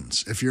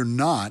guidance. If you're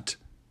not,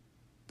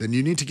 then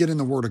you need to get in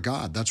the Word of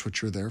God. That's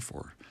what you're there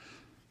for,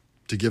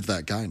 to give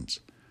that guidance.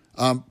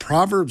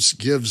 Proverbs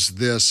gives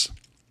this,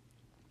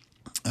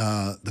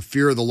 the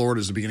fear of the Lord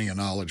is the beginning of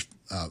knowledge,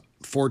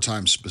 4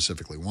 times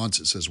specifically. Once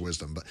it says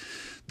wisdom, but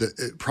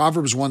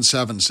Proverbs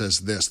 1:7 says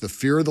this, the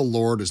fear of the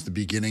Lord is the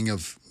beginning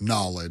of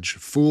knowledge.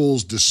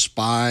 Fools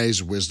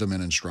despise wisdom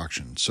and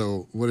instruction.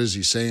 So what is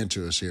he saying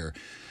to us here?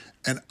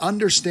 An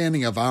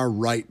understanding of our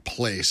right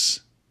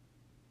place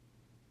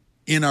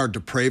in our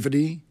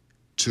depravity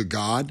to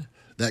God,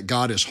 that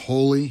God is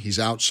holy, he's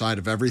outside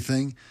of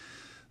everything,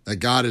 that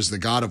God is the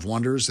God of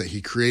wonders, that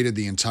he created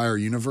the entire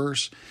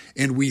universe,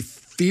 and we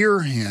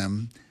fear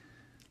him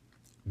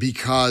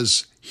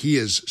because he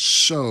is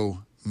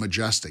so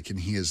majestic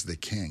and he is the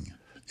king,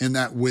 and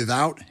that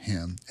without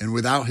him and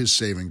without his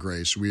saving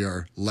grace, we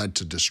are led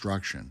to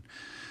destruction.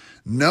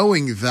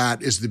 Knowing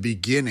that is the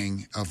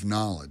beginning of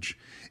knowledge.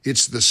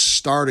 It's the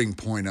starting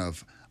point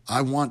of,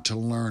 I want to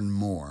learn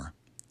more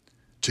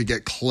to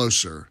get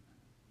closer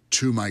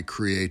to my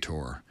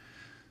Creator.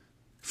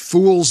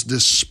 Fools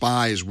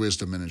despise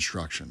wisdom and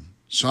instruction.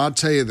 So I'll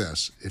tell you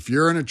this, if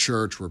you're in a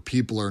church where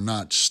people are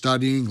not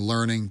studying,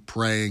 learning,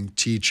 praying,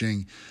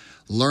 teaching,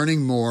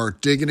 learning more,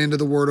 digging into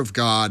the Word of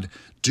God,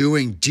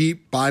 doing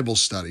deep Bible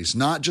studies,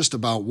 not just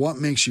about what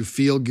makes you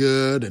feel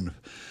good and,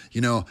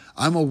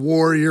 I'm a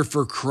warrior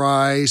for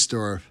Christ,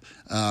 or,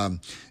 I'm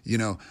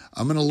going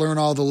to learn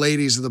all the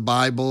ladies of the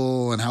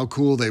Bible and how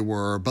cool they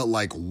were, but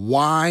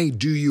why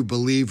do you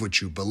believe what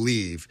you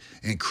believe,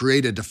 and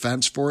create a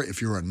defense for it?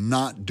 If you are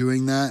not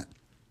doing that,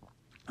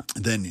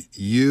 then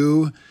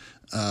you,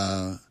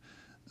 are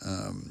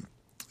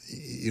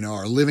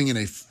living in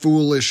a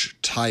foolish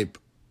type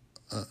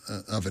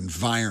of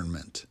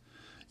environment.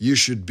 You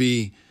should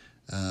be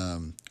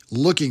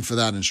looking for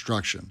that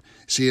instruction.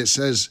 See, it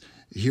says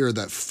here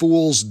that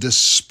fools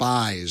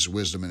despise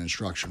wisdom and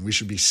instruction. We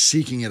should be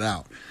seeking it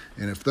out.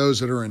 And if those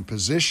that are in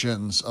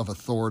positions of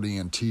authority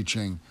and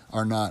teaching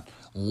are not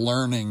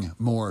learning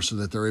more so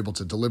that they're able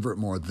to deliver it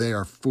more, they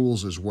are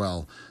fools as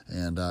well.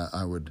 And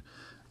I would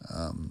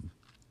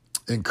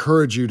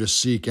encourage you to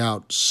seek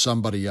out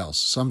somebody else.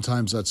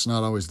 Sometimes that's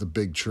not always the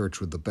big church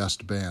with the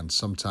best band.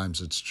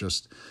 Sometimes it's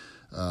just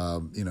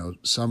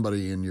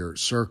somebody in your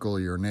circle,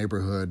 your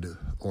neighborhood,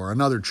 or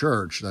another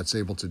church that's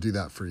able to do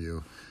that for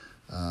you.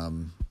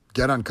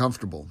 Get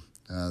uncomfortable.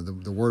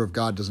 The Word of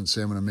God doesn't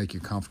say I'm going to make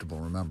you comfortable,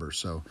 remember.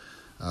 So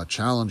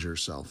challenge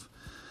yourself.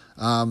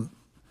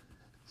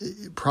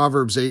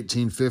 Proverbs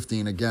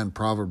 18:15, again,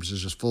 Proverbs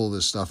is just full of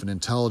this stuff. An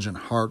intelligent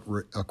heart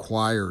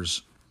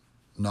acquires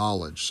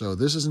knowledge. So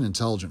this is an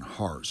intelligent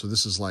heart. So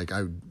this is like,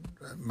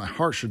 my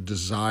heart should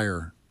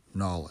desire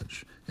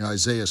knowledge.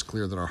 Isaiah is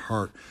clear that our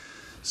heart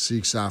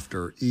seeks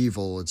after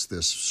evil. It's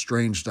this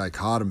strange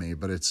dichotomy,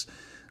 but it's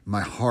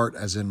my heart,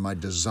 as in my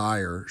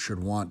desire,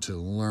 should want to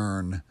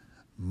learn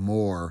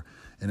more.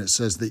 And it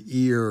says the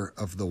ear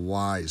of the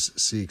wise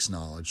seeks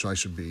knowledge. So I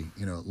should be,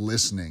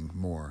 listening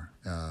more.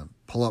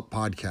 Pull up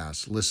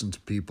podcasts, listen to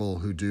people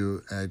who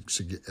do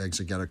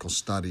exegetical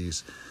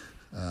studies,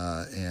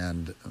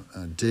 and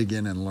dig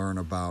in and learn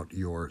about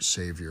your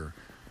Savior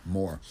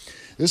more.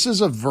 This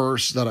is a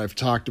verse that I've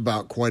talked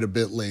about quite a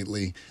bit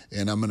lately,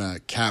 and I'm going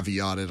to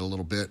caveat it a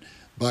little bit.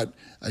 But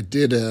I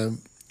did a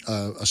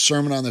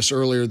sermon on this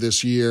earlier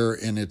this year,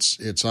 and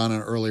it's on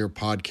an earlier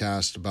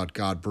podcast about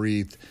God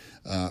breathed,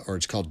 or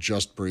it's called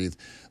Just Breathe.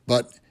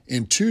 But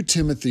in 2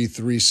 Timothy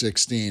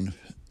 3:16,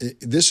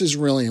 this is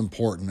really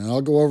important, and I'll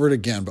go over it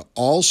again, but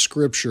all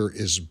Scripture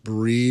is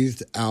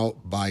breathed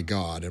out by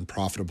God and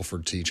profitable for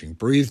teaching.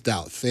 Breathed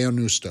out,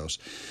 theopneustos,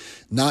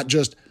 not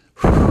just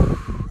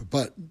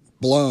but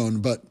blown,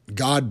 but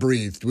God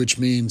breathed, which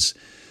means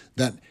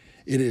that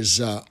it is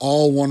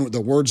all one.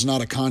 The word's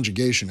not a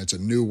conjugation. It's a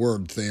new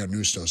word,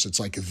 theopneustos. It's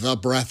like the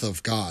breath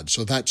of God.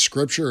 So that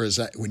Scripture is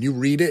that when you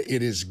read it,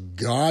 it is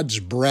God's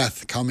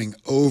breath coming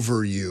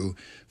over you,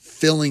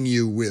 filling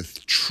you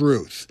with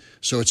truth.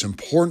 So it's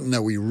important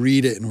that we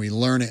read it and we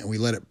learn it and we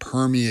let it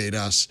permeate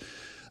us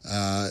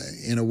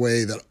in a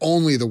way that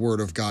only the Word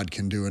of God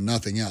can do and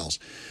nothing else.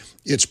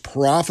 It's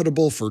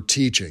profitable for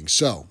teaching.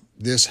 So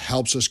this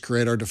helps us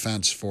create our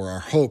defense for our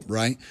hope,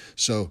 right?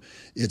 So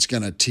it's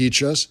going to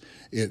teach us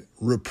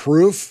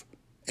reproof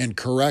and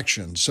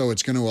correction. So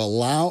it's going to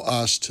allow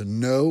us to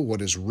know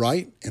what is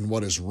right and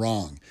what is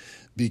wrong.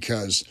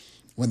 Because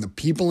when the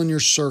people in your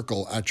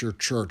circle at your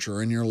church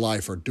or in your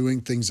life are doing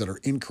things that are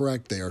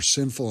incorrect, they are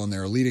sinful, and they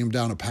are leading them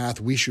down a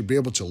path, we should be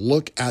able to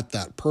look at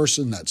that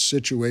person, that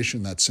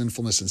situation, that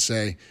sinfulness, and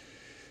say,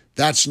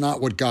 that's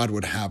not what God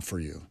would have for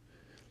you.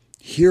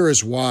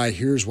 Here's why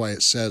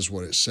it says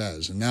what it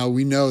says. And now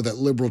we know that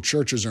liberal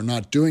churches are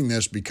not doing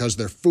this because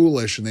they're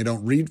foolish and they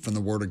don't read from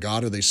the Word of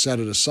God or they set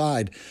it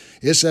aside.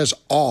 It says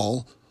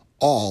all.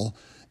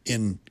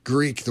 In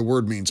Greek, the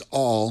word means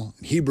all.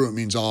 In Hebrew, it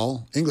means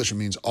all. English, it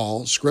means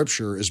all.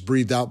 Scripture is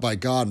breathed out by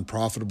God and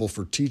profitable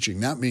for teaching.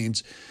 That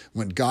means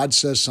when God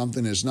says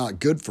something is not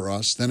good for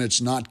us, then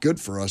it's not good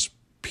for us,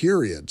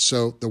 period.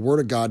 So the Word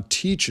of God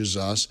teaches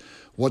us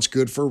what's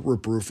good for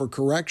reproof or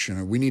correction.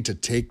 And we need to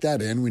take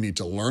that in. We need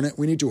to learn it.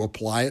 We need to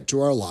apply it to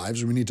our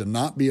lives. We need to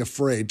not be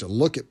afraid to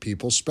look at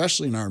people,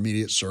 especially in our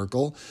immediate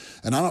circle.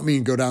 And I don't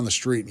mean go down the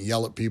street and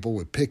yell at people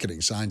with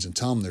picketing signs and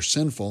tell them they're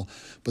sinful,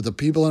 but the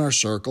people in our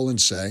circle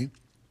and say,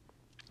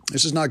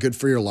 this is not good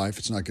for your life.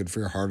 It's not good for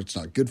your heart. It's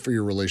not good for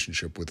your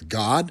relationship with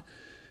God.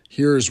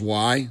 Here's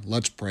why.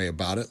 Let's pray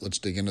about it. Let's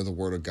dig into the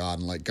Word of God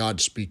and let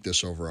God speak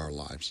this over our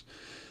lives.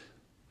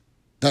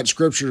 That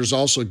Scripture is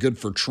also good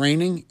for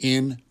training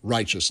in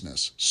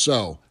righteousness.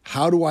 So,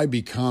 how do I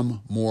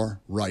become more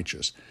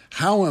righteous?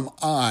 How am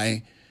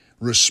I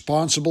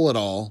responsible at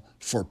all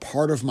for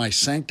part of my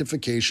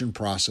sanctification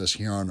process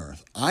here on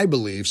earth? I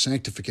believe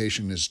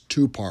sanctification is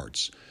two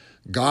parts.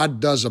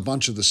 God does a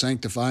bunch of the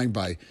sanctifying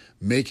by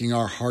making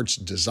our hearts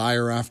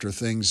desire after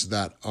things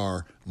that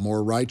are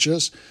more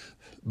righteous,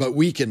 but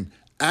we can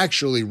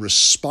actually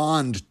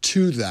respond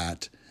to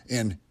that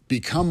and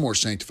become more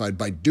sanctified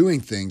by doing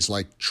things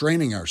like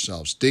training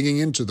ourselves, digging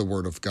into the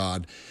Word of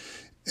God.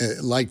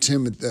 Like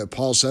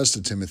Paul says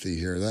to Timothy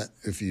here, that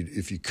if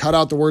you cut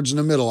out the words in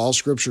the middle, all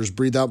Scripture is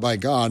breathed out by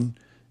God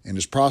and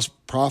is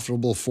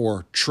profitable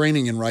for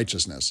training in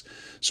righteousness.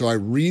 So I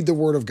read the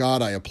Word of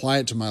God, I apply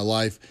it to my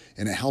life,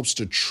 and it helps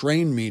to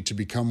train me to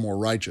become more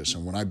righteous.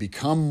 And when I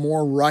become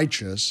more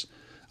righteous,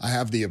 I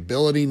have the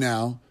ability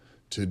now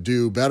to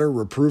do better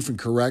reproof and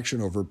correction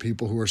over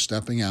people who are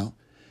stepping out.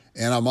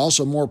 And I'm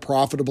also more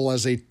profitable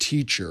as a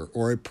teacher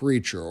or a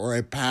preacher or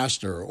a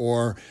pastor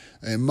or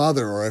a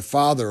mother or a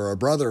father or a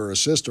brother or a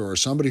sister or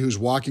somebody who's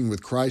walking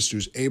with Christ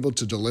who's able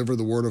to deliver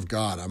the Word of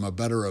God. I'm a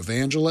better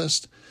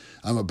evangelist.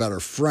 I'm a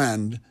better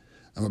friend.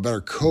 I'm a better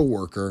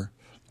coworker,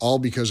 all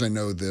because I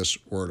know this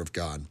Word of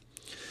God.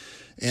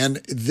 And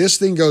this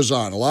thing goes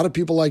on. A lot of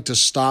people like to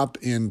stop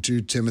in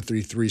 2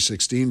 Timothy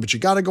 3:16, but you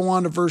got to go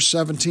on to verse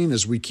 17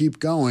 as we keep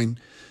going,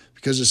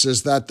 because it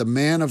says that the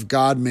man of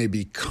God may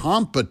be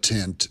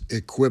competent,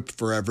 equipped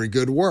for every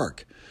good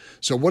work.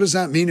 So what does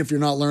that mean if you're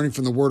not learning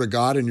from the Word of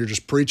God and you're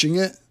just preaching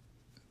it?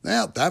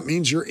 Well, that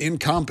means you're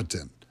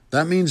incompetent.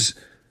 That means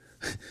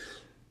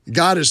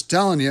God is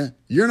telling you,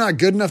 you're not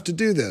good enough to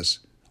do this.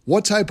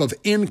 What type of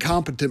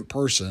incompetent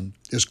person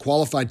is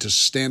qualified to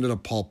stand at a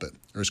pulpit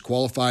or is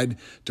qualified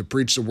to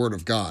preach the Word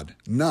of God?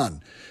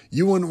 None.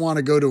 You wouldn't want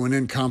to go to an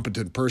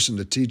incompetent person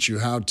to teach you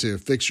how to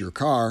fix your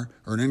car,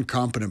 or an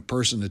incompetent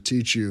person to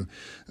teach you,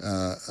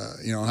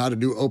 how to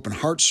do open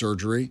heart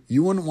surgery.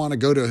 You wouldn't want to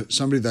go to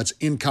somebody that's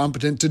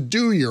incompetent to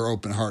do your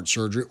open heart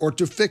surgery or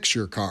to fix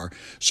your car.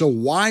 So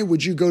why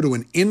would you go to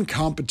an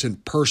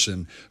incompetent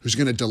person who's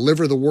going to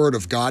deliver the Word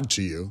of God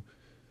to you,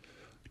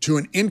 to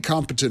an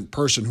incompetent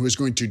person who is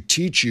going to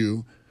teach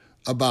you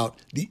about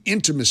the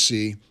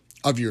intimacy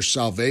of your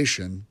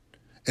salvation?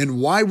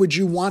 And why would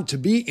you want to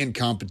be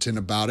incompetent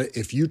about it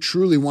if you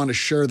truly want to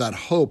share that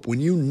hope when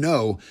you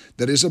know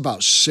that it's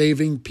about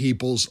saving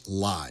people's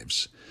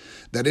lives,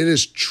 that it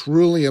is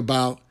truly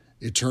about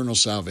eternal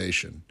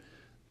salvation?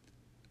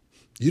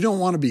 You don't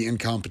want to be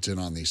incompetent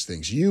on these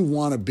things. You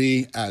want to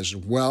be as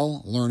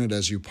well learned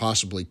as you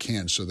possibly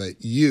can so that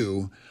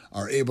you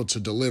are able to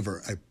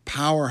deliver a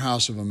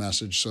powerhouse of a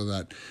message, so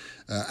that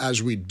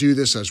as we do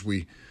this, as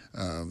we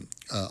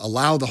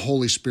allow the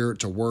Holy Spirit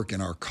to work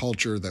in our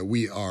culture, that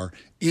we are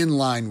in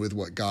line with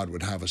what God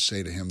would have us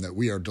say to him, that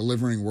we are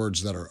delivering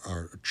words that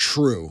are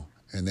true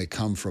and they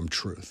come from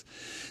truth.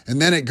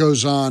 And then it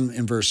goes on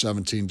in verse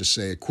 17 to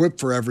say, equipped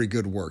for every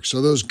good work.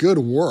 So those good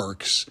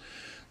works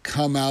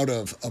come out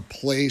of a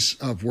place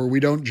of where we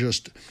don't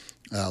just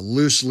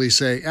loosely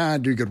say, I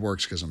do good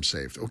works because I'm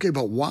saved. Okay,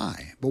 but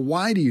why? But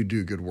why do you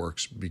do good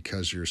works?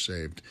 Because you're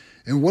saved.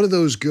 And what do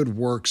those good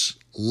works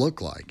look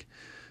like?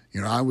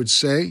 I would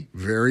say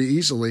very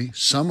easily,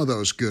 some of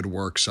those good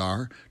works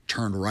are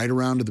turned right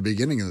around to the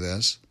beginning of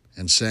this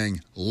and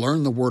saying,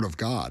 learn the Word of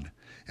God.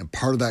 And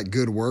part of that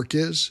good work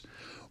is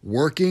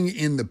working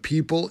in the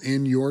people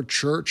in your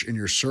church, in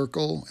your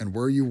circle, and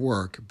where you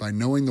work by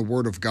knowing the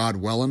Word of God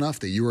well enough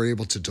that you are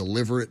able to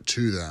deliver it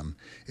to them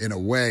in a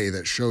way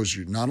that shows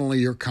you not only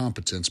your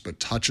competence, but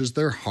touches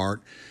their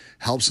heart,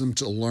 helps them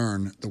to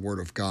learn the Word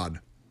of God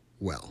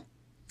well.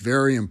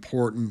 Very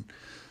important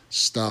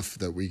stuff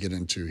that we get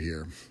into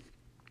here.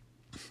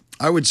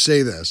 I would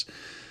say this,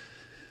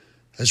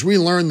 as we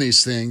learn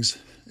these things,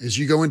 as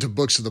you go into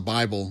books of the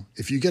Bible,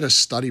 if you get a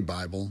study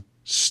Bible,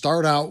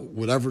 start out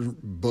whatever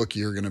book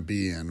you're going to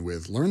be in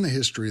with, learn the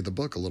history of the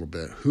book a little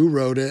bit. Who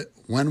wrote it?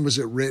 When was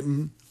it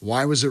written?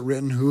 Why was it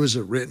written? Who is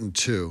it written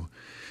to?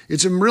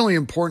 It's really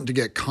important to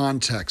get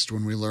context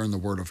when we learn the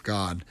Word of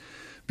God,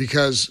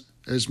 because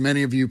as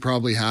many of you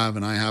probably have,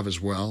 and I have as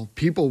well,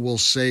 people will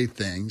say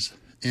things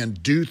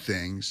and do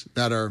things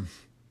that are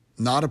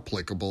not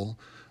applicable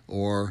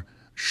or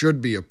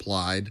should be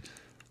applied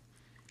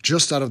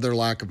just out of their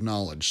lack of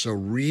knowledge. So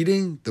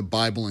reading the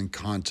Bible in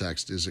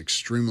context is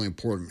extremely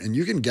important. And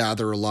you can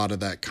gather a lot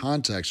of that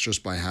context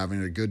just by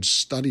having a good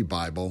study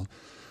Bible,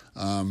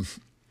 and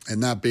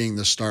that being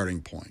the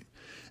starting point.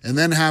 And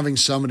then having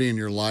somebody in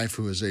your life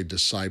who is a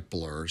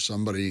discipler,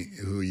 somebody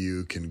who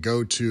you can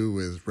go to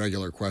with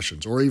regular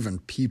questions, or even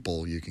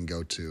people you can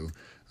go to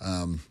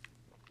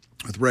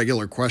with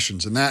regular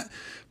questions. And that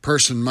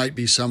person might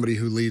be somebody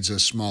who leads a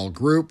small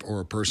group or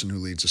a person who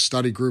leads a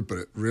study group, but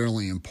it's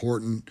really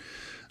important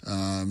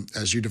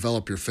as you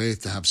develop your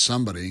faith to have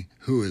somebody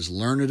who is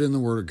learned in the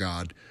Word of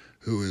God,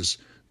 who is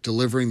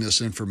delivering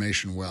this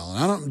information well.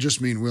 And I don't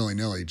just mean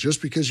willy-nilly.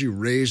 Just because you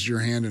raised your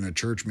hand in a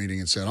church meeting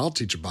and said, I'll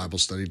teach a Bible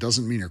study,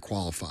 doesn't mean you're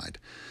qualified.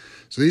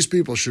 So these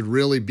people should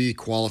really be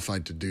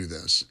qualified to do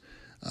this,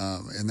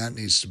 and that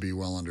needs to be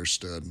well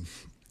understood.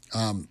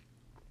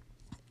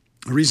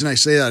 The reason I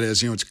say that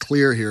is, it's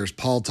clear here as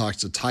Paul talks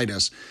to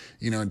Titus,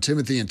 in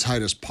Timothy and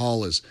Titus,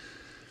 Paul is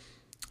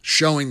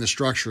showing the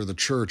structure of the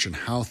church and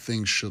how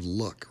things should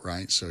look,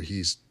 right? So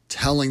he's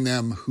telling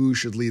them who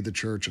should lead the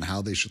church and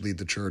how they should lead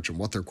the church and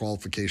what their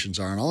qualifications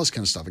are and all this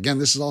kind of stuff. Again,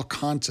 this is all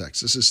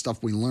context. This is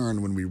stuff we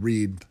learn when we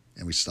read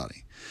and we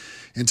study.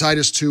 In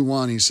Titus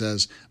 2:1, he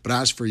says, but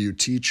as for you,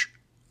 teach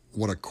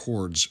what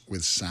accords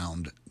with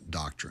sound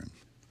doctrine.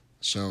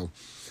 So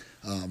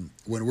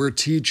when we're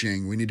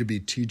teaching, we need to be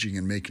teaching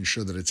and making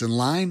sure that it's in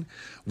line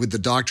with the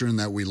doctrine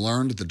that we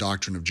learned, the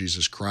doctrine of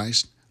Jesus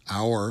Christ,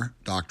 our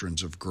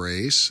doctrines of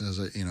grace, as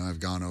I've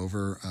gone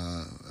over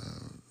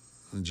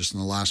just in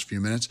the last few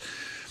minutes.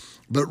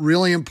 But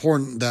really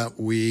important that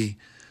we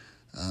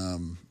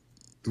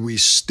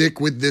stick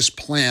with this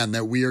plan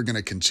that we are going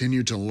to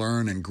continue to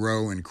learn and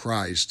grow in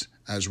Christ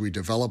as we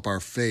develop our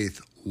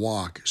faith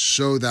walk,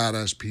 so that,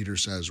 as Peter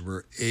says,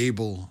 we're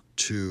able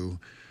to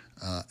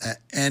at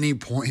any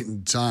point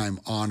in time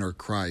honor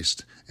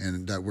Christ,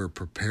 and that we're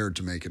prepared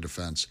to make a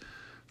defense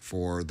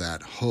for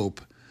that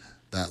hope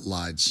that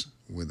lies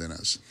within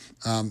us.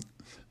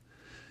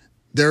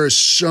 There is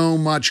so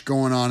much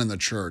going on in the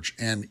church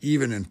and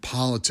even in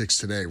politics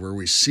today where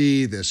we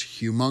see this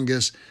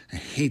humongous, I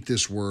hate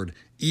this word,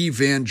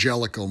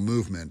 evangelical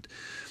movement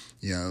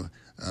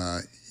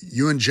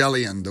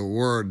Evangelion, the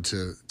word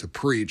to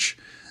preach.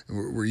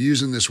 We're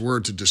using this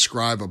word to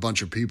describe a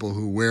bunch of people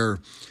who wear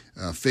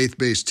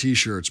faith-based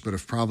T-shirts, but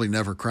have probably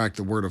never cracked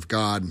the Word of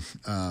God.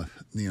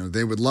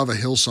 They would love a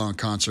Hillsong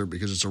concert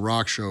because it's a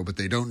rock show, but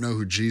they don't know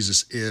who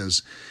Jesus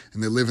is,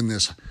 and they live in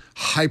this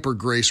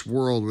hyper-grace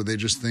world where they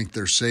just think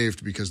they're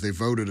saved because they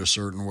voted a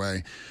certain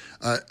way.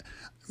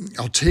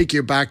 I'll take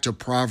you back to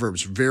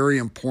Proverbs. Very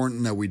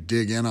important that we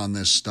dig in on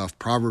this stuff.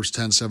 Proverbs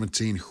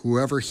 10:17,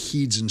 whoever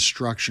heeds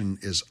instruction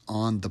is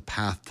on the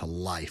path to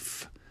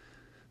life.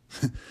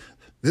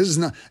 This is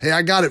not, hey,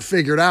 I got it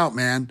figured out,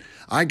 man.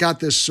 I got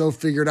this so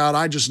figured out.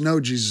 I just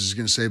know Jesus is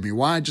going to save me.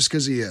 Why? Just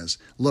because he is.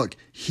 Look,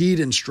 heed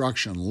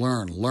instruction,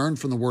 learn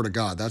from the Word of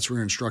God. That's where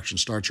your instruction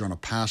starts. You're on a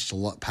path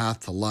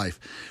to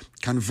life.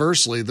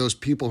 Conversely, those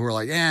people who are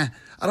like, I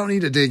don't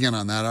need to dig in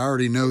on that. I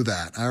already know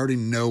that. I already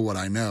know what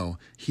I know.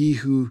 He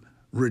who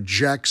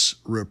rejects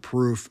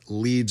reproof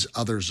leads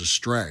others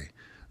astray,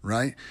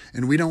 right?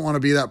 And we don't want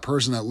to be that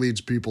person that leads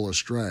people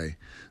astray.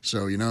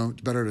 So,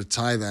 it's better to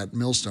tie that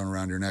millstone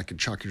around your neck and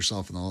chuck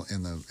yourself in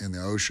the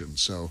ocean.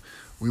 So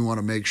we want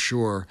to make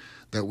sure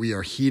that we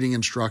are heeding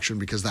instruction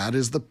because that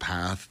is the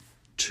path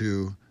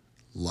to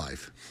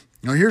life.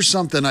 Now, here's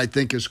something I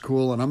think is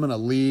cool, and I'm going to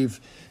leave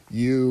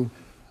you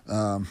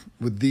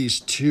with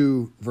these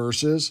two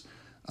verses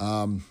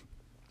to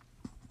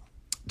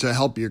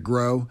help you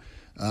grow.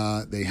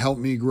 They help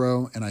me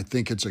grow, and I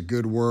think it's a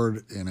good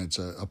word, and it's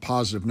a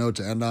positive note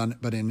to end on.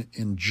 But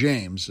in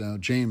James,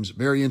 James,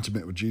 very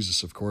intimate with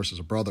Jesus, of course, as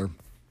a brother.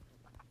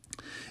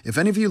 If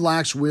any of you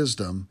lacks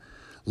wisdom,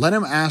 let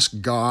him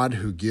ask God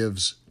who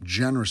gives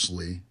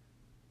generously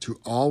to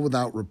all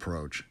without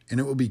reproach, and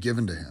it will be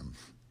given to him.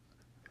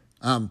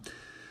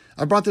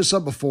 I brought this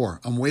up before.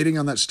 I'm waiting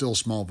on that still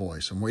small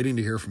voice. I'm waiting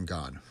to hear from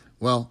God.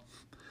 Well,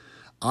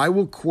 I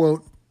will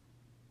quote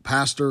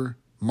Pastor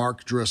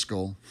Mark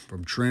Driscoll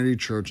from Trinity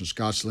Church in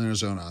Scottsdale,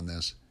 Arizona on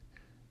this.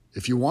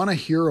 If you want to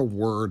hear a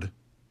word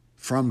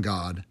from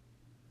God,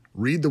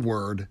 read the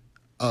word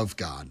of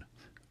God.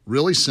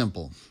 Really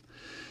simple.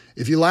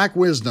 If you lack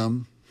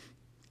wisdom,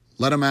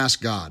 let him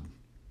ask God.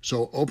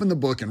 So open the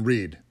book and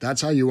read.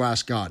 That's how you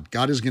ask God.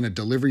 God is going to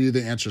deliver you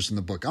the answers in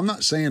the book. I'm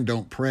not saying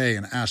don't pray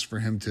and ask for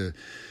him to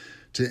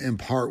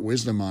impart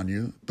wisdom on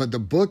you. But the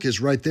book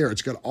is right there.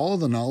 It's got all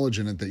the knowledge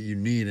in it that you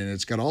need, and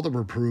it's got all the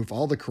reproof,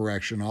 all the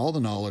correction, all the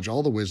knowledge,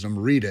 all the wisdom.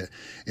 Read it,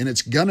 and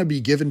it's going to be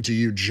given to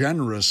you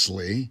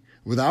generously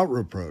without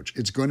reproach.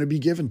 It's going to be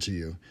given to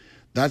you.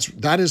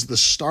 That is the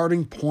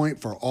starting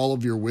point for all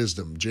of your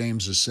wisdom,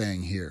 James is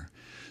saying here.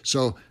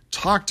 So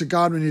talk to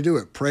God when you do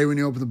it. Pray when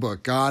you open the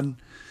book. God,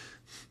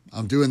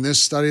 I'm doing this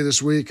study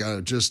this week.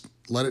 Just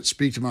let it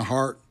speak to my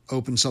heart,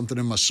 open something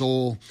in my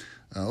soul,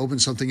 open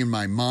something in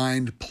my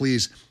mind.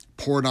 Please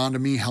pour it onto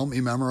me. Help me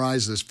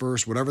memorize this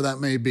verse, whatever that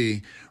may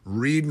be.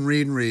 Read and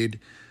read and read.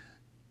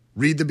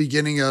 Read the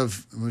beginning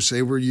of, we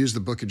use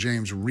the book of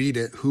James. Read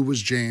it. Who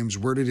was James?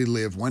 Where did he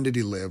live? When did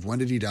he live? When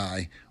did he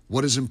die?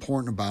 What is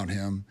important about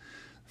him?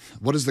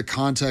 What is the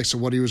context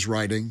of what he was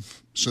writing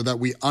so that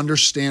we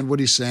understand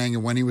what he's saying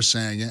and when he was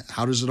saying it?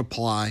 How does it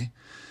apply?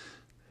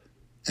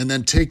 And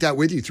then take that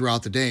with you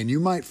throughout the day. And you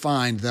might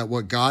find that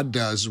what God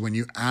does when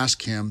you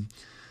ask him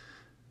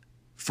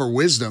for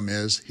wisdom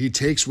is he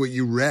takes what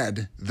you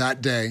read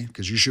that day,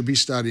 because you should be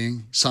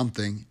studying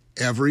something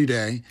every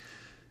day,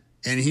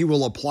 and he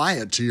will apply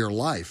it to your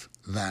life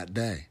that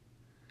day.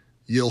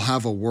 You'll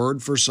have a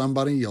word for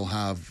somebody. You'll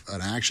have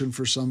an action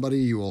for somebody.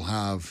 You will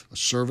have a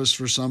service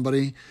for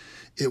somebody.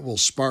 It will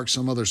spark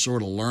some other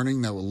sort of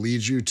learning that will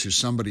lead you to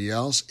somebody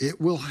else.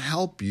 It will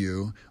help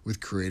you with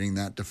creating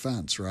that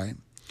defense, right?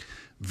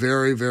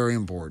 Very, very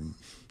important.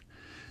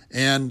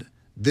 And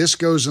this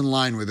goes in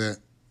line with it.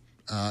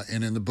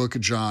 And in the book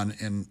of John,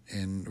 and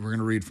we're going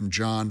to read from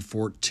John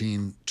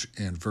 14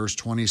 and verse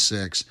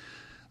 26,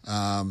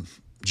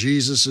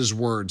 Jesus'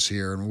 words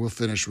here, and we'll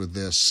finish with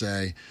this,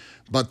 say,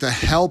 "But the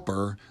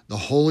Helper, the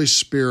Holy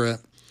Spirit,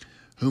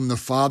 whom the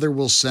Father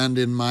will send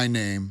in my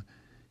name,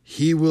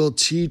 he will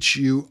teach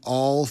you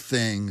all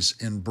things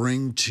and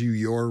bring to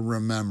your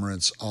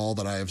remembrance all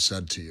that I have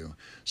said to you."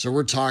 So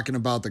we're talking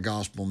about the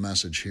gospel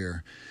message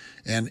here.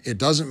 And it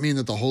doesn't mean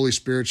that the Holy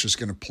Spirit's just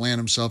going to plant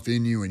himself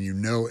in you and you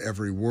know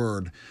every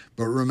word.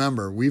 But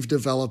remember, we've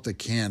developed a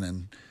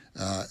canon,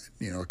 a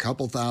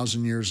couple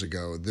thousand years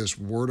ago. This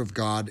Word of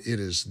God, it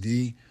is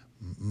the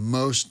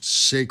most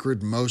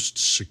sacred, most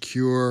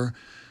secure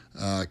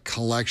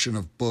collection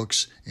of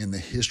books in the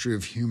history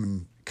of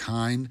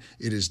humankind.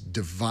 It is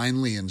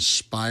divinely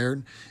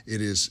inspired.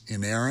 It is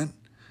inerrant.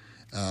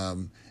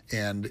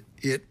 And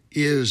it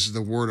is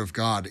the Word of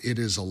God. It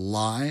is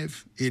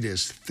alive. It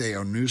is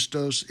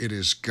theopneustos. It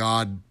is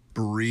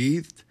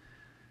God-breathed.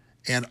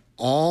 And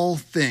all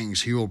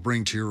things he will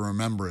bring to your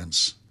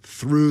remembrance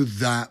through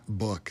that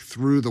book,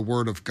 through the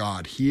Word of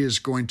God. He is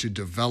going to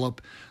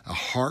develop a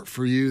heart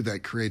for you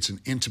that creates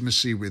an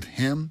intimacy with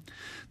him,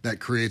 that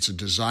creates a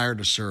desire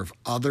to serve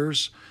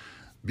others,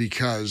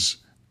 because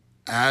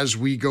as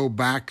we go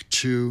back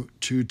to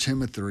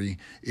Timothy,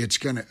 it's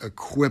going to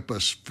equip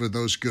us for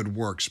those good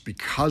works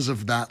because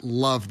of that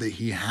love that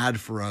he had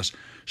for us.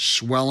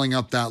 Swelling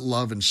up that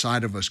love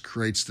inside of us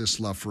creates this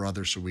love for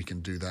others so we can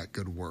do that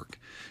good work.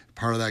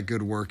 Part of that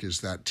good work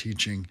is that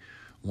teaching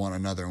one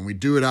another. And we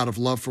do it out of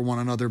love for one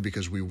another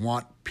because we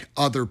want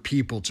other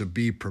people to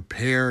be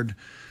prepared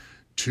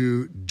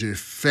to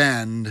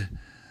defend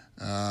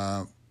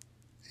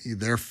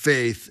their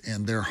faith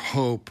and their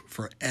hope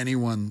for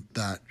anyone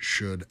that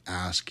should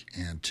ask,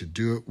 and to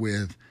do it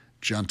with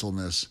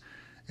gentleness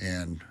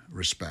and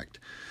respect.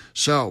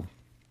 So,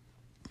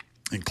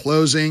 in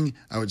closing,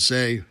 I would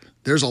say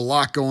there's a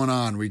lot going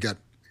on. We got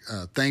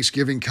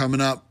Thanksgiving coming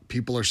up.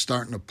 People are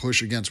starting to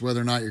push against whether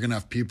or not you're going to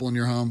have people in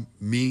your home.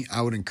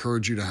 I would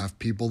encourage you to have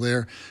people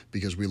there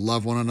because we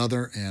love one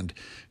another, and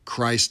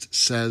Christ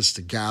says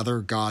to gather.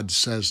 God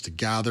says to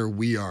gather.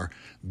 We are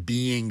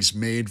beings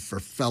made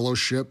for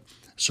fellowship.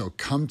 So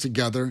come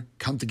together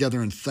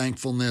in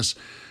thankfulness,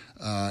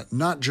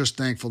 not just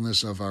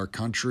thankfulness of our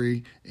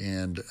country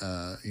and,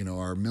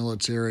 our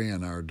military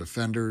and our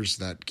defenders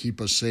that keep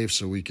us safe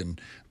so we can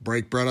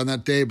break bread on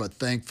that day, but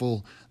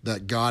thankful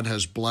that God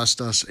has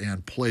blessed us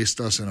and placed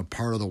us in a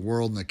part of the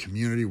world and the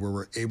community where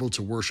we're able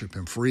to worship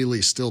him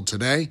freely still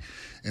today.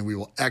 And we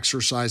will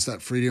exercise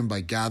that freedom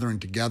by gathering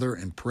together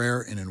in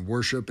prayer and in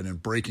worship and in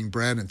breaking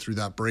bread. And through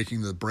that breaking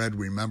of the bread,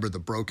 we remember the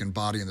broken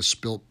body and the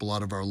spilt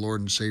blood of our Lord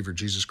and Savior,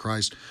 Jesus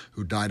Christ,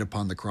 who died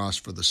upon the cross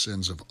for the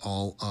sins of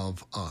all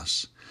of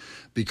us.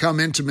 Become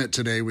intimate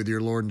today with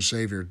your Lord and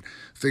Savior.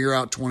 Figure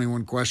out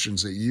 21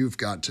 questions that you've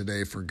got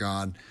today for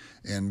God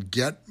and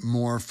get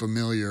more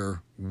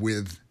familiar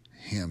with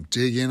him.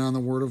 Dig in on the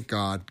Word of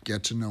God,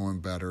 get to know him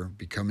better,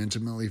 become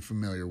intimately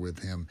familiar with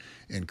him,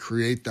 and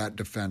create that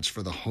defense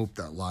for the hope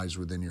that lies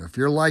within you. If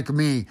you're like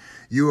me,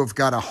 you have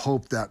got a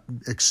hope that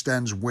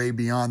extends way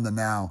beyond the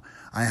now.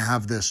 I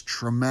have this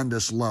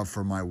tremendous love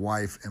for my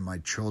wife and my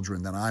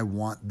children that I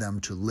want them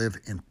to live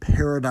in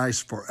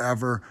paradise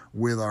forever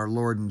with our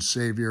Lord and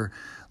Savior,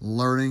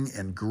 learning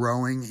and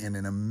growing in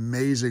an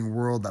amazing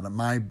world that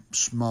my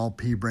small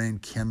pea brain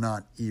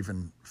cannot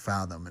even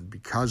fathom. And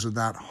because of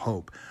that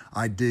hope,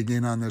 I dig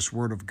in on this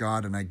Word of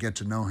God and I get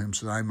to know him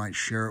so that I might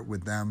share it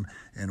with them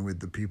and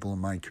with the people in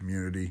my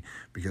community,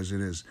 because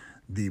it is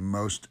the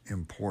most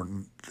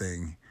important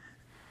thing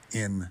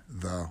in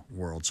the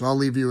world. So I'll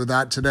leave you with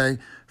that today.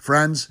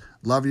 Friends,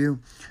 love you.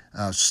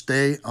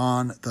 Stay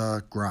on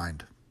the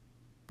grind.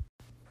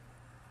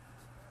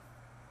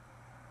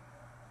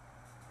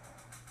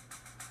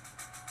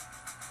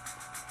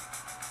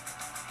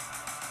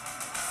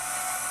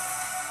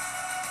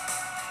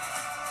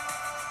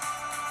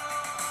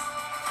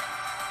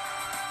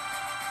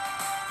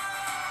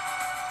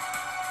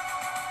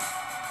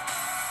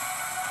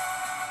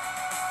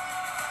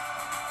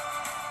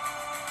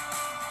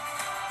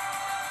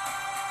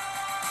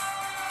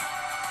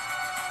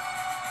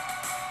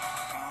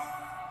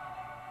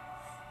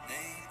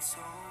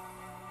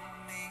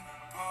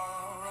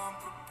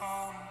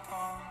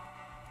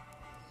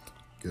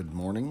 Good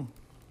morning.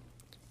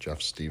 Jeff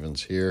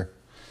Stevens here.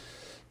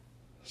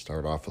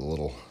 Start off with a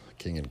little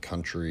King and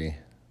Country,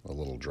 a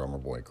little Drummer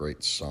Boy.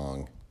 Great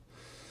song.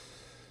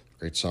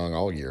 Great song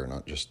all year,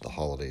 not just the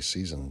holiday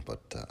season,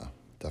 but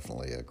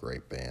definitely a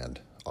great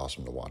band.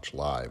 Awesome to watch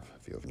live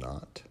if you have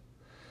not.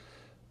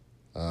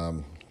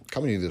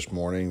 Coming to you this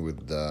morning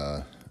with,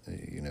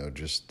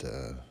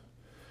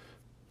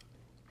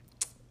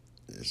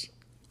 this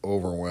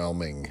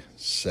overwhelming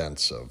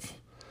sense of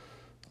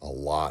a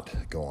lot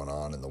going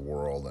on in the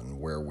world and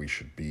where we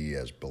should be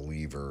as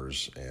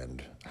believers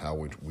and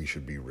how we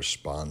should be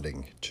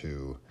responding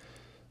to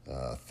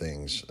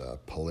things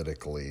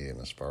politically and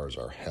as far as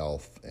our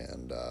health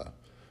and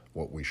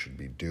what we should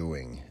be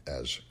doing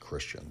as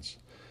Christians.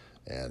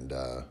 And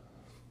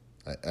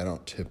I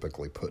don't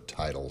typically put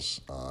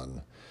titles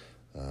on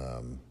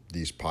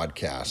these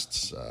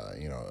podcasts,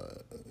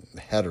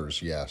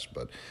 headers, yes,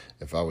 but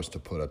if I was to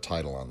put a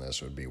title on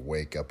this, it would be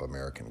Wake Up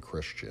American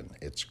Christian,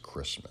 It's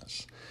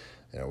Christmas.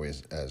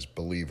 As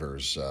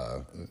believers,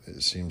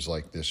 it seems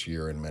like this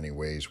year in many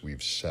ways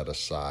we've set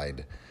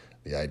aside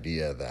the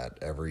idea that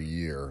every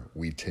year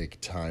we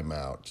take time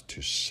out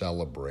to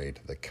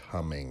celebrate the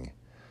coming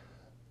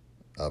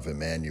of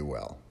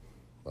Emmanuel,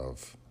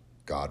 of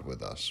God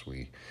with us.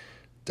 We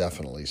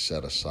definitely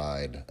set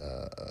aside,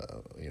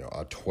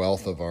 a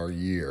 12th of our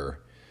year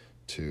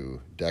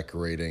to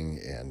decorating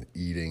and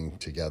eating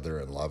together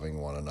and loving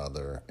one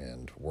another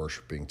and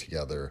worshiping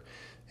together.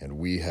 And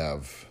we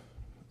have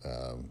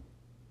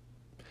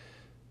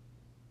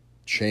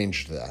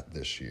changed that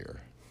this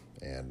year.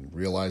 And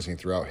realizing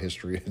throughout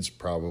history,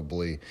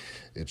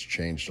 it's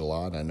changed a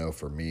lot. I know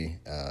for me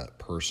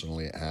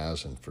personally it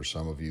has, and for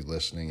some of you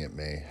listening, it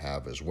may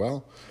have as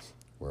well,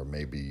 where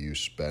maybe you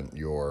spent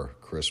your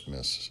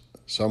Christmas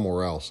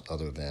somewhere else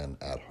other than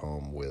at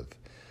home with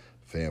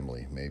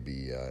family,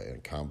 maybe in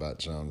a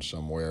combat zone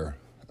somewhere,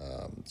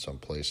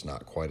 someplace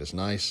not quite as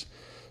nice,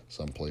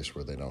 someplace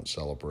where they don't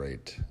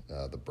celebrate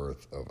the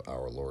birth of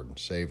our Lord and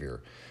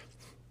Savior.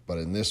 But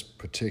in this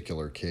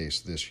particular case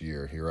this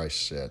year, here I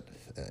sit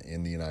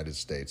in the United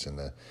States, and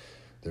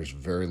there's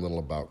very little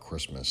about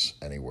Christmas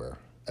anywhere.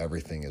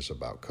 Everything is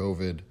about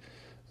COVID,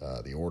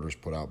 the orders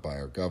put out by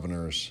our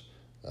governors,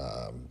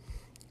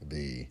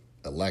 the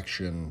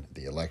election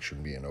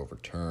being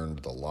overturned,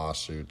 the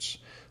lawsuits,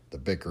 the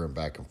bickering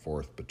back and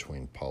forth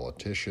between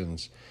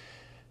politicians.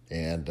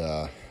 And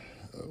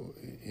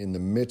in the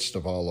midst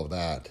of all of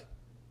that,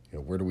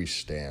 where do we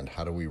stand?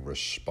 How do we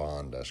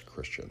respond as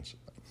Christians?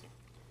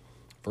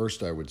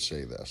 First, I would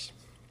say this.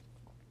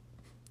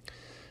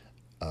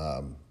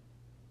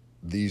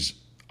 These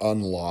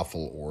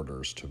unlawful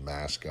orders to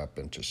mask up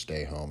and to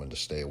stay home and to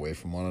stay away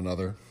from one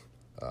another.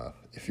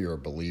 If you're a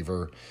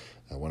believer,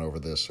 I went over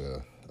this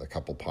a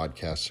couple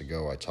podcasts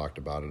ago. I talked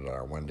about it at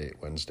our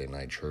Wednesday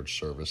night church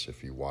service.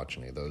 If you watch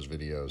any of those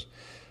videos,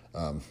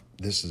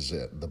 this is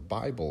it. The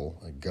Bible,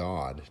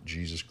 God,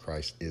 Jesus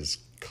Christ, is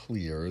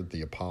clear.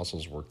 The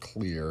apostles were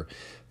clear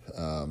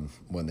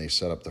when they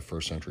set up the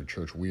first century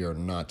church. We are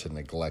not to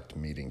neglect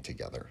meeting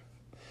together.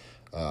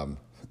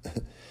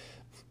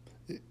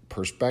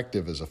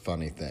 Perspective is a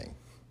funny thing.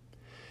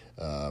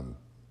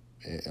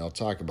 I'll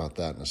talk about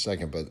that in a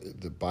second,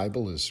 but the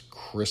Bible is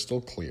crystal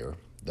clear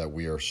that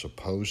we are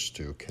supposed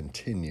to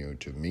continue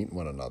to meet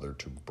one another,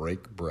 to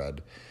break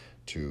bread,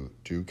 to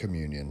do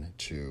communion,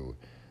 to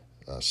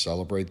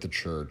celebrate the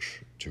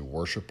church, to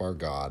worship our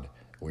God.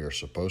 We are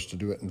supposed to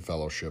do it in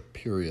fellowship,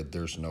 period.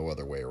 There's no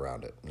other way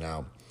around it.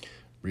 Now,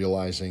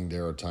 realizing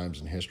there are times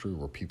in history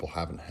where people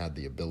haven't had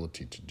the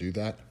ability to do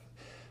that,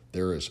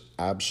 there is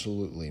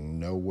absolutely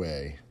no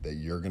way that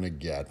you're going to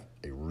get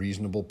a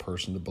reasonable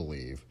person to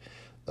believe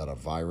that a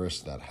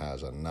virus that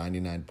has a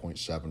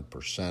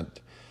 99.7%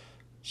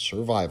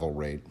 survival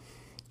rate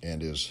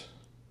and is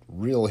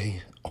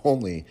really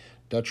only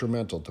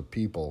detrimental to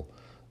people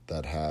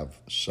that have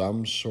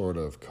some sort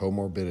of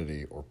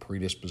comorbidity or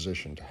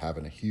predisposition to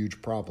having a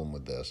huge problem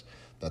with this,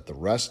 that the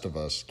rest of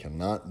us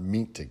cannot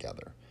meet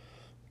together.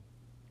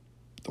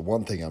 The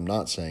one thing I'm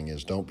not saying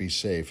is don't be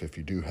safe if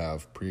you do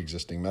have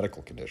pre-existing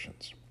medical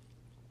conditions.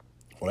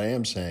 What I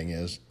am saying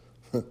is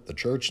the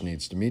church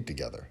needs to meet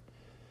together.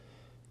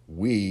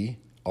 We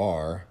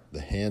are the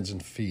hands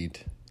and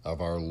feet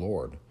of our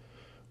Lord.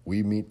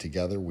 We meet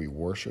together, we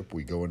worship,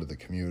 we go into the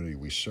community,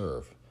 we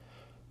serve.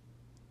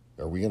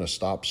 Are we going to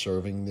stop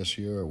serving this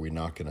year? Are we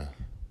not going to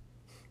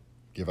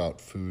give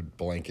out food,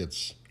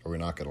 blankets? Are we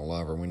not going to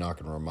love? Are we not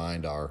going to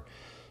remind our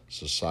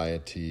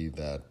society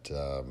that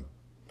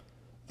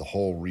the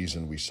whole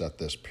reason we set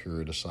this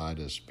period aside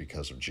is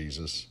because of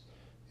Jesus?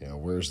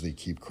 Where's the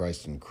keep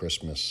Christ in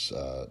Christmas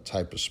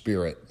type of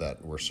spirit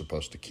that we're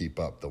supposed to keep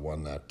up, the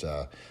one that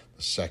the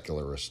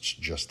secularists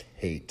just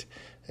hate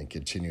and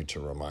continue to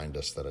remind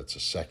us that it's a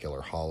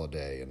secular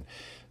holiday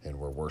and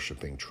we're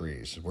worshiping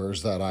trees?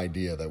 Where's that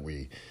idea that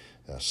we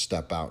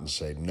step out and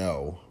say,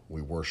 no,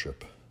 we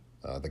worship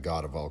the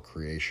God of all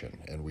creation,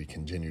 and we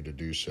continue to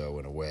do so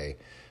in a way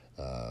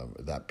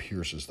that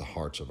pierces the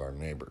hearts of our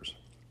neighbors?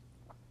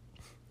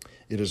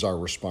 It is our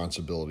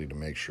responsibility to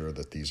make sure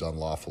that these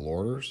unlawful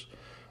orders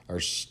are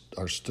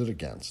stood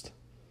against,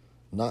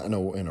 not in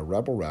a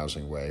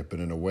rebel-rousing way, but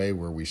in a way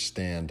where we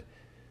stand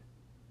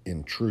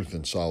in truth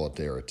and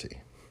solidarity.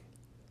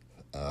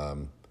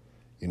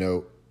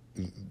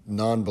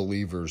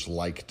 Non-believers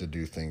like to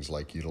do things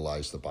like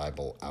utilize the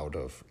Bible out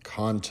of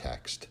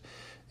context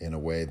in a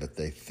way that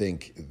they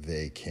think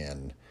they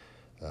can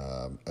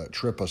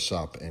trip us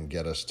up and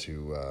get us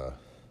to,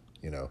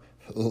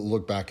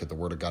 look back at the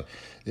Word of God.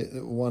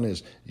 One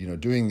is,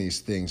 doing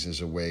these things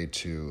is a way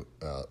to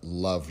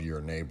love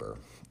your neighbor.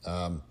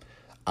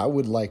 I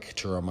would like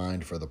to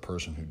remind for the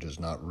person who does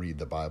not read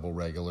the Bible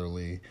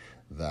regularly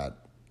that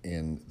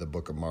in the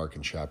book of Mark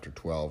in chapter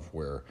 12,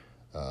 where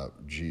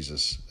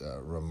Jesus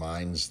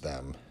reminds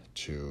them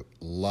to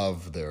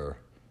love their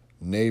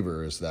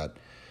neighbors, that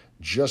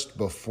just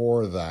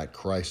before that,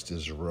 Christ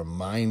is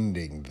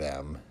reminding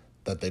them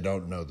that they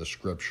don't know the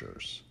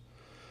scriptures,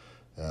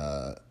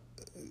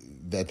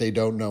 that they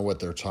don't know what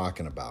they're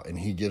talking about, and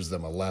he gives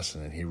them a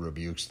lesson and he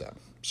rebukes them.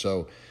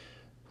 So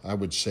I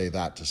would say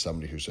that to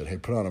somebody who said, hey,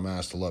 put on a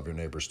mask to love your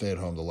neighbor, stay at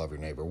home to love your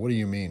neighbor. What do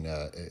you mean?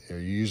 Are you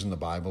using the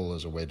Bible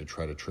as a way to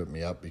try to trip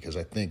me up? Because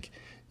I think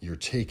you're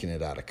taking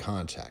it out of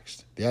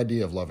context. The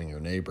idea of loving your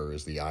neighbor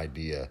is the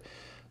idea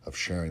of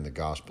sharing the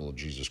gospel of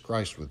Jesus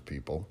Christ with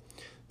people.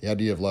 The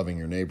idea of loving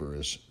your neighbor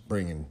is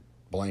bringing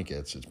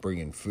blankets, it's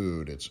bringing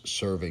food, it's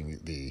serving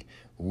the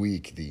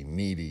weak, the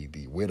needy,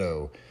 the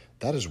widow.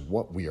 That is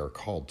what we are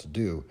called to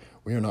do.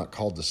 We are not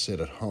called to sit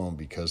at home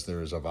because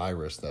there is a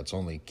virus that's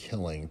only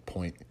killing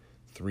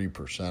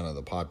 0.3% of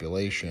the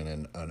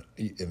population,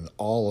 and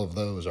all of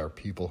those are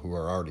people who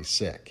are already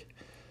sick.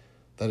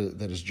 That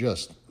is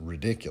just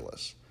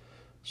ridiculous.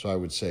 So I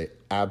would say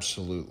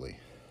absolutely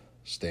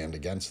stand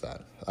against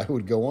that. I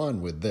would go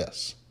on with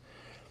this.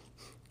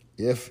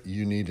 If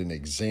you need an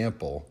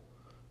example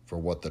for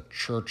what the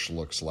church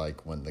looks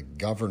like when the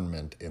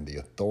government and the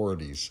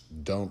authorities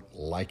don't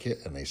like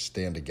it and they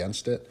stand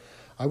against it,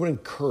 I would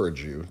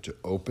encourage you to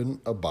open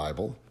a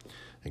Bible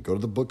and go to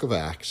the book of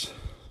Acts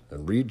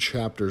and read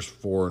chapters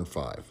 4 and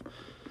 5.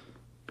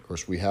 Of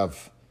course, we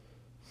have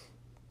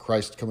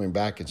Christ coming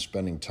back and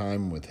spending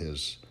time with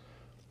his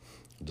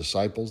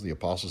disciples, the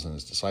apostles and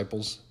his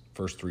disciples.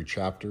 First 3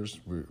 chapters,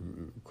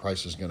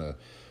 Christ is going to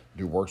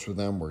do works with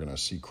them. We're going to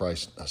see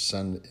Christ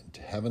ascend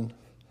into heaven.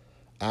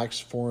 Acts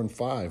 4 and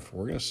 5,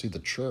 we're going to see the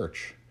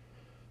church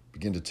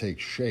begin to take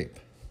shape.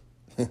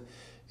 You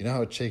know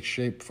how it takes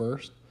shape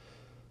first?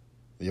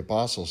 The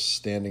apostles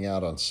standing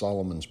out on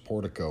Solomon's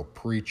portico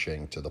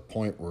preaching to the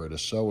point where it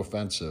is so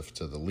offensive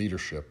to the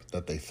leadership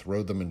that they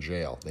throw them in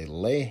jail. They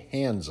lay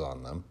hands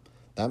on them.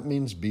 That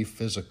means be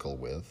physical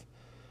with.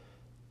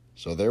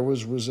 So there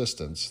was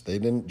resistance. They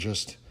didn't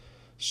just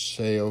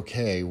say,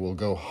 okay, we'll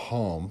go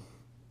home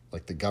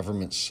like the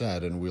government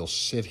said, and we'll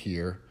sit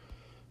here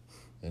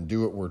and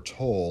do what we're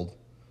told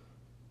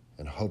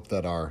and hope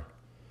that our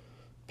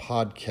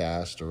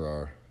podcast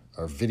or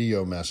our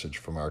video message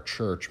from our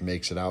church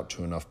makes it out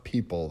to enough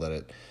people that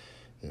it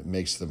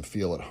makes them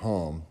feel at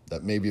home,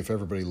 that maybe if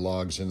everybody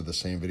logs into the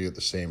same video at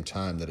the same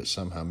time, that it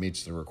somehow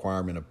meets the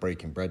requirement of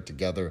breaking bread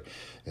together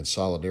in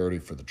solidarity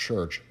for the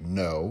church.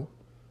 No,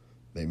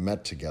 they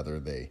met together,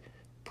 they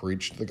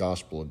preached the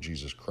gospel of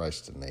Jesus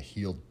Christ, and they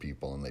healed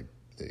people, and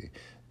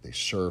they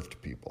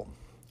served people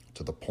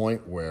to the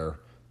point where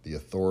the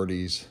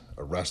authorities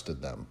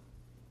arrested them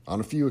on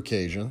a few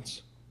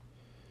occasions.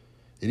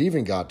 It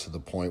even got to the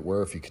point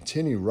where if you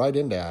continue right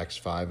into Acts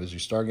 5, as you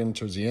start getting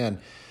towards the end,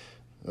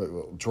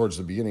 towards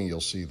the beginning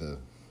you'll see the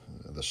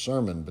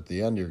sermon, but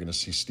the end you're going to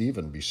see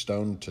Stephen be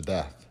stoned to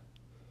death.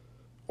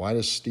 Why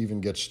does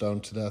Stephen get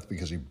stoned to death?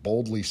 Because he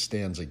boldly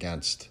stands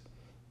against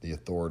the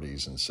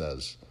authorities and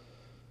says,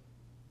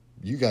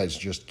 you guys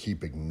just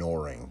keep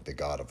ignoring the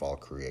God of all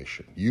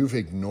creation. You've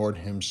ignored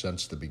him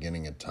since the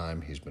beginning of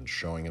time. He's been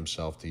showing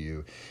himself to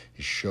you.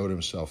 He showed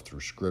himself through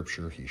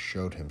Scripture. He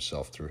showed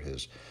himself through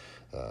his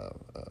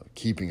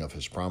keeping of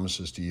his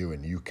promises to you,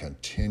 and you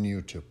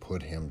continue to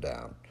put him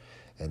down.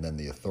 And then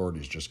the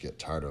authorities just get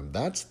tired of him.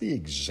 That's the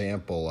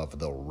example of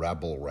the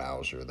rebel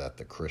rouser that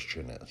the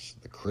Christian is.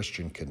 The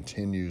Christian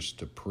continues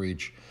to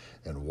preach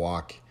and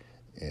walk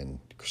in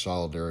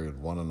solidarity with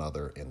one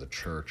another in the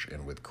church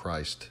and with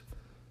Christ.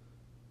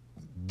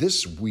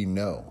 This we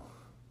know,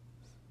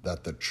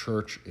 that the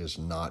church is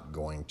not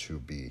going to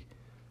be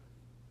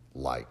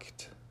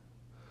liked.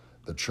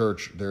 The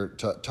church,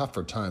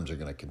 tougher times are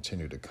going to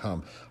continue to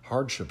come.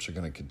 Hardships are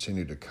going to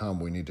continue to come.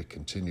 We need to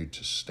continue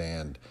to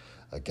stand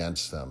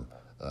against them.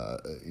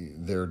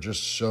 There are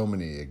just so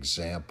many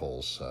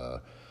examples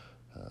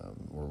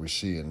where we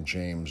see in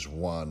James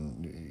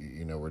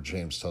 1, where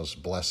James tells us,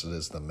 blessed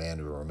is the man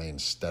who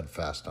remains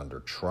steadfast under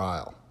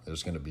trial.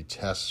 There's going to be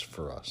tests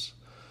for us.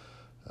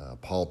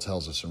 Paul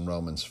tells us in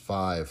Romans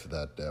 5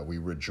 that we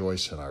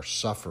rejoice in our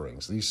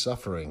sufferings. These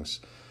sufferings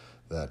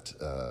that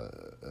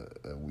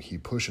he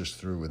pushes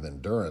through with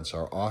endurance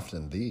are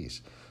often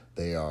these.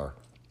 They are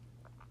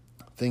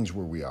things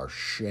where we are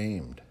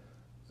shamed,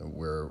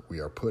 where we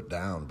are put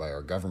down by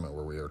our government,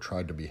 where we are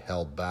tried to be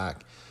held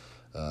back.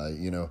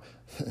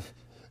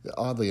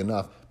 Oddly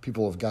enough,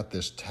 people have got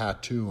this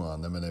tattoo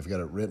on them, and they've got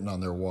it written on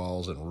their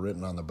walls and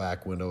written on the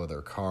back window of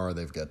their car.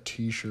 They've got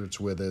T-shirts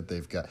with it.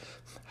 They've got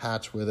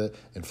hats with it.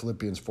 In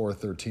Philippians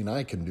 4:13,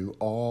 I can do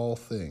all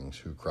things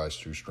through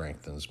Christ who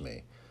strengthens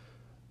me.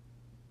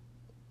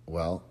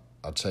 Well,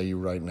 I'll tell you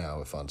right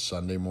now, if on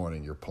Sunday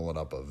morning you're pulling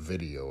up a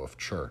video of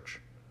church,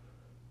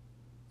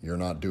 you're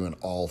not doing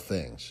all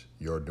things.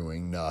 You're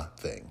doing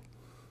nothing.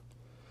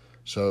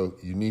 So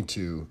you need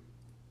to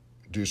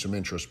do some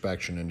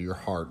introspection into your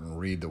heart and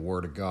read the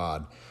Word of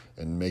God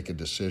and make a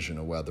decision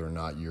of whether or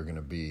not you're going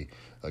to be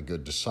a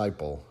good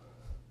disciple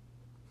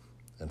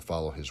and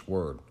follow His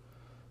Word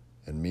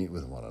and meet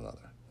with one another.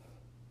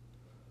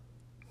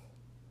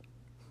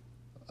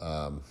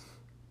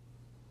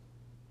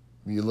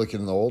 You look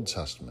in the Old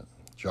Testament,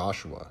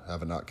 Joshua,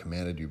 have I not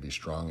commanded you, be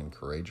strong and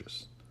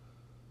courageous?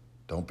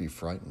 Don't be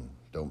frightened.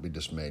 Don't be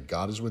dismayed.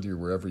 God is with you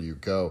wherever you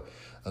go.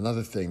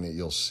 Another thing that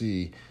you'll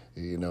see,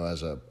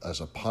 as a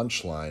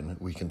punchline,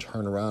 we can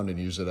turn around and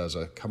use it as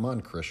a, come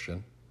on,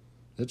 Christian,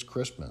 it's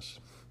Christmas.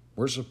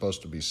 We're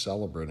supposed to be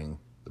celebrating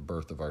the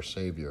birth of our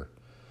Savior,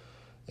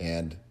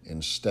 and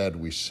instead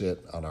we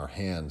sit on our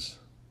hands.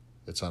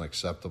 It's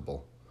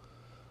unacceptable.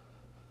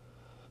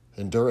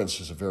 Endurance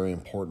is a very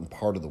important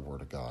part of the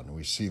Word of God, and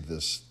we see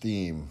this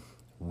theme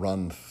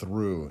run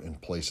through in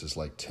places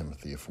like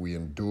Timothy. If we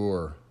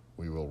endure,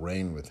 we will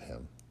reign with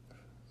Him.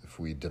 If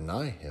we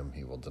deny Him,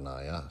 He will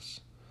deny us.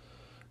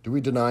 Do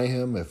we deny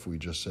Him if we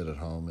just sit at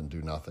home and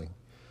do nothing?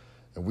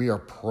 And we are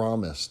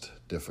promised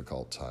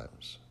difficult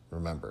times.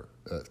 Remember,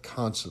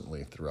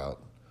 constantly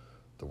throughout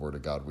the Word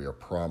of God, we are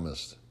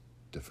promised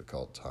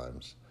difficult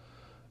times.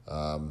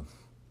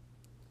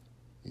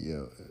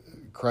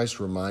 Christ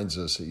reminds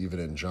us, even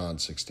in John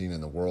 16, in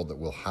the world that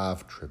we'll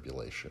have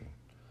tribulation.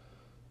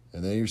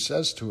 And then He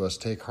says to us,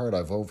 take heart,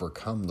 I've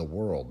overcome the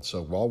world.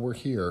 So while we're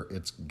here,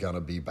 it's going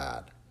to be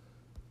bad.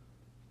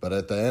 But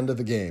at the end of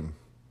the game,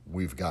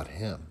 we've got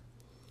Him.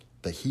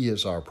 That He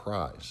is our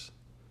prize.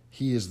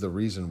 He is the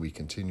reason we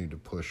continue to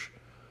push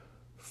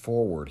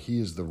forward. He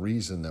is the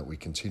reason that we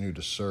continue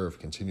to serve,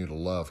 continue to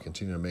love,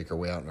 continue to make our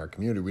way out in our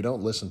community. We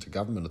don't listen to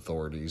government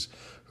authorities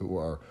who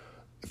are,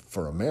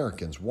 for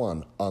Americans,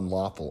 one,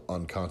 unlawful,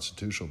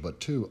 unconstitutional, but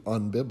two,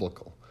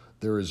 unbiblical.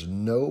 There is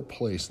no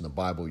place in the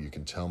Bible you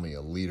can tell me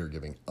a leader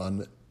giving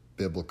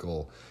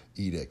unbiblical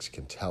edicts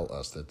can tell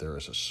us that there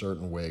is a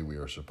certain way we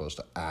are supposed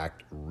to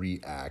act,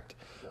 react,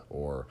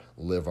 or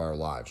live our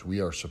lives.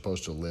 We are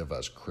supposed to live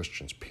as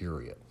Christians,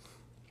 period.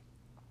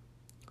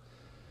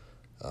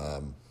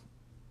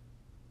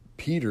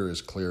 Peter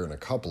is clear in a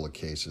couple of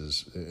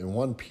cases. In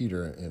 1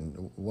 Peter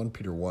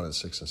 1 and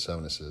 6 and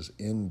 7, it says,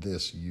 "In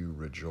this you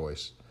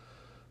rejoice,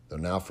 though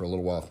now for a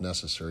little while, if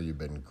necessary, you've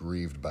been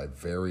grieved by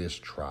various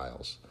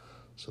trials,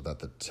 so that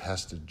the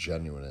tested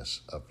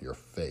genuineness of your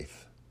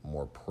faith,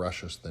 more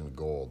precious than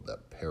gold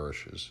that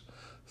perishes,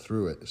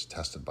 through it is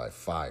tested by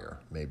fire,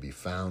 may be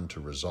found to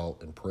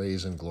result in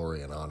praise and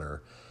glory and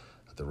honor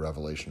at the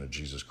revelation of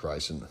Jesus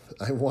Christ." And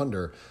I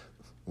wonder,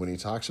 when he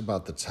talks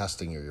about the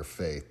testing of your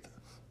faith,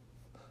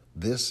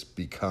 these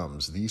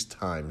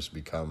times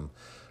become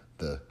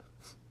the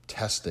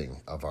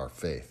testing of our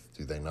faith,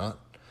 do they not?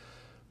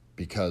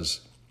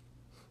 Because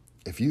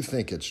if you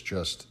think it's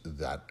just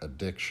that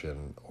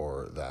addiction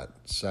or that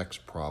sex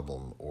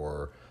problem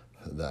or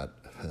that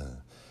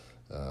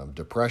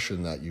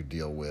depression that you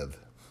deal with,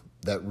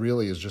 that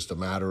really is just a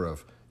matter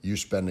of you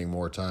spending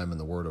more time in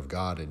the Word of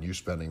God and you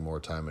spending more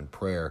time in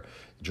prayer,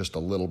 just a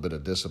little bit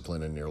of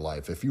discipline in your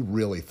life. If you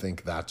really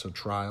think that's a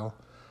trial,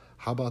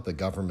 how about the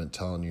government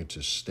telling you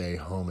to stay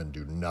home and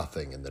do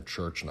nothing and the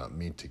church not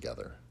meet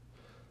together?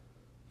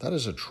 That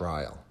is a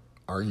trial.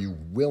 Are you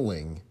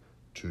willing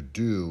to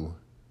do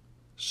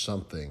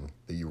something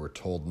that you were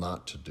told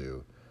not to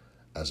do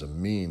as a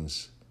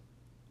means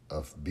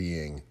of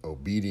being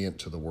obedient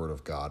to the Word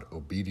of God,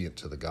 obedient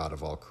to the God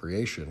of all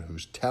creation,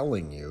 who's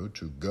telling you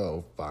to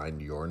go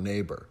find your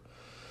neighbor?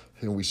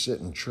 You know, we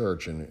sit in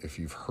church, and if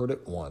you've heard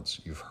it once,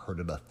 you've heard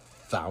it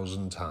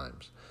 1,000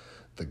 times.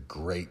 The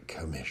Great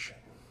Commission.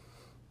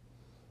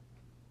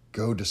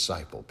 Go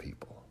disciple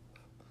people.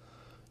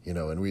 You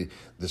know, and we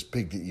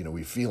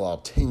feel all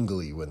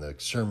tingly when the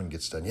sermon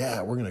gets done.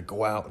 Yeah, we're going to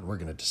go out and we're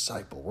going to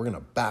disciple. We're going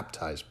to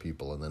baptize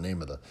people in the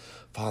name of the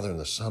Father and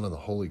the Son and the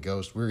Holy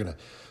Ghost. We're going to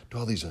do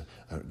all these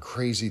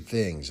crazy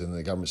things. And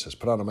the government says,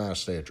 put on a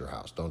mask, stay at your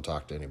house. Don't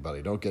talk to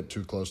anybody. Don't get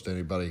too close to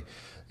anybody.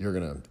 You're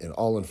going to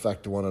all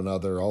infect one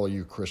another. All of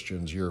you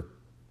Christians, you're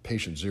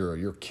patient zero.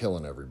 You're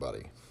killing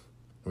everybody.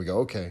 And we go,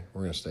 okay,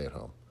 we're going to stay at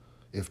home,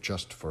 if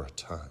just for a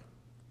time.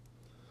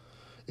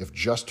 If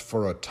just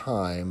for a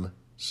time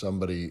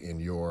somebody in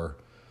your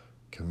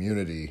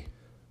community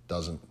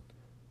doesn't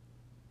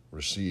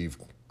receive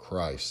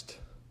Christ,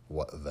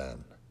 what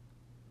then?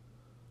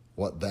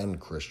 What then,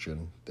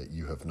 Christian, that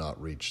you have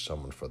not reached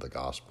someone for the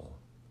gospel?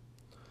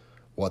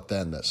 What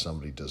then that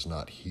somebody does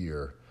not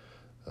hear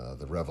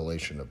the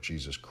revelation of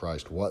Jesus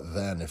Christ? What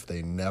then if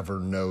they never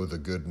know the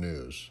good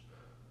news?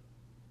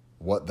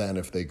 What then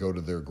if they go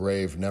to their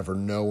grave never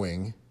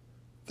knowing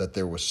that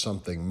there was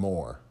something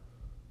more?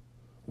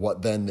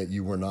 What then that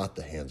you were not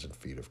the hands and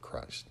feet of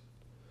Christ?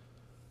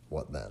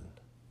 What then?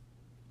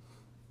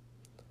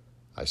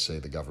 I say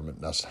the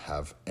government must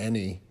have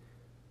any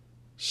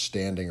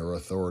standing or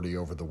authority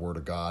over the Word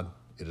of God.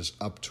 It is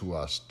up to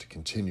us to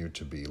continue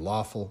to be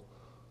lawful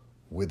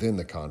within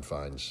the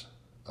confines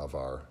of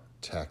our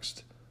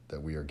text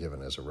that we are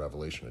given as a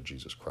revelation of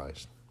Jesus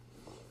Christ.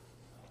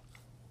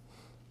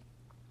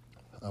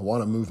 I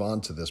want to move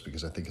on to this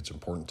because I think it's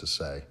important to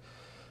say,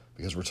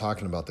 because we're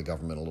talking about the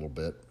government a little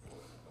bit,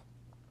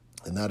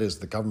 and that is,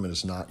 the government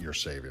is not your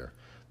savior.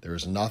 There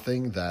is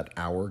nothing that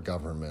our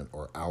government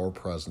or our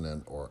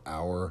president or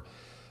our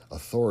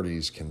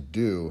authorities can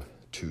do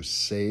to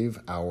save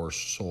our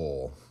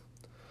soul.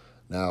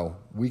 Now,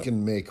 we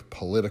can make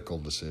political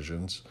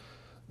decisions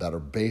that are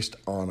based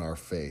on our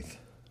faith,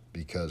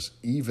 because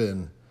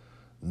even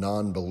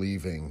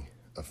non-believing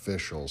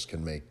officials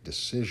can make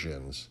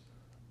decisions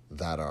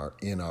that are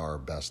in our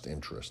best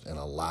interest and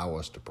allow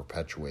us to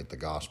perpetuate the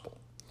gospel.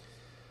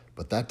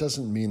 But that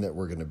doesn't mean that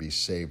we're going to be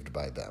saved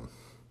by them.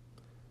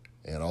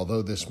 And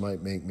although this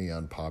might make me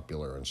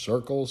unpopular in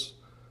circles,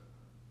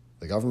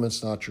 the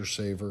government's not your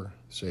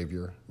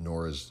savior,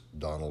 nor is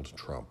Donald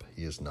Trump.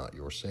 He is not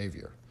your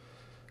savior.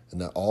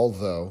 And that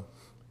although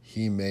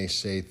he may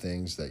say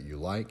things that you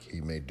like,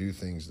 he may do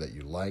things that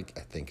you like,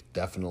 I think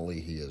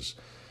definitely he has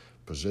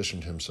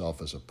positioned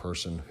himself as a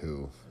person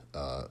who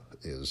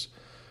is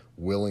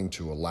willing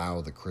to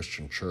allow the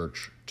Christian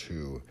church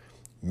to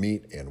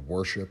meet and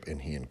worship,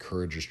 and he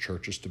encourages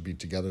churches to be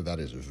together. That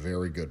is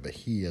very good, but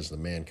he as the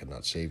man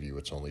cannot save you.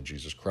 It's only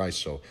Jesus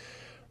Christ. So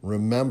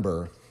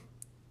remember,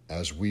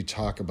 as we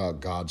talk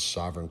about God's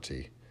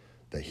sovereignty,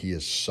 that he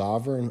is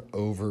sovereign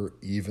over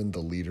even the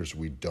leaders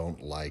we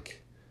don't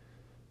like.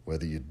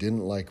 Whether you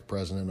didn't like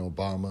President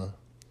Obama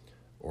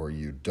or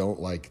you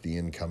don't like the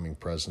incoming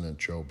president,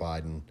 Joe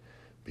Biden,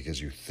 because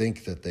you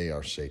think that they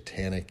are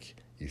satanic,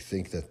 you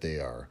think that they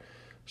are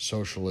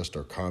socialist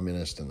or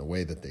communist in the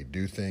way that they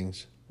do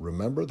things,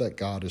 remember that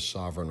God is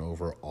sovereign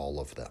over all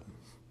of them.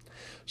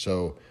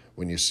 So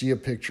when you see a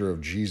picture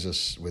of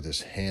Jesus with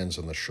his hands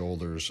on the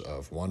shoulders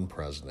of one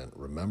president,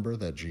 remember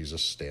that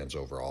Jesus stands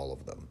over all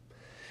of them.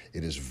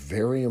 It is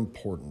very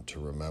important to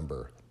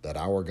remember that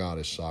our God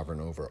is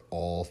sovereign over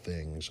all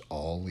things,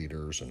 all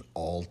leaders, and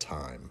all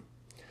time,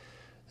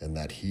 and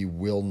that he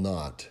will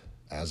not,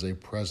 as a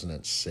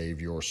president,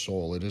 save your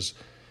soul. It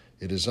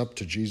is up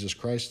to Jesus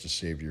Christ to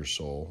save your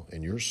soul,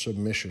 and your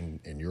submission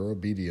and your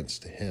obedience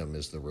to him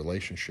is the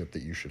relationship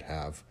that you should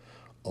have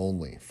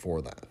only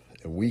for that.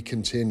 And we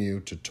continue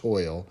to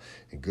toil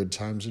in good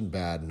times and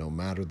bad, no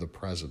matter the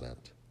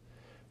president.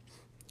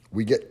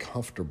 We get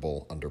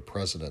comfortable under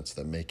presidents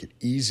that make it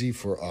easy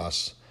for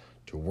us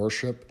to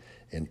worship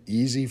and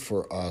easy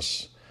for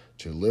us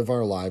to live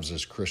our lives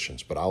as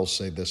Christians. But I'll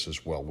say this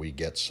as well, we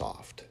get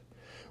soft.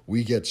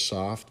 We get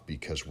soft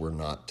because we're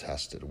not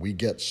tested. We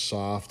get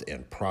soft,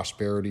 and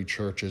prosperity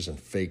churches and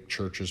fake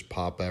churches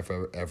pop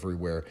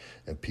everywhere,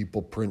 and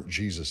people print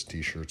Jesus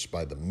t-shirts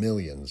by the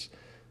millions,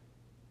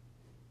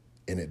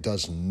 and it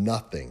does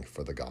nothing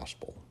for the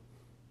gospel.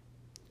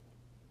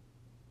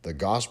 The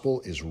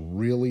gospel is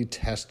really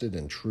tested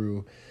and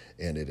true,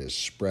 and it is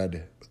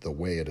spread the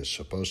way it is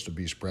supposed to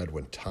be spread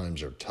when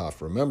times are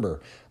tough.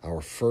 Remember, our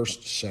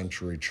first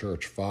century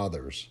church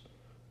fathers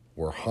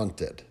were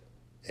hunted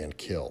and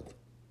killed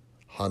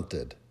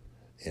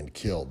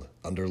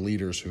under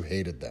leaders who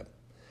hated them.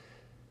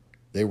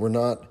 They were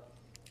not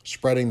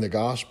spreading the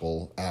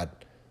gospel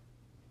at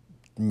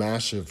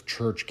massive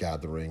church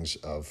gatherings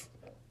of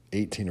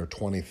 18 or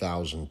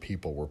 20,000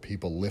 people where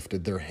people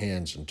lifted their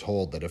hands and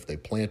told that if they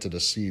planted a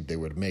seed, they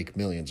would make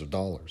millions of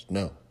dollars.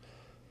 No.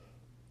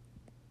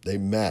 They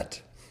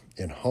met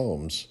in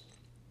homes.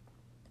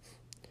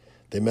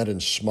 They met in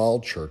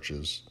small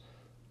churches.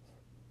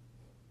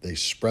 They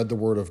spread the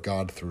word of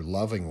God through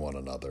loving one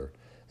another,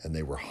 and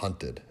they were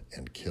hunted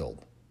and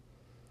killed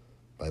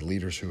by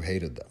leaders who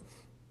hated them.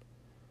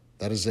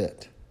 That is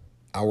it.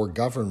 Our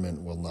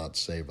government will not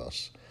save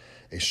us.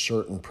 A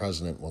certain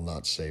president will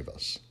not save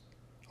us.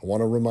 I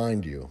want to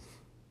remind you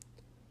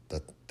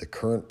that the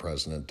current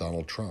president,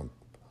 Donald Trump,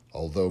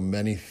 although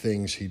many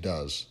things he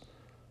does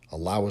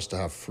allow us to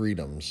have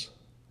freedoms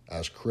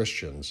as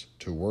Christians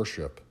to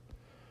worship,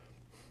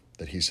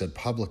 that he said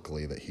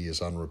publicly that he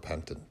is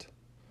unrepentant,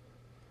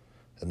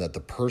 and that the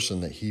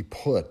person that he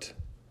put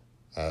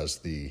as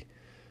the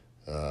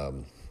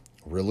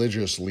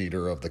religious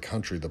leader of the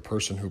country, the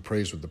person who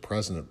prays with the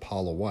president,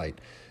 Paula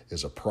White,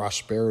 is a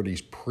prosperity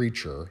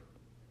preacher.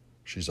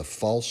 She's a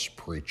false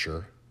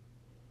preacher.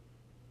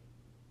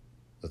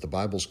 That the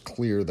Bible's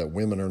clear that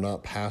women are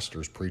not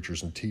pastors,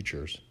 preachers, and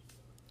teachers.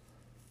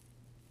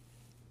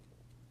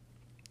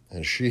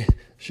 And she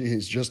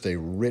is just a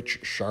rich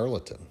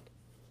charlatan.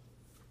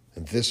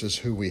 And this is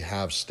who we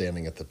have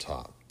standing at the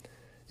top.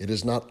 It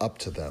is not up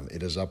to them.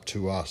 It is up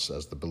to us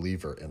as the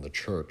believer in the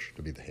church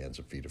to be the hands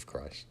and feet of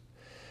Christ.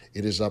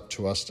 It is up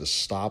to us to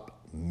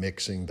stop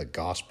mixing the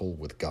gospel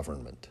with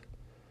government.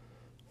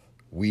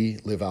 We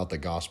live out the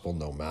gospel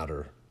no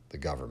matter the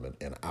government,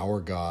 and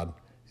our God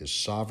is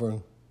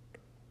sovereign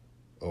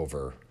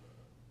over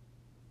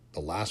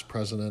the last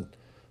president,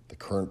 the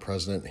current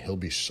president. He'll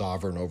be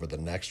sovereign over the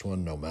next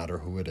one, no matter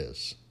who it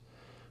is,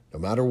 no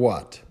matter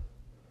what.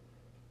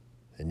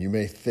 And you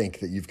may think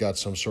that you've got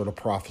some sort of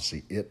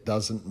prophecy. It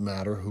doesn't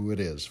matter who it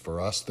is.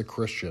 For us, the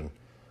Christian,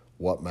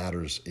 what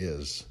matters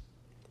is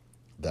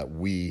that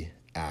we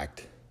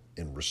act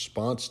in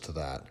response to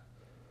that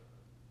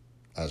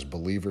as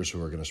believers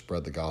who are going to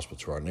spread the gospel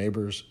to our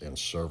neighbors and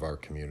serve our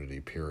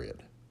community,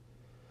 period.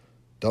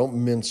 Don't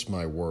mince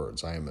my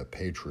words. I am a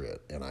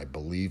patriot, and I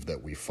believe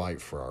that we fight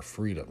for our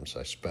freedoms.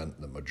 I spent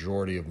the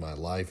majority of my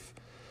life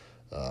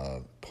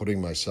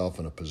putting myself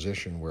in a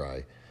position where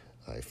I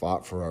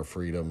fought for our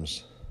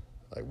freedoms.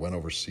 I went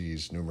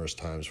overseas numerous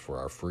times for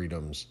our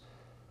freedoms.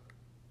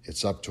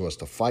 It's up to us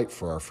to fight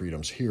for our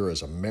freedoms here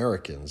as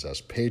Americans, as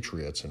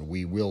patriots, and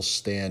we will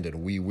stand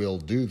and we will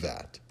do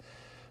that.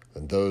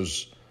 And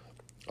those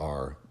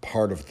are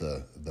part of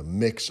the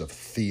mix of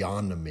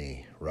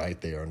theonomy, right?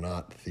 They are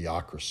not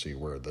theocracy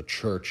where the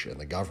church and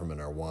the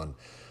government are one,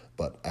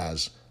 but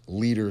as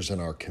leaders in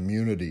our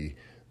community,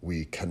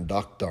 we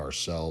conduct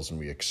ourselves and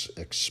we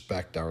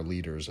expect our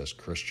leaders as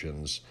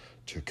Christians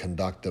to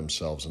conduct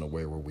themselves in a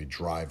way where we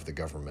drive the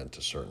government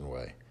a certain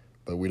way.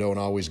 But we don't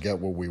always get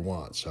what we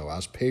want. So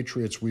as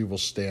patriots, we will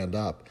stand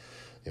up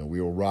and we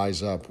will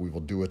rise up. We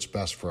will do what's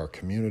best for our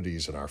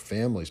communities and our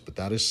families, but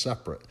that is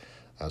separate,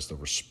 as the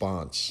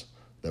response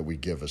that we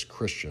give as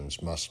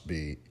Christians must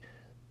be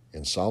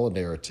in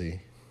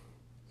solidarity.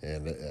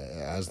 And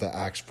as the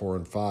Acts 4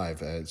 and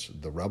 5, as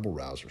the rebel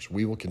rousers,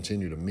 we will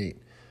continue to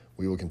meet.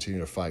 We will continue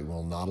to fight. We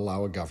will not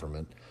allow a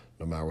government,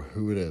 no matter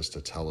who it is,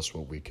 to tell us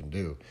what we can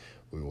do.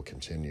 We will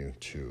continue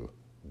to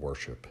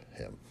worship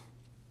him.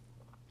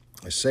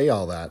 I say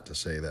all that to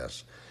say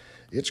this.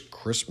 It's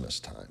Christmas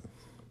time,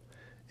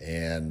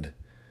 and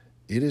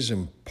it is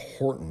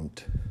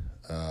important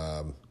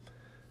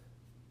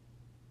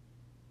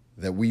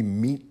that we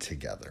meet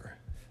together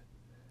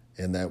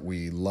and that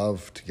we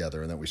love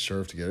together and that we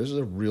serve together. This is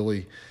a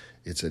really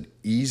It's an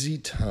easy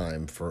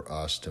time for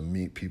us to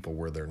meet people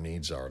where their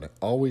needs are, and it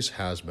always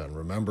has been.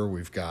 Remember,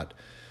 we've got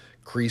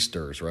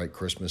Creasters, right?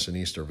 Christmas and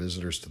Easter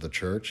visitors to the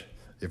church.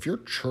 If your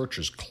church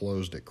is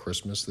closed at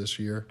Christmas this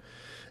year,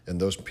 and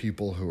those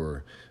people who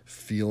are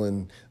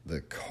feeling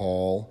the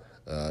call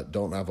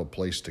don't have a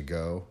place to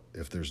go,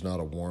 if there's not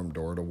a warm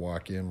door to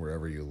walk in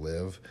wherever you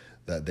live,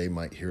 that they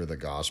might hear the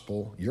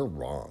gospel, you're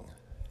wrong.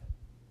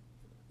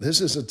 This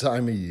is a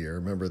time of year,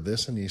 remember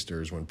this and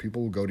Easter is when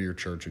people will go to your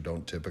church who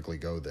don't typically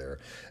go there,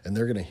 and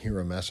they're going to hear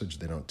a message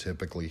they don't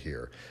typically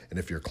hear. And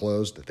if you're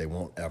closed, they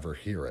won't ever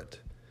hear it.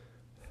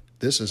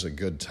 This is a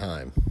good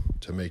time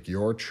to make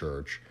your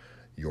church,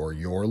 your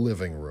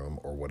living room,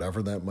 or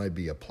whatever that might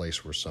be, a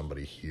place where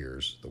somebody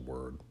hears the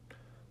word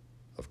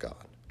of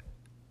God.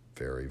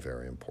 Very,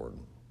 very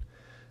important.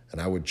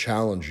 And I would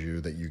challenge you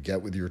that you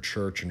get with your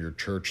church and your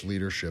church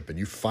leadership and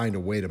you find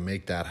a way to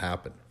make that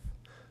happen.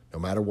 No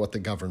matter what the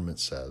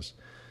government says,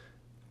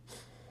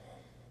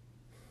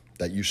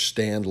 that you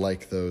stand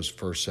like those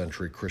first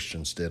century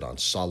Christians did on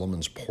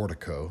Solomon's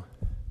portico,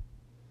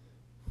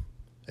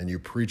 and you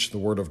preach the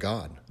word of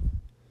God,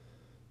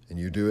 and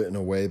you do it in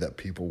a way that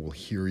people will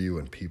hear you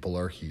and people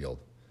are healed.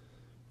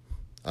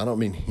 I don't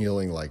mean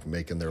healing like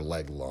making their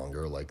leg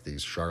longer like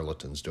these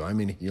charlatans do. I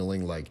mean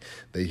healing like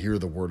they hear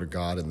the word of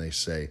God and they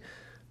say,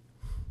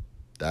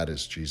 that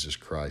is Jesus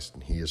Christ,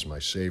 and he is my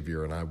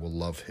Savior, and I will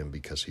love him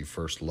because he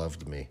first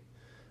loved me.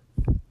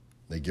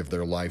 They give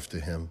their life to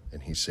him,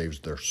 and he saves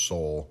their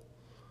soul.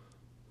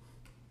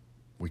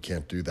 We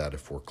can't do that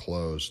if we're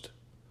closed.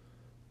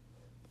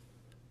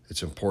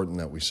 It's important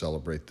that we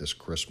celebrate this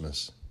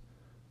Christmas.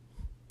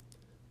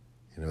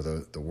 You know,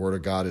 the Word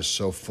of God is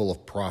so full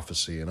of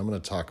prophecy, and I'm going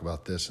to talk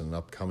about this in an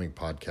upcoming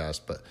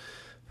podcast, but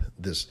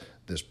this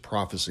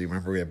prophecy,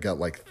 remember we have got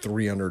like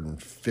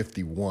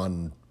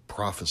 351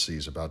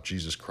 prophecies about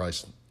Jesus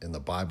Christ in the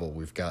Bible.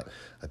 We've got,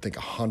 I think,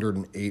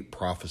 108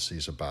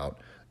 prophecies about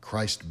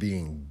Christ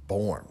being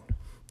born.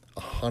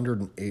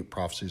 108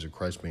 prophecies of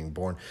Christ being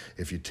born.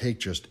 If you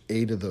take just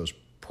 8 of those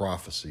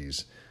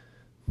prophecies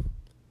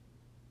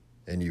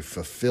and you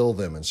fulfill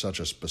them in such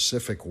a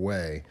specific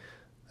way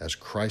as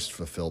Christ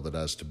fulfilled it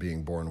as to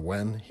being born,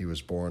 when he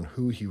was born,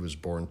 who he was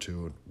born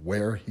to,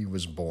 where he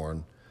was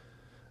born,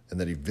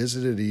 and that he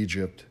visited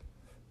Egypt.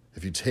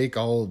 If you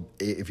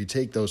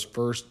take those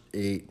first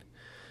 8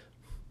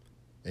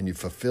 and you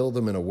fulfill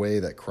them in a way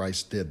that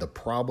Christ did, the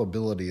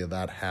probability of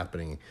that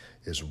happening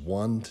is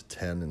 1 to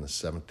 10 in the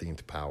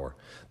 17th power.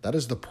 That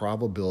is the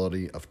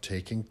probability of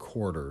taking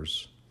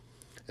quarters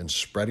and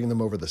spreading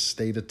them over the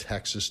state of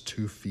Texas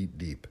 2 feet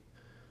deep.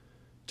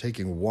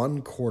 Taking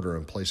one quarter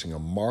and placing a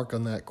mark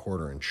on that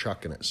quarter and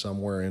chucking it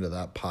somewhere into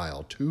that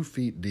pile 2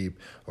 feet deep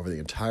over the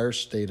entire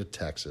state of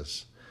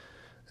Texas,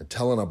 and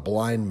telling a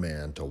blind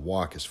man to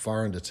walk as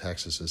far into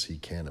Texas as he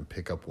can and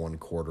pick up one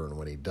quarter, and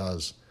when he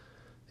does,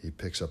 he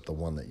picks up the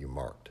one that you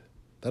marked.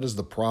 That is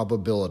the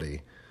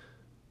probability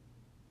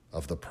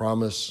of the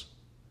promise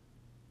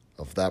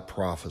of that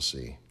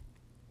prophecy.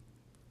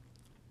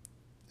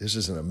 This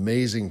is an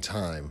amazing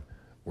time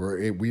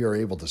where we are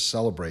able to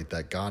celebrate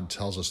that God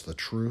tells us the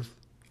truth,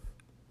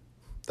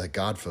 that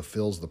God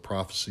fulfills the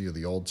prophecy of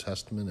the Old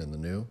Testament and the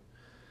New,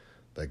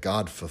 that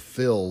God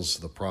fulfills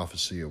the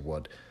prophecy of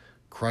what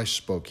Christ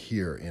spoke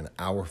here in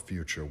our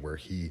future, where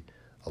he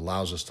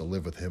allows us to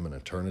live with him in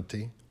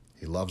eternity.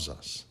 He loves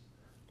us.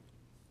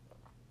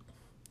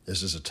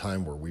 This is a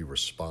time where we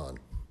respond.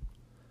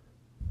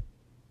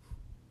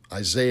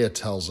 Isaiah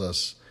tells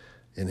us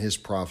in his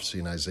prophecy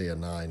in Isaiah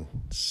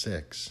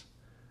 9:6,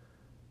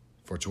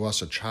 "For to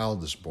us a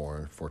child is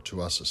born, for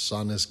to us a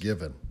son is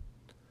given,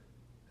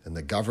 and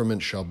the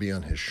government shall be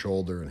on his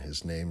shoulder, and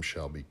his name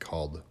shall be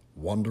called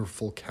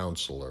Wonderful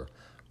Counselor,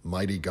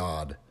 Mighty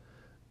God,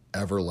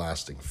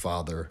 Everlasting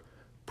Father,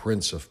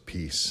 Prince of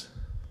Peace."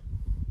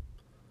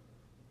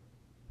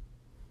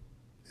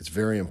 It's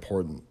very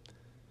important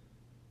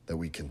that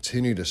we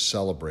continue to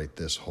celebrate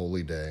this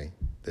holy day,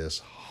 this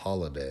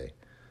holiday,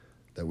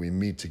 that we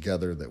meet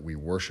together, that we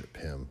worship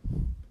him,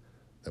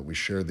 that we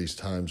share these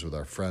times with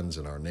our friends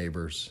and our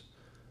neighbors,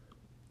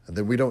 and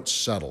that we don't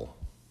settle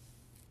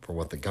for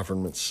what the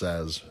government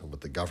says and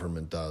what the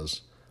government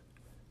does,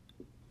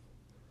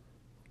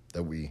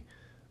 that we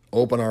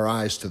open our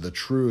eyes to the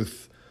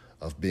truth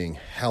of being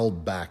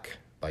held back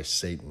by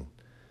Satan,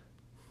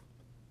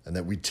 and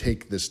that we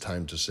take this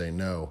time to say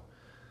no,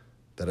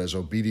 that as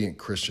obedient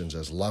Christians,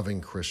 as loving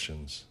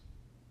Christians,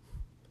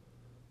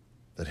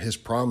 that his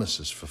promise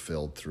is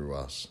fulfilled through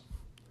us,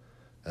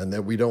 and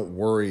that we don't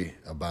worry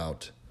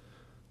about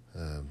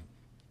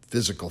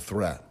physical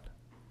threat,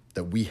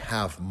 that we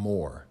have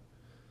more,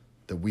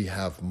 we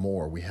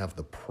have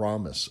the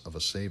promise of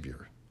a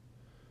Savior.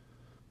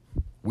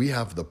 We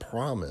have the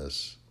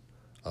promise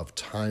of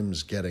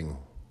times getting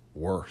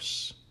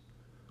worse.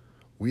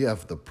 We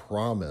have the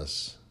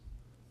promise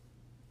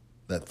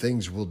that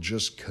things will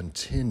just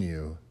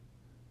continue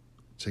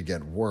to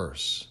get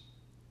worse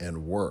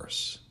and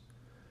worse.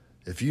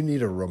 If you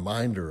need a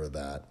reminder of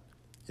that,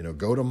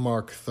 go to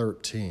Mark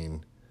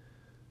 13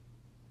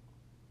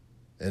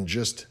 and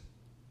just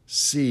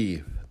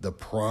see the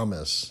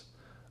promise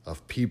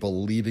of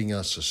people leading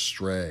us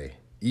astray,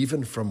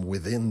 even from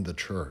within the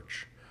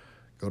church.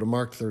 Go to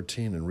Mark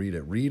 13 and read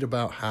it. Read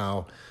about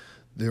how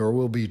there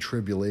will be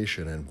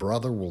tribulation, and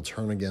brother will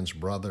turn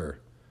against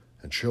brother,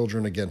 and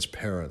children against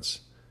parents.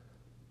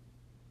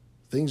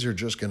 Things are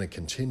just going to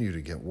continue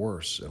to get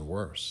worse and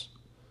worse.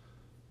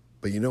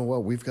 But you know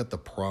what? We've got the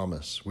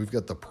promise. We've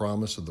got the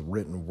promise of the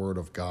written word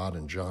of God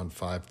in John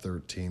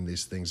 5:13.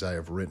 These things I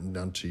have written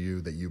unto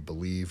you, that you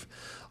believe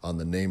on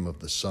the name of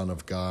the Son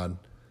of God,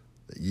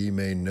 that ye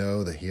may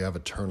know that ye have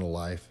eternal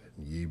life,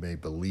 and ye may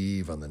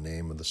believe on the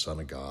name of the Son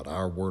of God.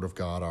 Our word of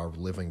God, our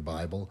living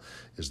Bible,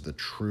 is the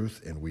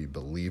truth, and we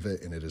believe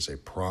it, and it is a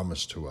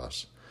promise to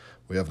us.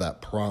 We have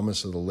that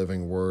promise of the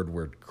living word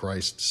where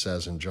Christ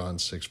says in John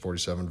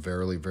 6:47,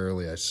 verily,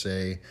 verily, I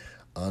say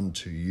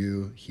unto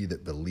you, he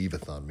that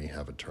believeth on me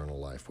have eternal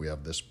life. We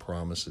have this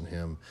promise in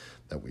him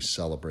that we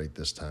celebrate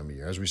this time of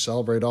year. As we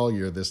celebrate all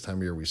year, this time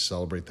of year, we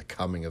celebrate the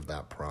coming of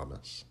that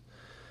promise.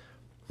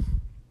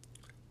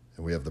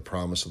 And we have the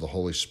promise of the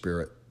Holy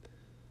Spirit.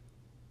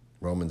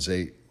 Romans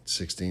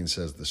 8:16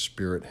 says, the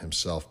Spirit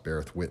himself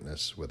beareth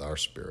witness with our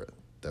spirit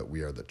that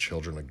we are the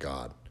children of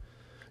God.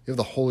 You have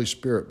the Holy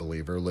Spirit,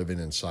 believer, living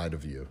inside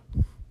of you.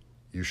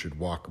 You should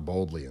walk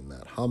boldly in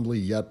that, humbly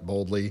yet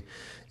boldly,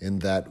 in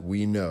that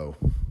we know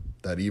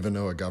that even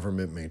though a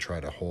government may try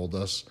to hold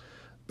us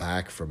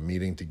back from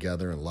meeting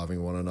together and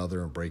loving one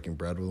another and breaking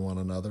bread with one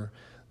another,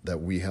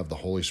 that we have the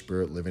Holy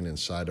Spirit living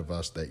inside of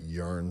us that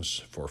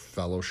yearns for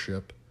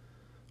fellowship,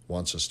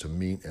 wants us to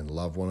meet and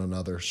love one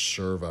another,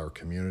 serve our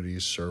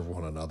communities, serve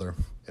one another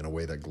in a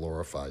way that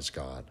glorifies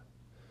God.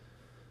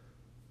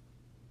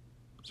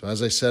 So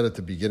as I said at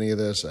the beginning of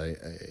this,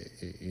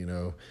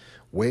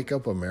 wake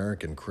up,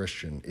 American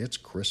Christian, it's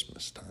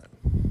Christmas time.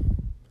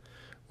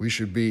 We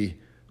should be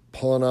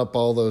pulling up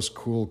all those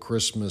cool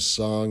Christmas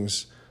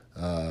songs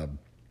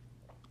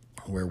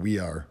where we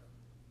are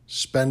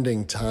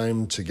spending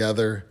time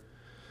together,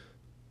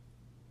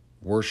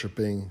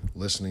 worshiping,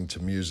 listening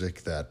to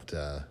music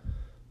that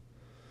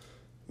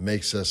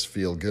makes us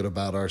feel good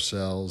about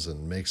ourselves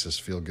and makes us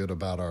feel good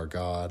about our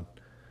God.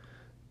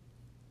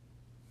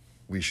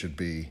 We should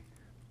be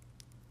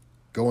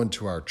going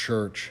to our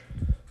church,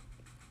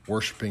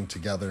 worshiping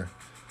together,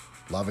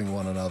 loving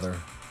one another,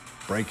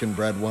 breaking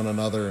bread one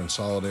another in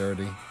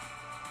solidarity,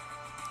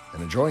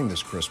 and enjoying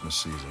this Christmas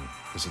season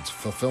because it's a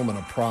fulfillment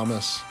of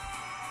promise.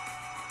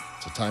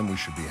 It's a time we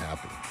should be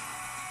happy.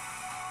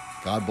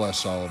 God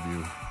bless all of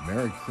you.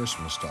 Merry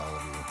Christmas to all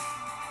of you.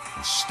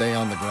 And stay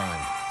on the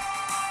grind.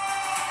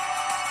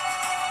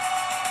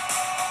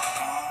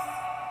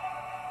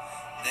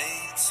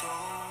 They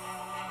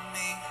told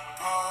me,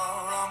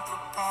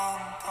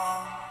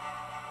 pa-rum-pa-pum-pum,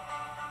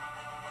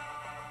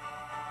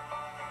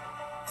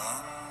 a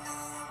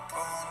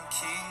newborn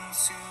king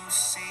to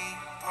see,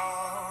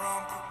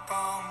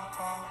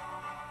 pa-rum-pa-pum-pum.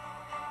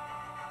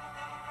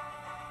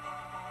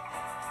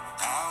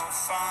 Our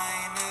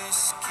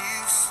finest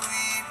gifts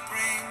we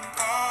bring,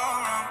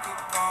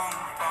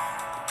 pa-rum-pa-pum-pum,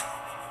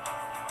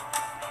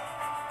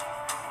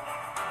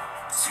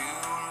 to